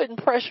you putting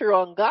pressure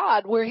on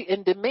God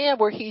in demand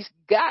where he's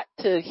got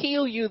to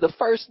heal you the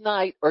first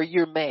night or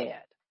you're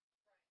mad?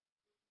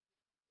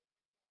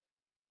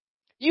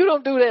 You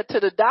don't do that to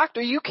the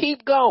doctor. You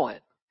keep going.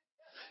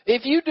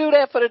 If you do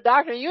that for the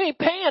doctor, you ain't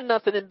paying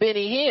nothing in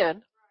Benny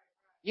Hinn.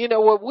 You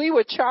know, what we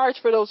were charged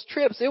for those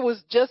trips, it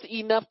was just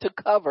enough to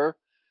cover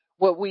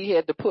what we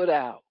had to put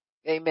out.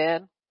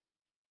 Amen.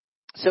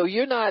 So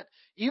you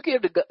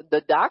give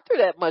the doctor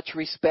that much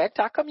respect.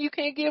 How come you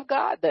can't give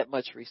God that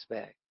much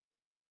respect?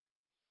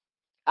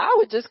 I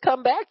would just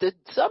come back to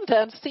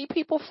sometimes see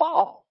people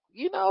fall.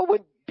 You know,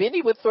 when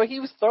Benny he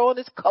was throwing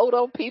his coat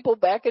on people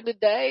back in the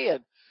day,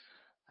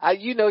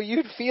 and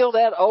you'd feel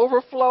that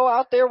overflow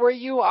out there where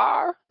you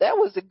are. That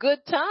was a good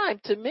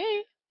time to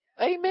me.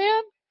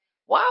 Amen.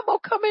 Why am I gonna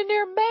come in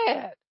there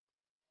mad?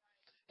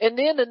 And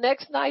then the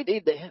next night,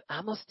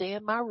 I'm gonna stay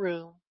in my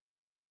room.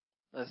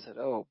 I said,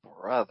 "Oh,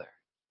 brother,"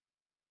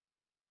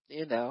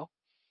 you know.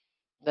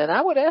 Then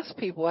I would ask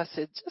people. I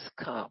said, "Just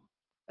come."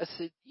 I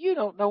said, "You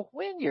don't know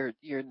when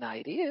your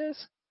night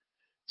is.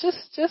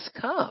 Just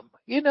come.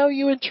 You know,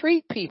 you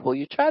entreat people.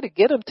 You try to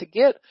get them to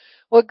get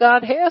what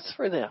God has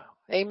for them."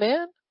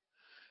 Amen.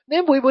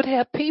 Then we would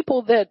have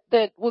people that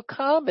would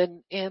come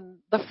and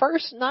the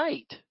first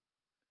night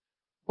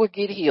would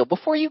get healed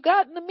before you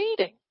got in the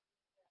meeting.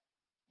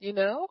 You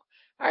know,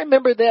 I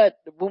remember that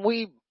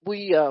when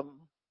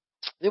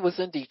it was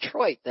in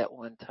Detroit that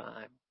one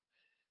time.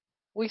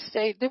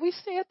 Did we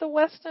stay at the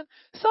Westin?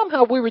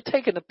 Somehow we were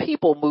taking a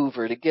people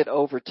mover to get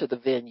over to the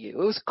venue.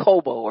 It was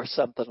Kobo or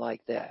something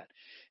like that.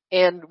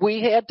 And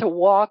we had to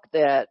walk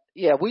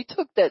we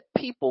took that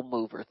people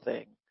mover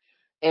thing.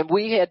 And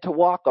we had to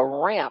walk a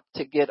ramp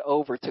to get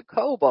over to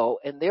Kobo.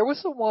 And there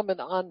was a woman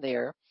on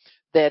there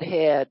that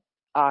had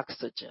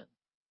oxygen.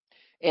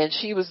 And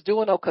she was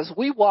doing because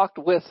we walked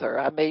with her.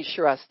 I made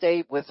sure I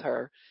stayed with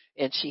her.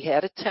 And she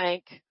had a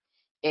tank.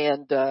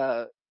 And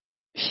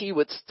she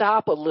would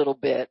stop a little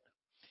bit.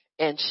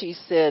 And she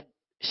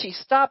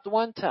stopped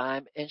one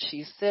time and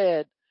she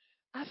said,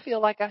 "I feel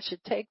like I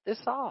should take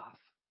this off."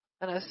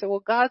 And I said,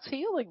 "Well, God's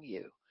healing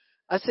you."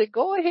 I said,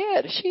 "Go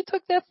ahead." She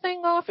took that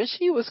thing off and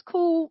she was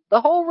cool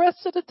the whole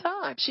rest of the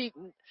time.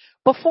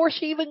 Before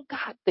she even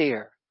got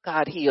there,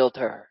 God healed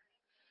her.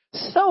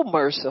 So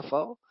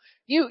merciful.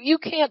 You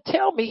can't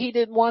tell me he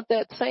didn't want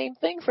that same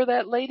thing for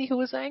that lady who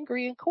was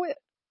angry and quit.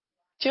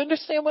 Do you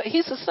understand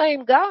he's the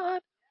same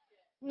God?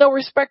 No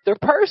respecter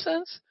of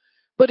persons.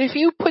 But if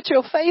you put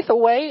your faith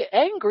away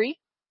angry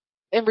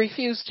and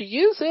refuse to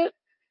use it,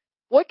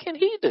 what can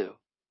he do?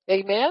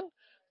 Amen.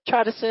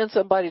 Try to send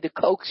somebody to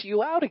coax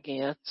you out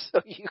again so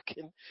you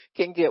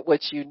can get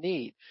what you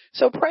need.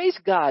 So praise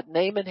God.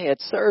 Naaman had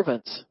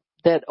servants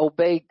that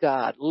obeyed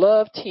God,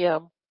 loved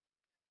him,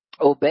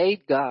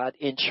 obeyed God,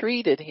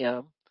 entreated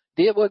him,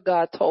 did what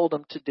God told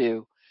him to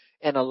do,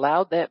 and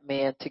allowed that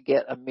man to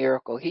get a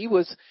miracle.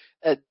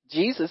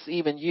 Jesus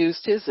even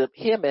used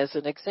him as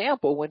an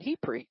example when he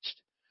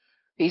preached.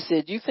 He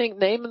said, "You think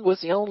Naaman was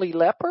the only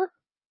leper?"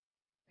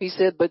 He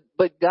said,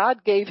 but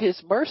God gave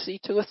his mercy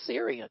to a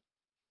Syrian.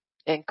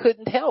 and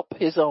couldn't help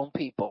his own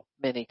people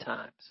many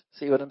times.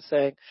 See what I'm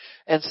saying?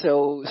 And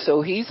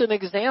so he's an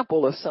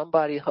example of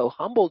somebody who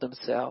humbled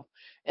himself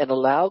and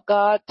allowed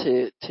God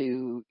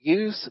to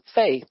use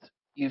faith,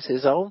 use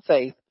his own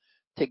faith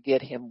to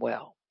get him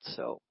well.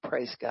 So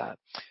praise God.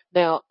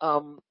 Now,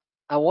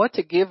 I want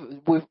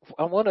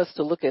us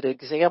to look at an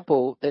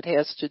example that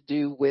has to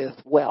do with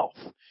wealth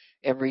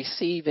and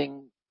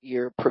receiving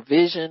your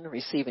provision,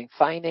 receiving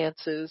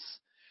finances.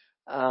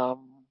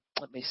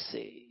 Let me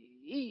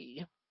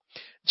see.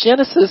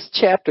 Genesis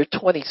chapter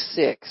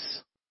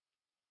 26.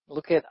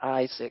 Look at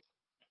Isaac.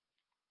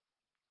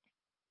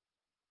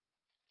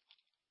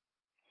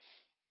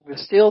 We're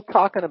still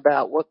talking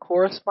about what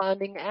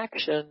corresponding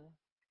action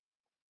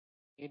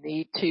you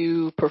need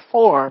to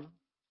perform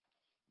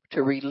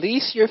to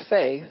release your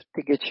faith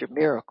to get your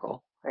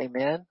miracle.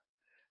 Amen.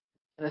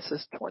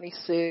 Genesis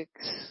 26.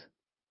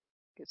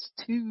 It's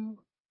 2.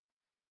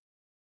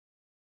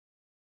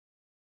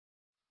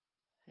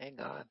 Hang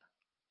on.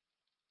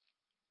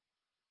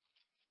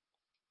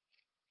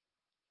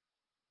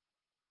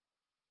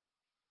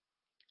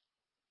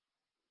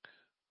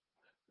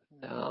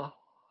 No,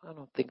 I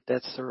don't think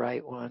that's the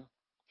right one.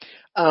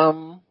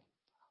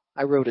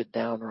 I wrote it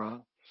down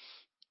wrong.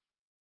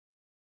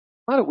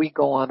 Why don't we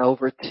go on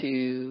over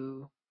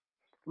to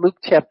Luke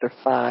chapter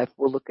 5.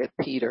 We'll look at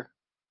Peter.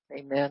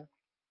 Amen.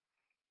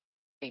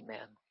 Amen.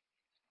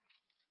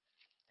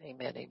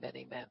 Amen. Amen.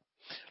 Amen.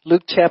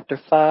 Luke chapter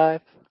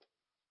 5.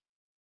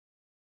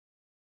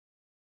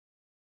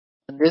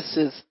 And this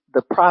is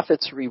the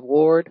prophet's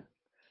reward,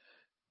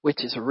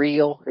 which is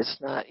real. It's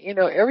not,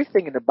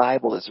 everything in the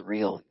Bible is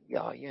real,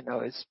 y'all.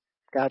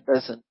 God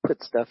doesn't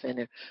put stuff in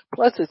it.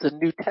 Plus, it's a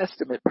New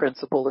Testament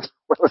principle as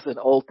well as an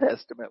Old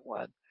Testament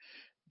one.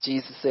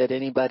 Jesus said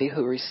anybody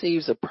who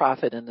receives a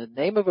prophet in the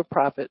name of a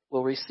prophet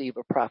will receive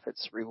a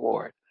prophet's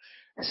reward.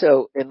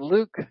 So in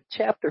Luke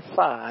chapter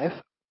 5,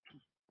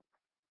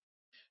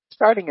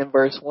 starting in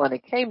verse 1,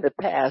 it came to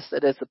pass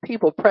that as the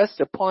people pressed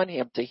upon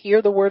him to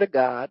hear the word of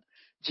God,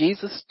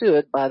 Jesus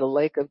stood by the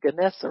lake of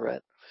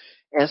Gennesaret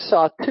and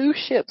saw 2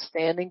 ships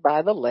standing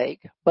by the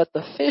lake, but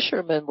the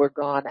fishermen were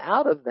gone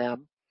out of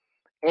them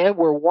and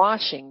were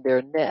washing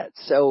their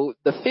nets. So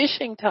the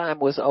fishing time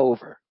was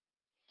over.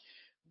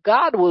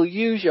 God will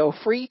use your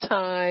free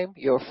time,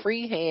 your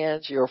free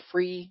hands, your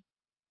free,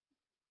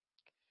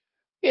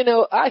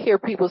 I hear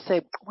people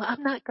say, well,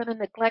 I'm not going to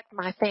neglect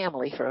my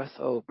family for us.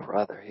 Oh,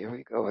 brother, here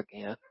we go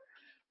again.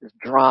 This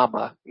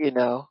drama,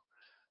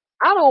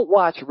 I don't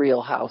watch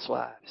Real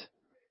Housewives.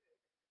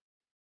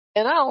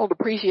 And I don't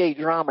appreciate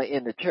drama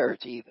in the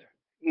church either.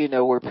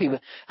 Where people,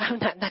 I'm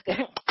not going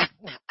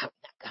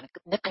to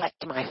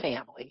neglect my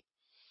family.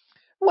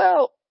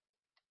 Well,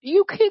 do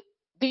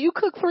you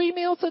cook 3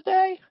 meals a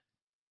day?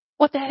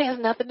 Well, that has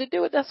nothing to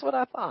do with, that's what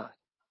I thought.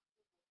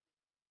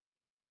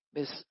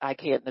 I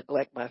can't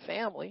neglect my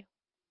family.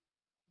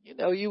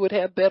 You would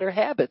have better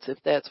habits if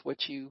that's what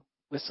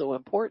was so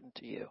important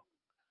to you.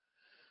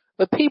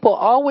 But people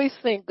always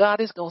think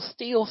God is going to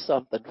steal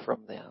something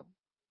from them.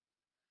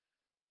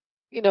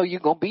 You're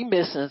going to be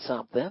missing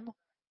something,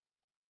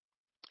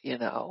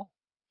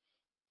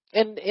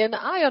 And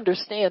I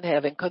understand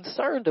having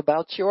concern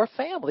about your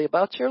family,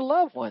 about your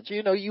loved ones.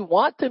 You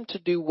want them to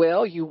do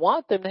well. You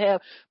want them to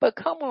have, but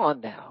come on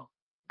now.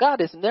 God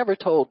has never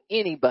told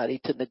anybody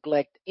to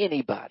neglect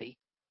anybody.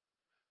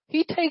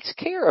 He takes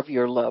care of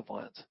your loved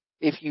ones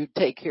if you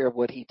take care of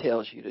what he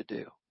tells you to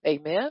do.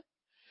 Amen?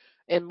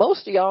 And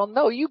most of y'all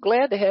know you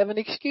glad to have an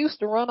excuse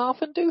to run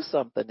off and do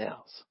something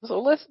else.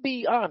 So let's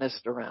be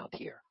honest around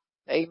here.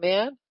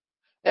 Amen?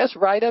 That's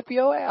right up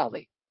your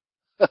alley.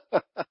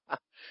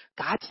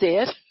 God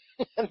said,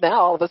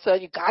 now all of a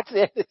sudden God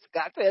said this,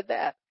 God said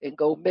that, and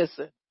go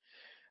missing.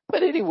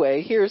 But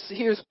anyway, here's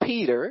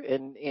Peter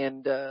and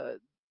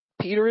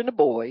Peter and the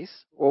boys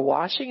were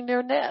washing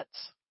their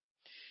nets.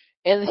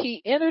 And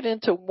he entered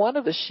into one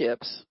of the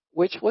ships,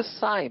 which was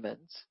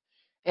Simon's,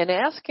 and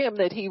asked him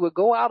that he would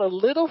go out a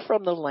little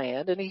from the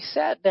land, and he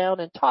sat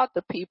down and taught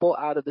the people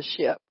out of the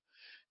ship.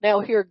 Now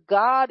here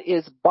God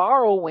is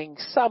borrowing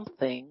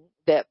something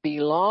that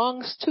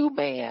belongs to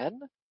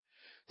man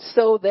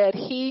so that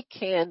he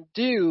can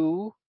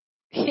do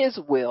his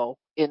will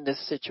in this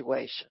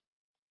situation.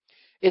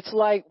 It's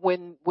like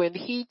when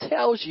he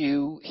tells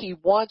you he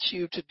wants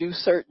you to do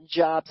certain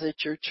jobs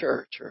at your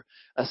church or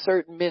a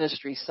certain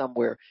ministry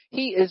somewhere,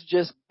 he is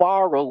just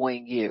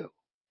borrowing you.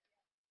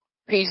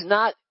 He's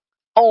not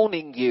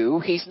owning you.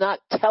 He's not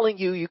telling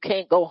you you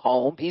can't go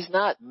home. He's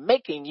not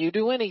making you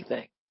do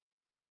anything.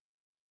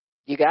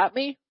 You got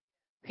me?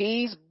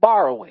 He's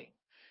borrowing.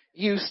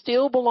 You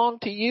still belong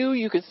to you.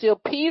 You can still,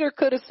 Peter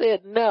could have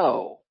said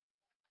no.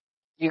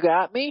 You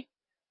got me?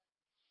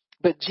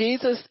 But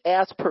Jesus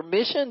asked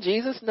permission.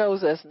 Jesus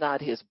knows that's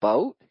not his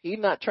boat. He's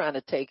not trying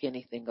to take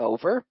anything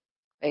over.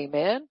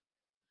 Amen.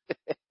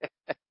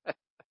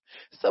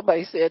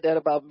 Somebody said that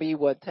about me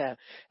one time.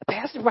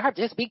 Pastor Rob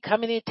just be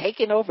coming in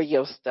taking over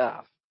your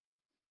stuff.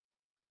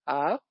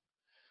 Huh?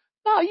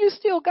 No, you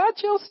still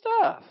got your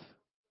stuff.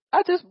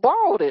 I just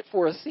borrowed it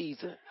for a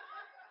season.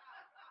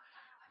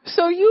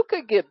 so you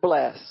could get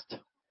blessed.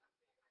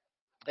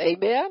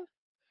 Amen.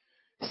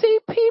 See,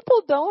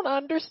 people don't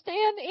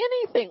understand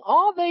anything.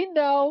 All they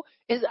know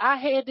is I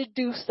had to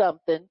do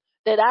something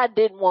that I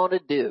didn't want to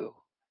do.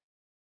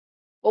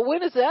 Well,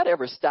 when has that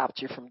ever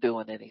stopped you from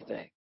doing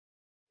anything?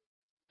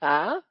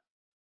 Huh?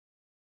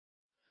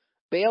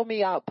 Bail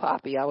me out,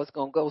 Poppy. I was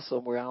going to go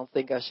somewhere. I don't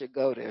think I should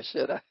go there,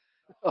 should I?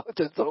 No,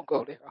 just don't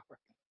go there. All right.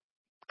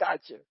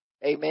 Gotcha.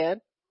 Amen.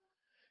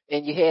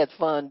 And you had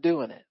fun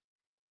doing it.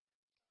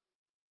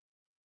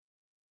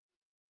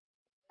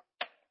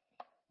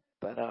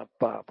 But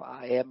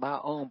I had my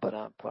own, but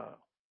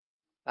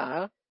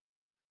huh?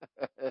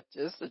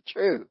 Just the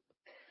truth.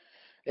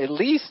 At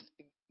least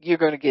you're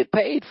going to get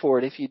paid for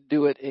it if you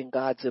do it in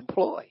God's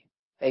employ.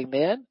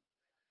 Amen.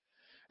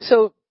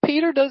 So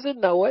Peter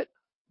doesn't know it,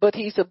 but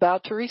he's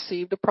about to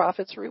receive the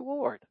prophet's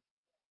reward.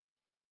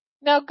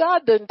 Now,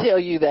 God doesn't tell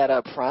you that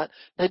up front.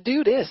 Now,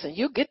 do this, and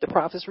you'll get the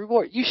prophet's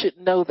reward. You should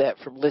know that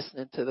from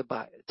listening to the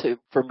Bible,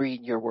 from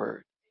reading your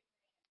word.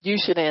 You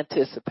should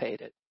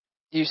anticipate it.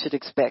 You should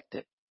expect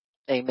it.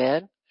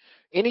 Amen.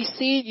 Any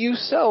seed you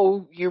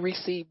sow, you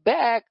receive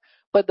back,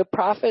 but the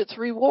prophet's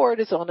reward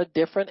is on a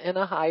different and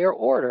a higher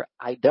order.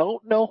 I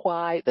don't know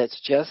why. That's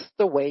just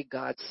the way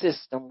God's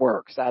system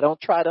works. I don't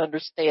try to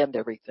understand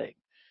everything.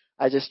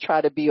 I just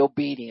try to be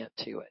obedient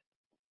to it.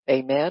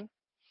 Amen.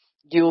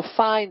 You'll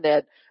find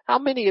that. How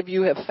many of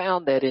you have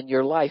found that in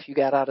your life you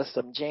got out of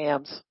some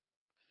jams?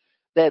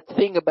 That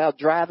thing about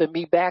driving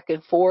me back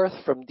and forth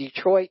from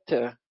Detroit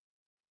to,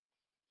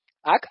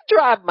 I could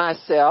drive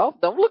myself.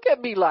 Don't look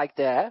at me like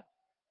that.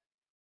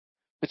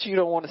 But you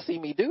don't want to see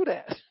me do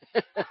that.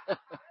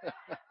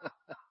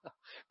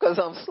 Because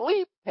I'm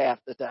asleep half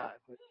the time.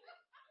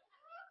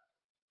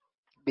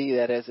 Be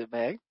that as it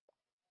may.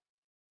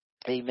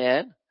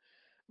 Amen.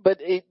 But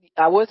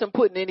I wasn't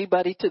putting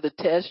anybody to the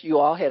test. You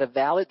all had a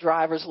valid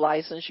driver's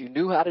license. You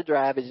knew how to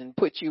drive it and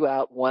put you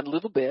out one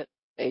little bit.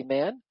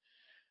 Amen.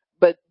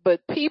 But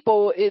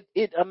people,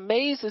 it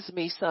amazes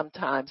me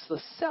sometimes the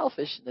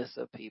selfishness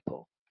of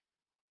people.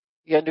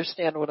 You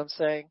understand what I'm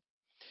saying?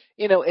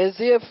 As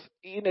if,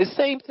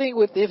 same thing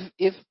with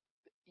if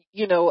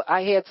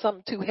I had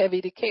something too heavy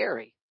to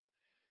carry.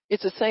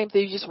 It's the same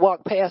thing. You just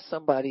walk past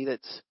somebody do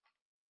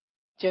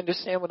you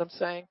understand what I'm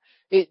saying?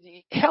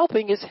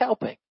 Helping is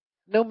helping.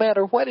 No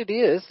matter what it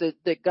is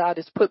that God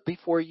has put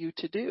before you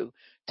to do.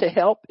 To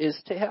help is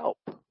to help.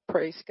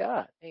 Praise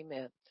God.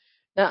 Amen.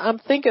 Now, I'm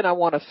thinking I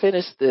want to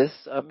finish this.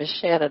 Miss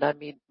Shannon, I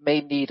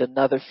may need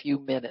another few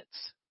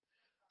minutes.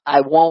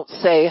 I won't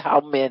say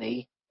how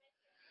many.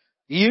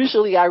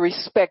 Usually I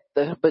respect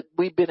but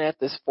we've been at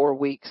this 4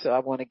 weeks, so I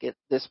want to get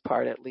this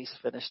part at least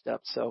finished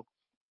up. So,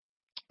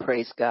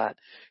 praise God.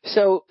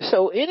 So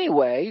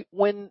anyway,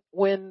 when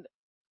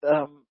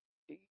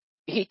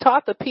he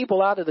taught the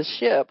people out of the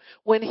ship,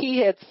 when he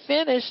had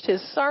finished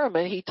his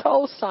sermon, he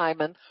told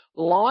Simon,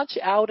 launch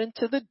out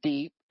into the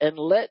deep and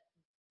let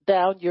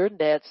down your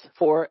nets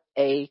for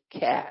a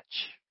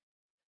catch.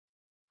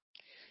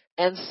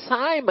 And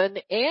Simon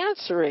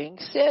answering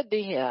said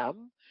to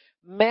him,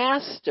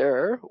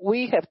 Master,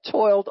 we have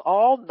toiled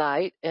all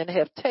night and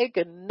have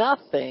taken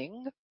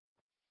nothing.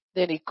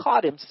 Then he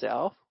caught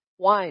himself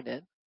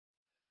whining.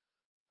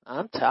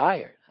 I'm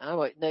tired.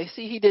 Now,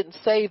 see, he didn't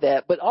say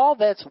that, but all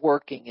that's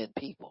working in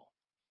people.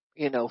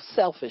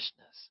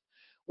 Selfishness.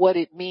 What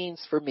it means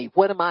for me.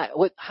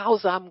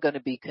 How's I'm going to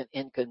be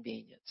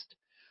inconvenienced?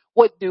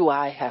 What do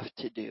I have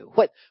to do?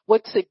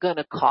 What's it going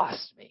to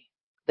cost me?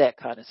 That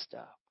kind of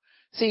stuff.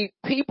 See,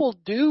 people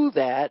do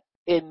that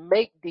and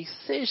make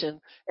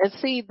decisions. And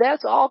see,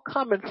 that's all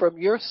coming from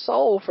your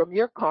soul, from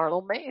your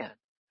carnal man.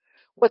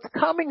 What's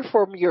coming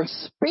from your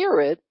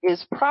spirit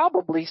is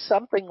probably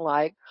something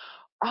like,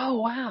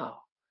 oh, wow,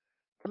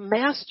 the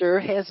master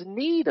has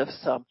need of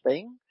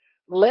something.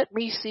 Let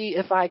me see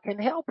if I can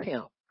help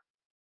him.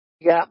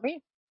 You got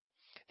me?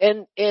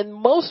 And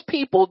most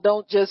people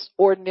don't just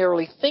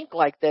ordinarily think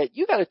like that.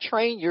 You got to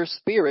train your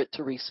spirit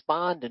to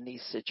respond in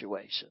these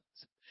situations.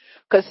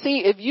 Because see,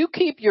 if you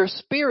keep your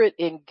spirit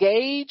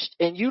engaged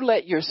and you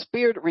let your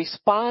spirit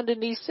respond in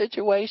these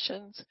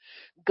situations,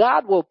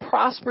 God will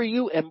prosper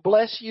you and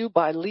bless you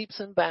by leaps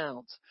and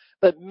bounds.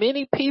 But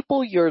many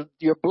people, your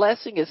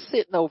blessing is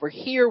sitting over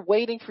here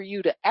waiting for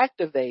you to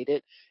activate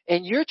it,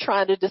 and you're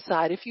trying to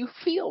decide if you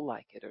feel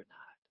like it or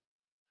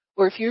not,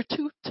 or if you're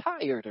too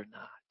tired or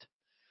not,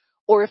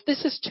 or if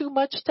this is too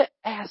much to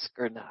ask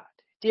or not.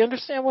 Do you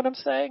understand what I'm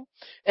saying?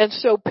 And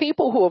so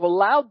people who have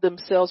allowed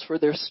themselves for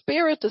their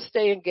spirit to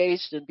stay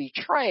engaged and be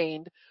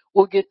trained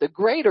will get the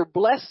greater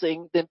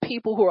blessing than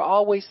people who are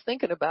always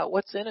thinking about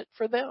what's in it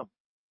for them.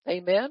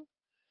 Amen?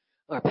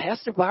 Or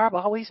Pastor Barb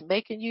always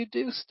making you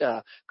do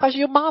stuff because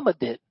your mama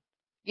didn't.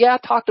 Yeah,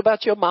 I talked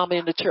about your mama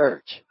in the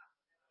church.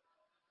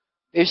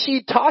 If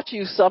she taught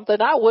you something,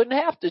 I wouldn't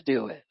have to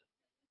do it.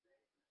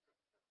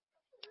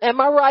 Am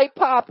I right,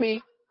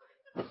 Poppy?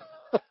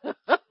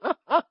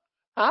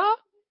 Huh?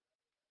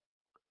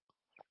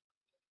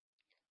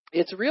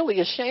 It's really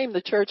a shame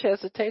the church has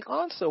to take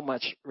on so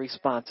much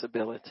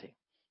responsibility.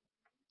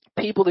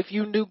 People, if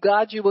you knew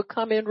God, you would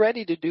come in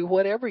ready to do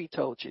whatever he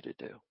told you to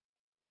do.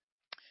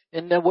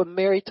 And then what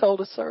Mary told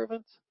the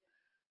servants,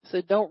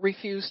 said, don't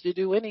refuse to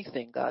do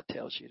anything God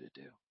tells you to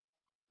do.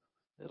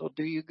 It'll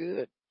do you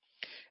good.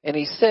 And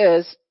he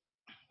says,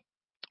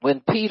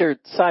 when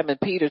Simon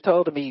Peter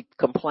told him, he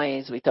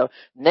complains, we told,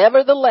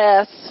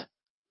 nevertheless,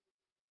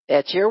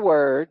 at your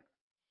word,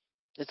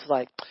 it's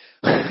like,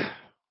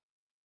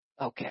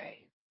 okay.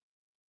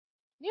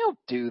 You don't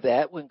do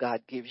that when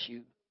God gives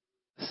you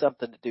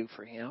something to do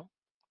for him.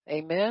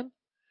 Amen.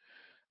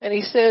 And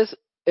he says,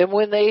 and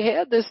when they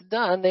had this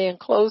done, they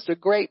enclosed a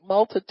great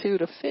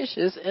multitude of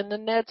fishes and the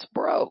nets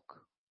broke.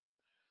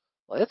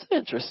 Well, that's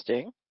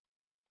interesting.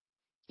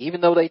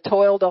 Even though they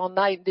toiled all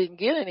night and didn't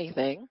get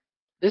anything,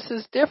 this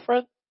is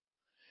different.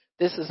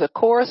 This is a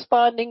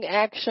corresponding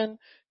action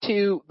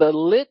to the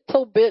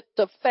little bit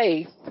of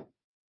faith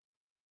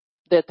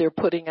that they're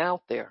putting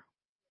out there.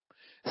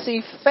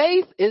 See,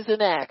 faith is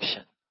an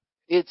action.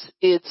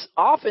 It's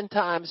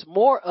oftentimes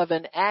more of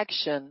an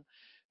action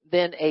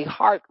than a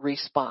heart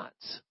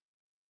response.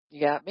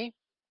 You got me?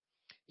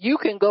 You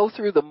can go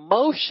through the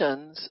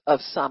motions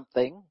of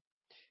something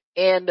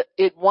and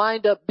it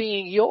wind up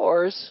being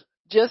yours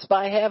just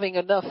by having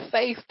enough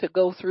faith to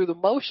go through the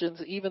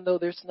motions, even though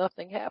there's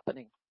nothing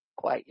happening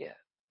quite yet.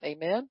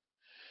 Amen?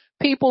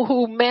 People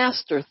who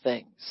master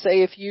things.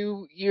 Say if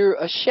you're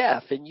a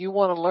chef and you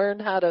want to learn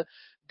how to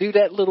do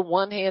that little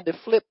one-handed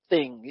flip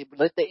thing, you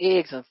let the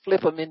eggs and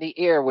flip them in the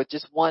air with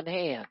just one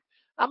hand.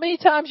 How many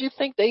times you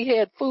think they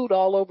had food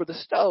all over the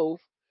stove,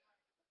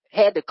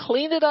 had to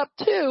clean it up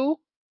too,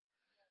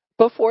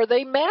 before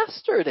they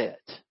mastered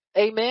it?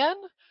 Amen?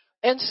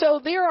 And so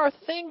there are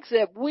things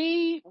that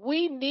we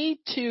need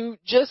to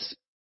just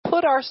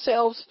put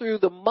ourselves through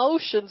the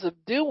motions of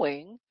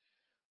doing,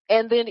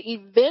 and then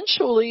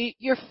eventually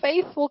your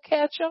faith will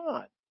catch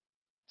on.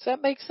 Does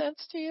that make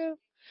sense to you?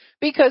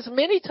 Because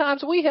many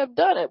times we have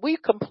done it.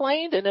 We've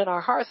complained, and in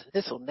our hearts,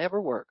 this will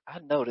never work. I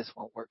know this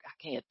won't work.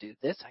 I can't do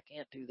this. I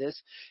can't do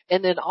this.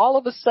 And then all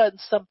of a sudden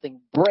something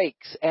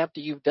breaks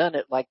after you've done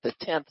it like the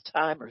 10th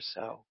time or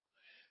so,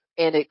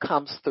 and it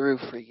comes through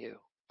for you.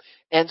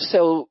 And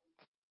so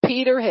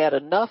Peter had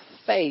enough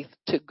faith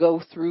to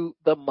go through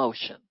the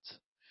motions,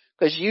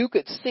 because you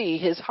could see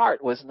his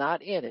heart was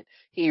not in it.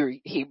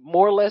 He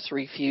more or less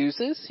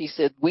refuses. He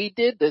said, we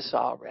did this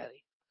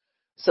already.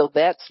 So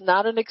that's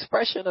not an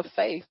expression of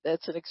faith.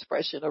 That's an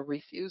expression of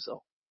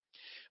refusal.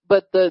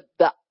 But the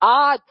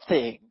odd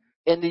thing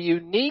and the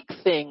unique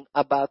thing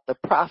about the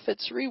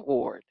prophet's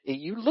reward, and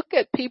you look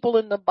at people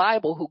in the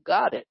Bible who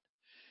got it,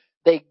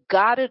 they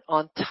got it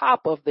on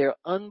top of their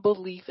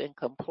unbelief and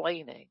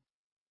complaining.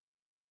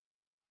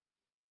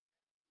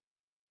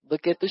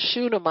 Look at the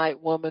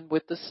Shunammite woman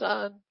with the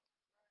son.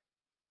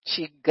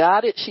 She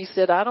got it. She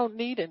said, I don't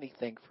need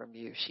anything from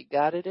you. She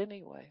got it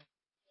anyway.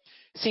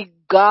 See,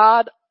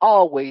 God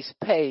always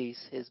pays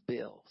his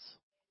bills.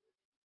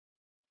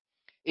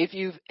 If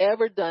you've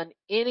ever done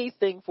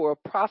anything for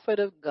a prophet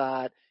of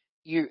God,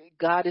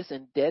 God is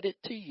indebted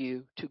to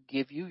you to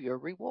give you your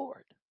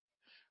reward.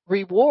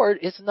 Reward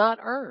is not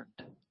earned.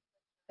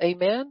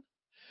 Amen?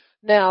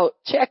 Now,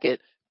 check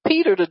it.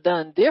 Peter would have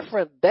done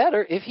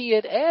better if he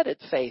had added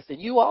faith. And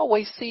you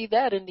always see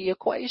that in the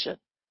equation.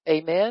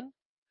 Amen?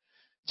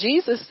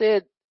 Jesus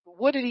said,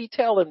 what did he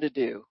tell him to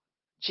do?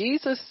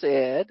 Jesus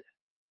said,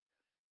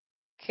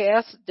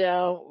 cast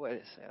down,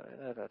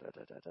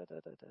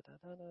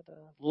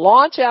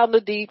 launch out in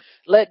the deep,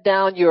 let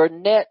down your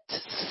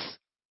nets,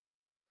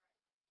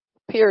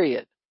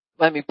 period.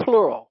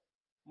 Plural,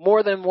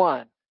 more than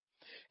one.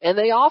 And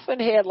they often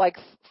had like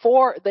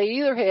four, they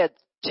either had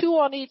two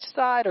on each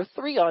side or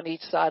three on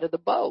each side of the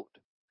boat.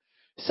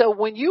 So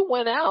when you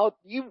went out,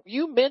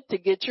 you meant to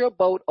get your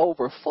boat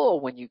over full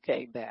when you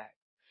came back.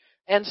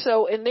 And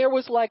there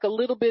was like a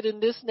little bit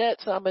in this net,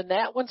 some in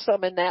that one,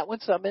 some in that one,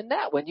 some in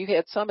that one. You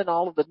had some in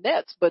all of the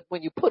nets, but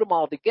when you put them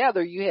all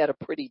together, you had a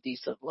pretty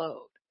decent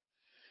load.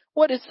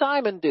 What did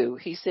Simon do?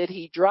 He said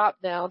he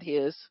dropped down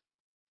his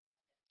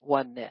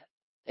one net.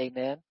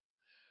 Amen.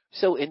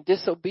 So in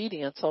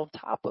disobedience on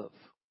top of,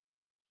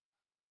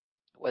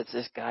 what's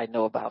this guy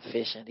know about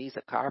fishing? He's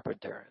a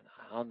carpenter.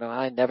 I don't know.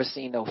 I ain't never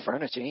seen no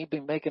furniture. He ain't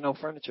been making no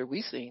furniture.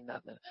 We seen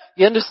nothing.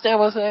 You understand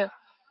what I'm saying?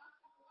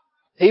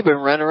 He been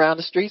running around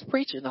the streets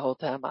preaching the whole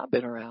time I've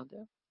been around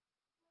him.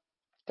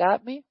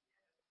 Got me?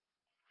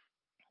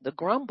 The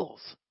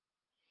grumbles.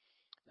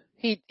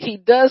 He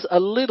does a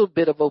little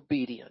bit of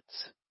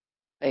obedience.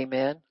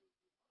 Amen.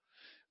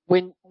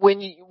 When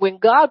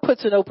God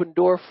puts an open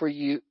for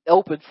you,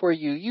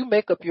 you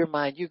make up your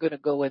mind you're going to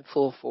go in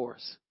full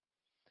force.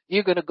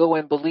 You're going to go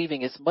in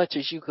believing as much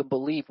as you can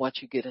believe once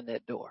you get in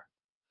that door.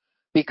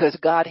 Because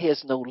God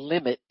has no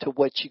limit to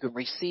what you can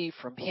receive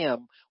from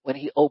him when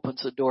he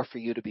opens the door for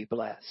you to be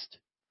blessed.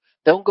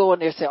 Don't go in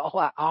there and say,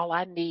 all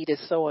I need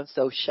is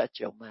so-and-so. Shut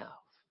your mouth.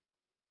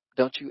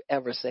 Don't you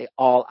ever say,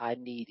 all I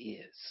need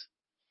is.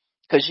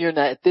 Because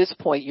at this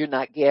point, you're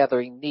not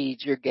gathering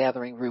needs, you're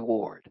gathering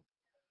reward.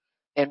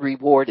 And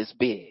reward is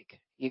big.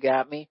 You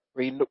got me?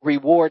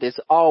 Reward is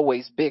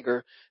always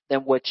bigger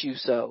than what you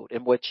sowed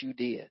and what you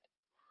did.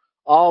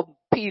 All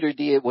Peter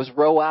did was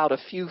row out a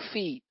few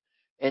feet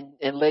and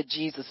let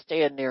Jesus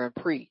stand there and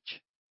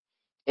preach.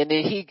 And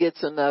then he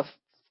gets enough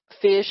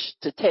fish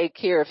to take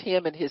care of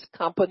him and his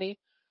company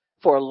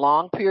for a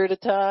long period of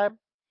time.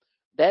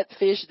 That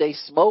fish, they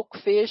smoke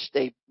fish,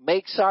 they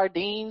make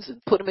sardines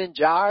and put them in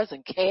jars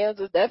and cans.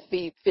 That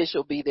fish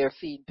will be there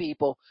feeding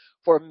people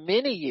for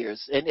many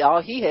years. And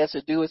all he has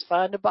to do is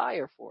find a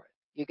buyer for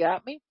it. You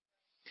got me?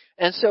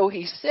 And so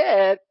he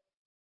said,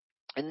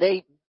 and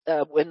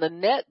when the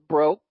net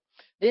broke,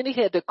 then he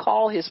had to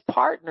call his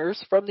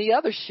partners from the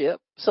other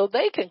ship so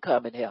they can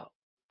come and help.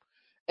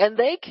 And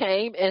they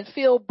came and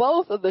filled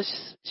both of the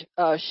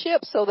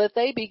ships so that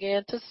they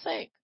began to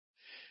sink.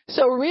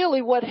 So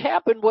really what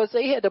happened was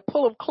they had to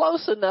pull them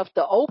close enough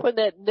to open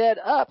that net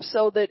up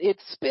so that it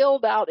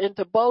spilled out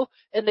into both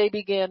and they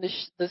began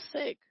to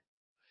sink.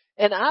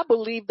 And I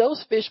believe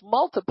those fish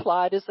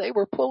multiplied as they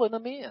were pulling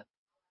them in.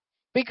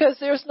 Because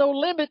there's no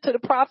limit to the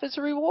prophet's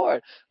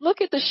reward. Look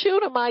at the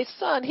Shunammite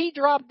son. He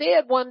dropped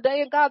dead one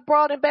day and God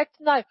brought him back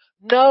to life.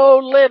 No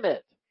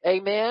limit.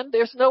 Amen.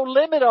 There's no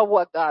limit on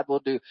what God will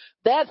do.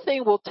 That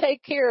thing will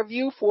take care of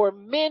you for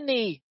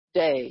many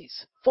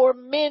days, for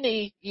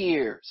many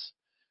years,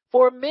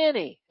 for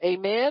many.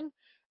 Amen.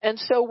 And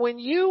so when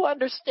you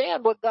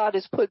understand what God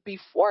has put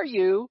before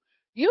you,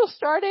 you'll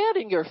start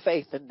adding your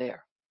faith in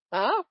there.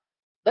 Huh?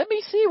 Let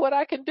me see what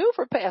I can do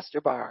for Pastor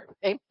Barb.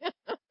 Amen.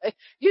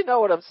 You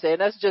know what I'm saying.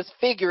 That's just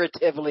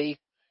figuratively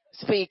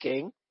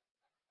speaking.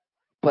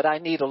 But I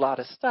need a lot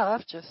of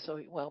stuff just so,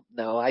 well,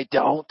 no, I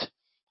don't.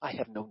 I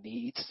have no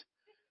needs.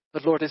 The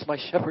Lord is my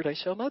shepherd, I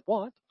shall not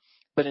want.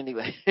 But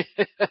anyway,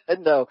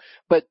 no,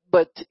 but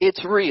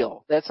it's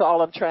real. That's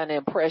all I'm trying to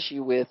impress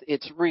you with.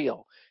 It's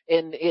real.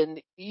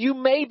 And you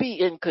may be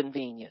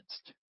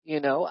inconvenienced. You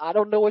know, I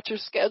don't know what your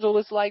schedule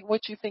is like,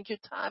 what you think your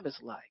time is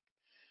like.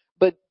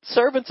 But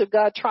servants of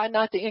God try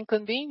not to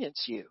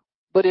inconvenience you.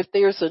 But if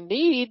there's a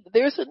need,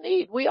 there's a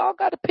need. We all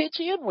got to pitch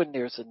in when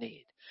there's a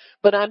need.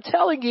 But I'm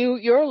telling you,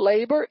 your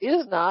labor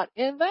is not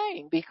in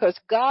vain because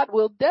God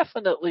will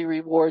definitely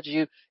reward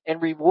you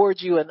and reward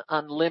you in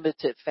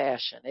unlimited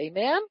fashion.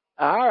 Amen?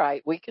 All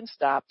right, we can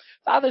stop.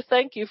 Father,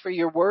 thank you for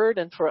your word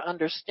and for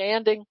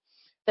understanding.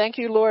 Thank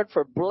you, Lord,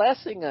 for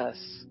blessing us,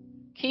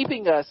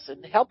 keeping us,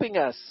 and helping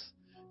us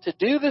to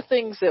do the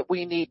things that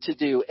we need to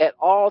do at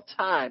all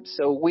times.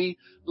 So we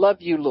love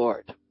you,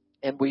 Lord,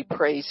 and we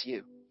praise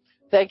you.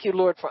 Thank you,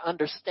 Lord, for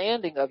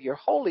understanding of your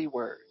holy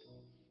word,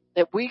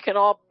 that we can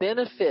all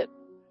benefit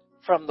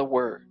from the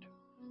word,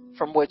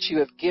 from what you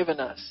have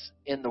given us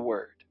in the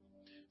word.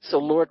 So,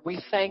 Lord,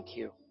 we thank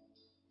you.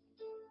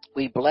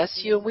 We bless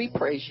you and we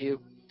praise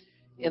you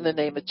in the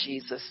name of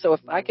Jesus. So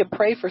if I can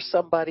pray for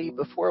somebody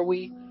before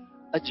we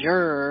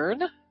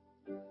adjourn,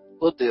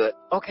 we'll do it.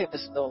 Okay,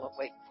 Miss Nolan, I'm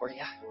waiting for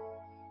you.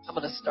 I'm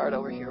going to start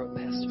over here with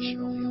Pastor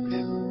Shirley,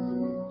 okay?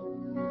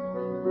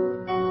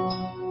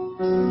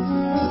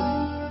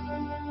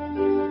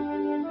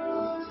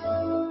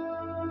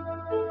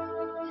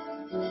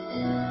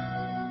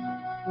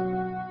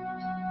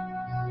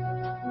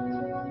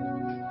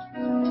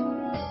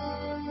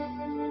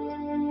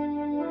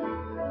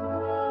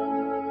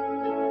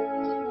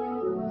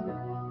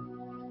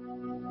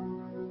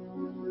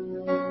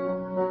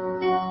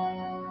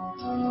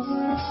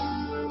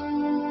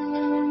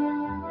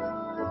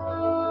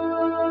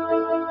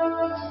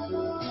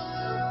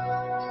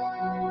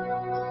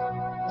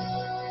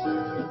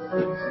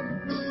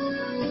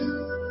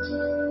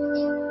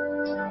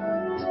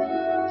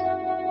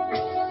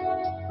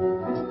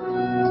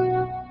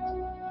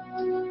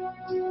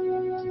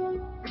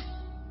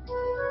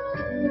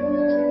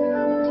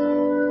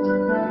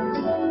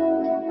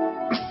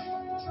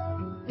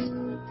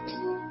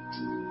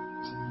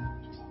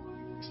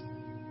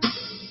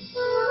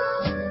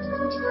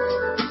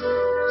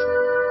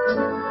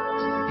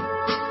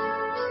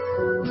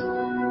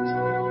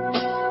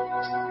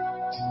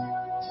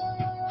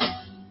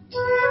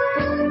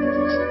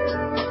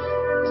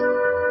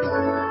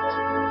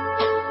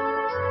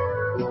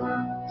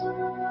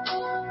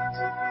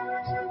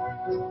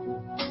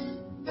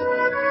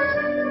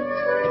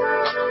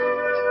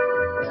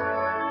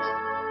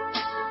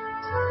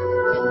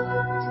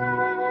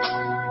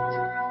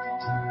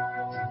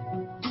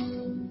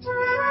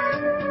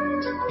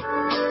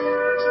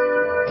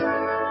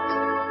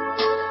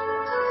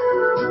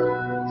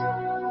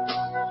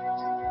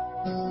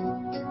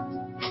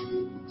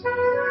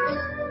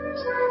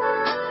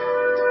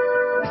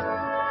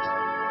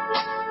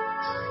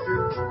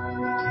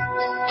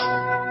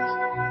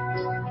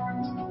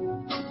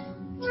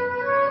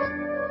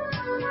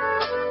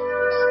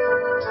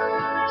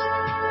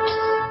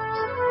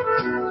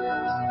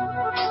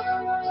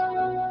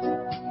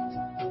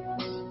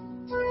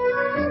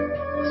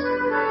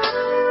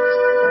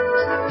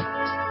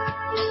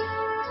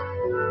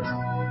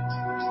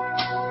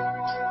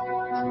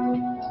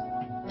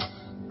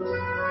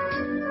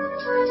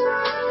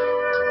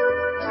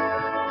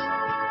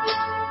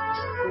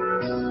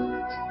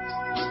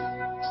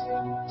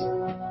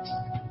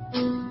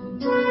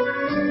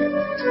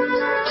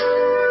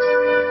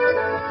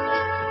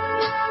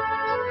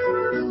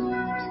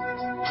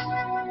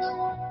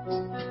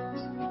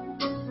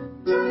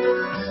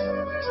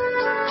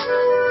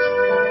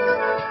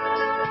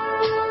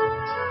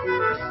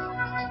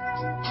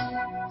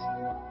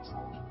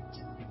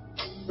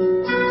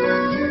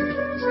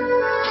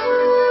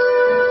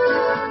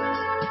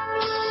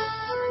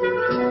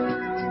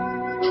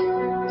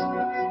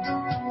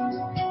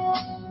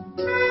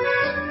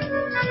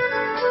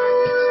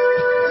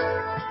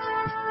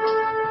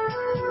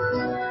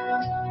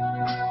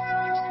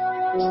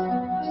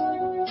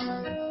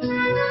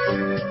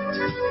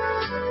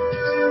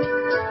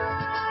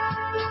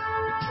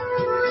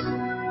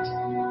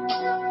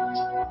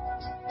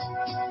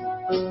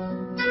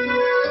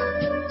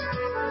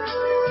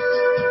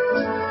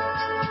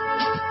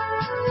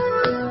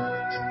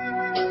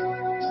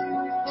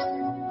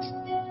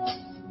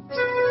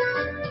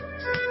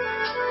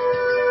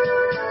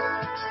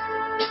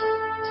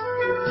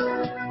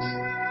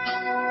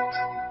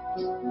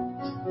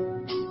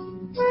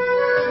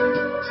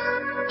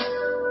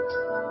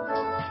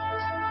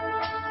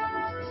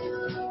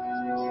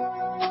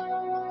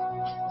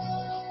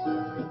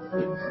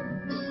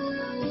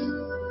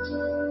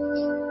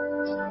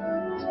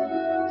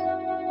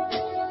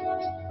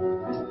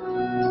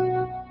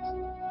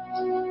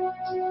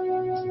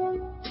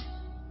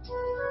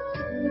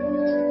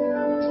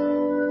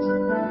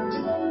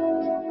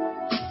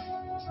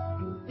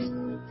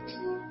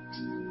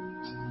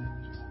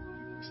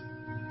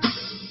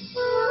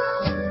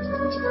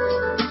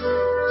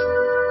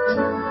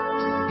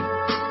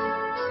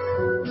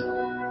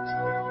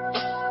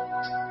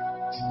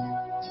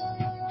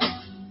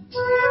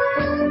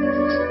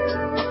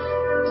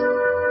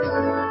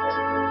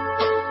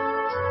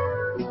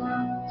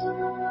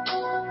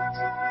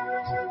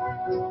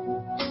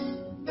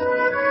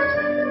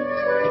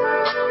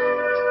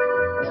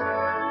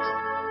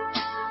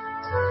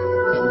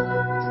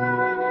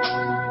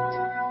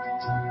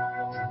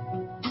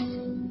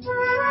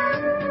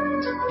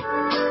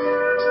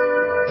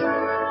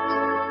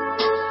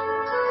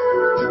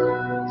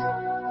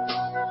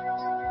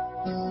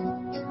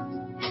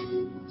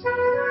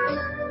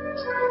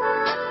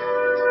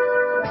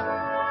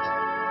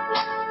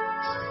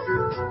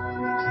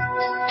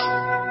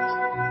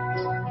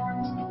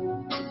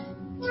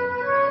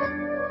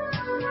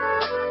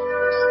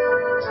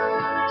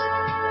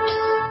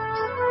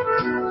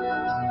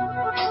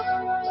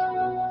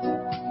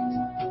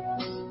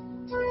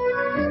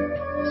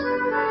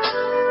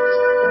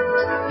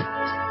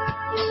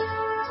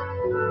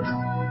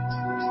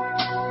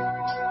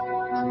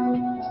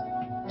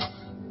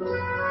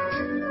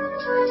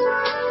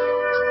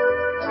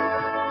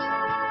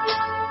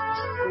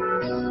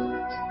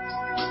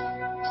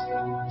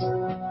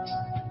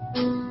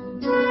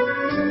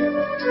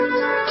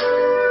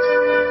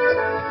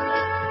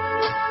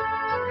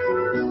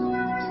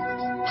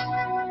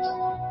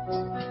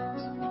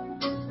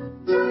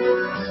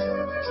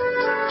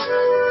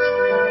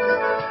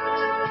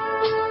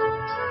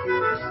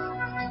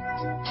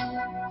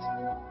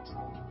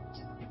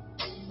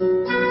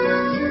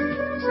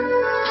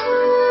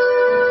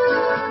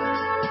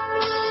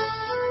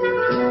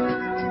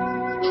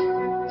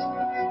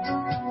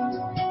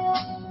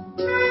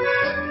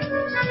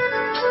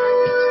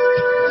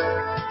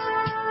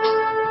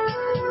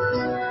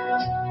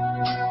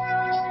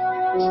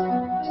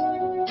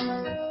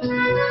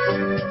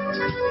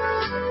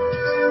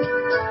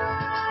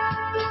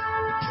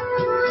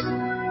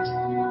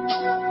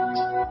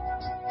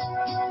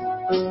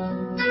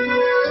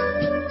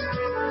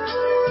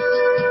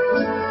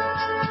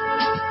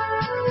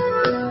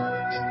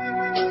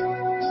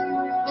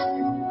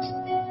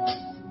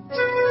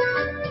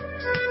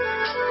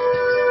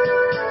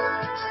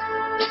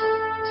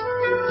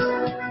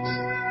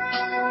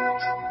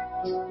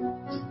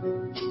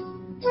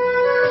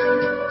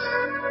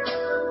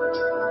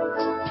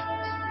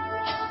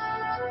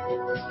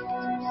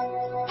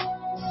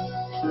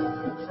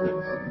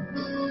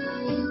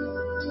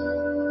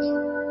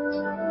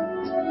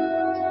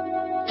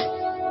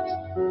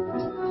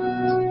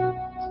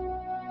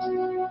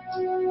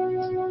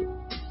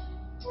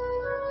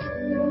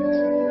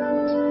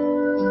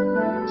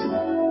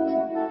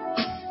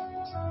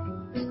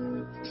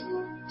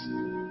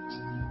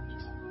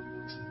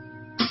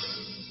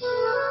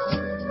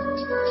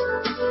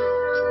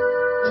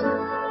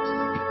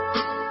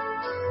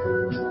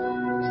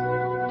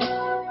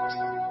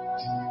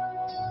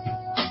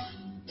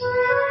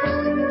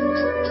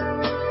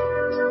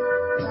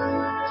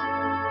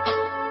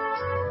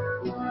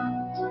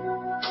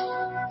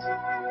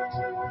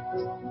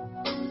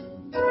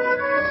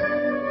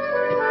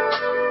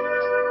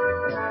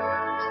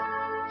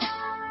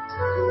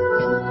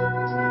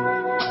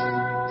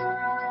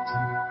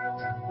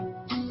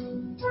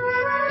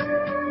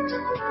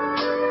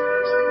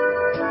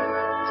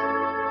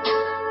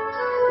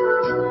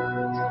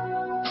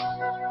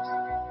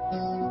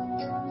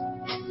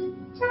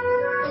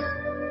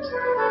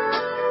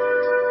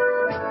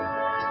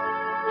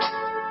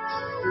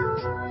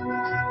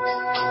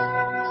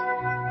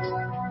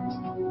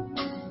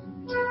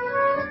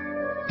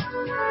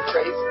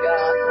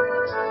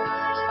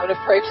 to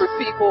pray for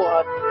people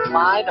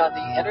online, on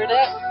the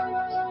internet.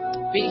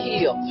 Be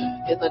healed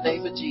in the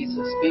name of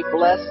Jesus. Be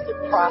blessed and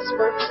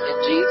prosper in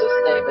Jesus'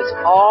 name. It's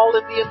all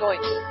in the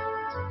anointing.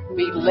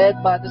 Be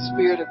led by the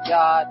Spirit of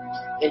God,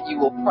 and you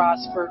will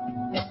prosper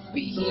and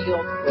be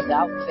healed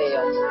without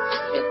fail.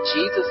 In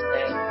Jesus'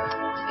 name,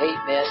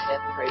 amen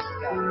and praise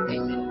God.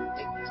 Amen,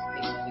 amen,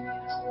 amen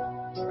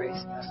again.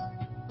 Praise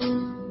God.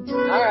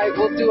 All right,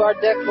 we'll do our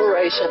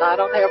declaration. I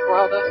don't have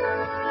Rona.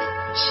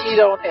 She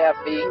don't have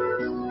me.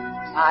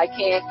 I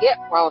can't get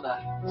Rona.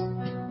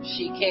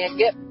 She can't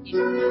get me.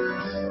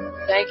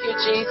 Thank you,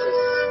 Jesus.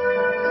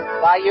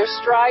 By your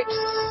stripes,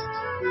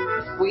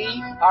 we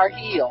are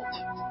healed.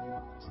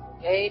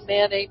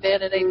 Amen,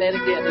 amen, and amen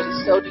again. It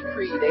is so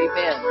decreed.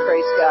 Amen.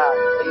 Praise God.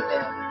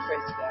 Amen.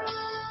 Praise God.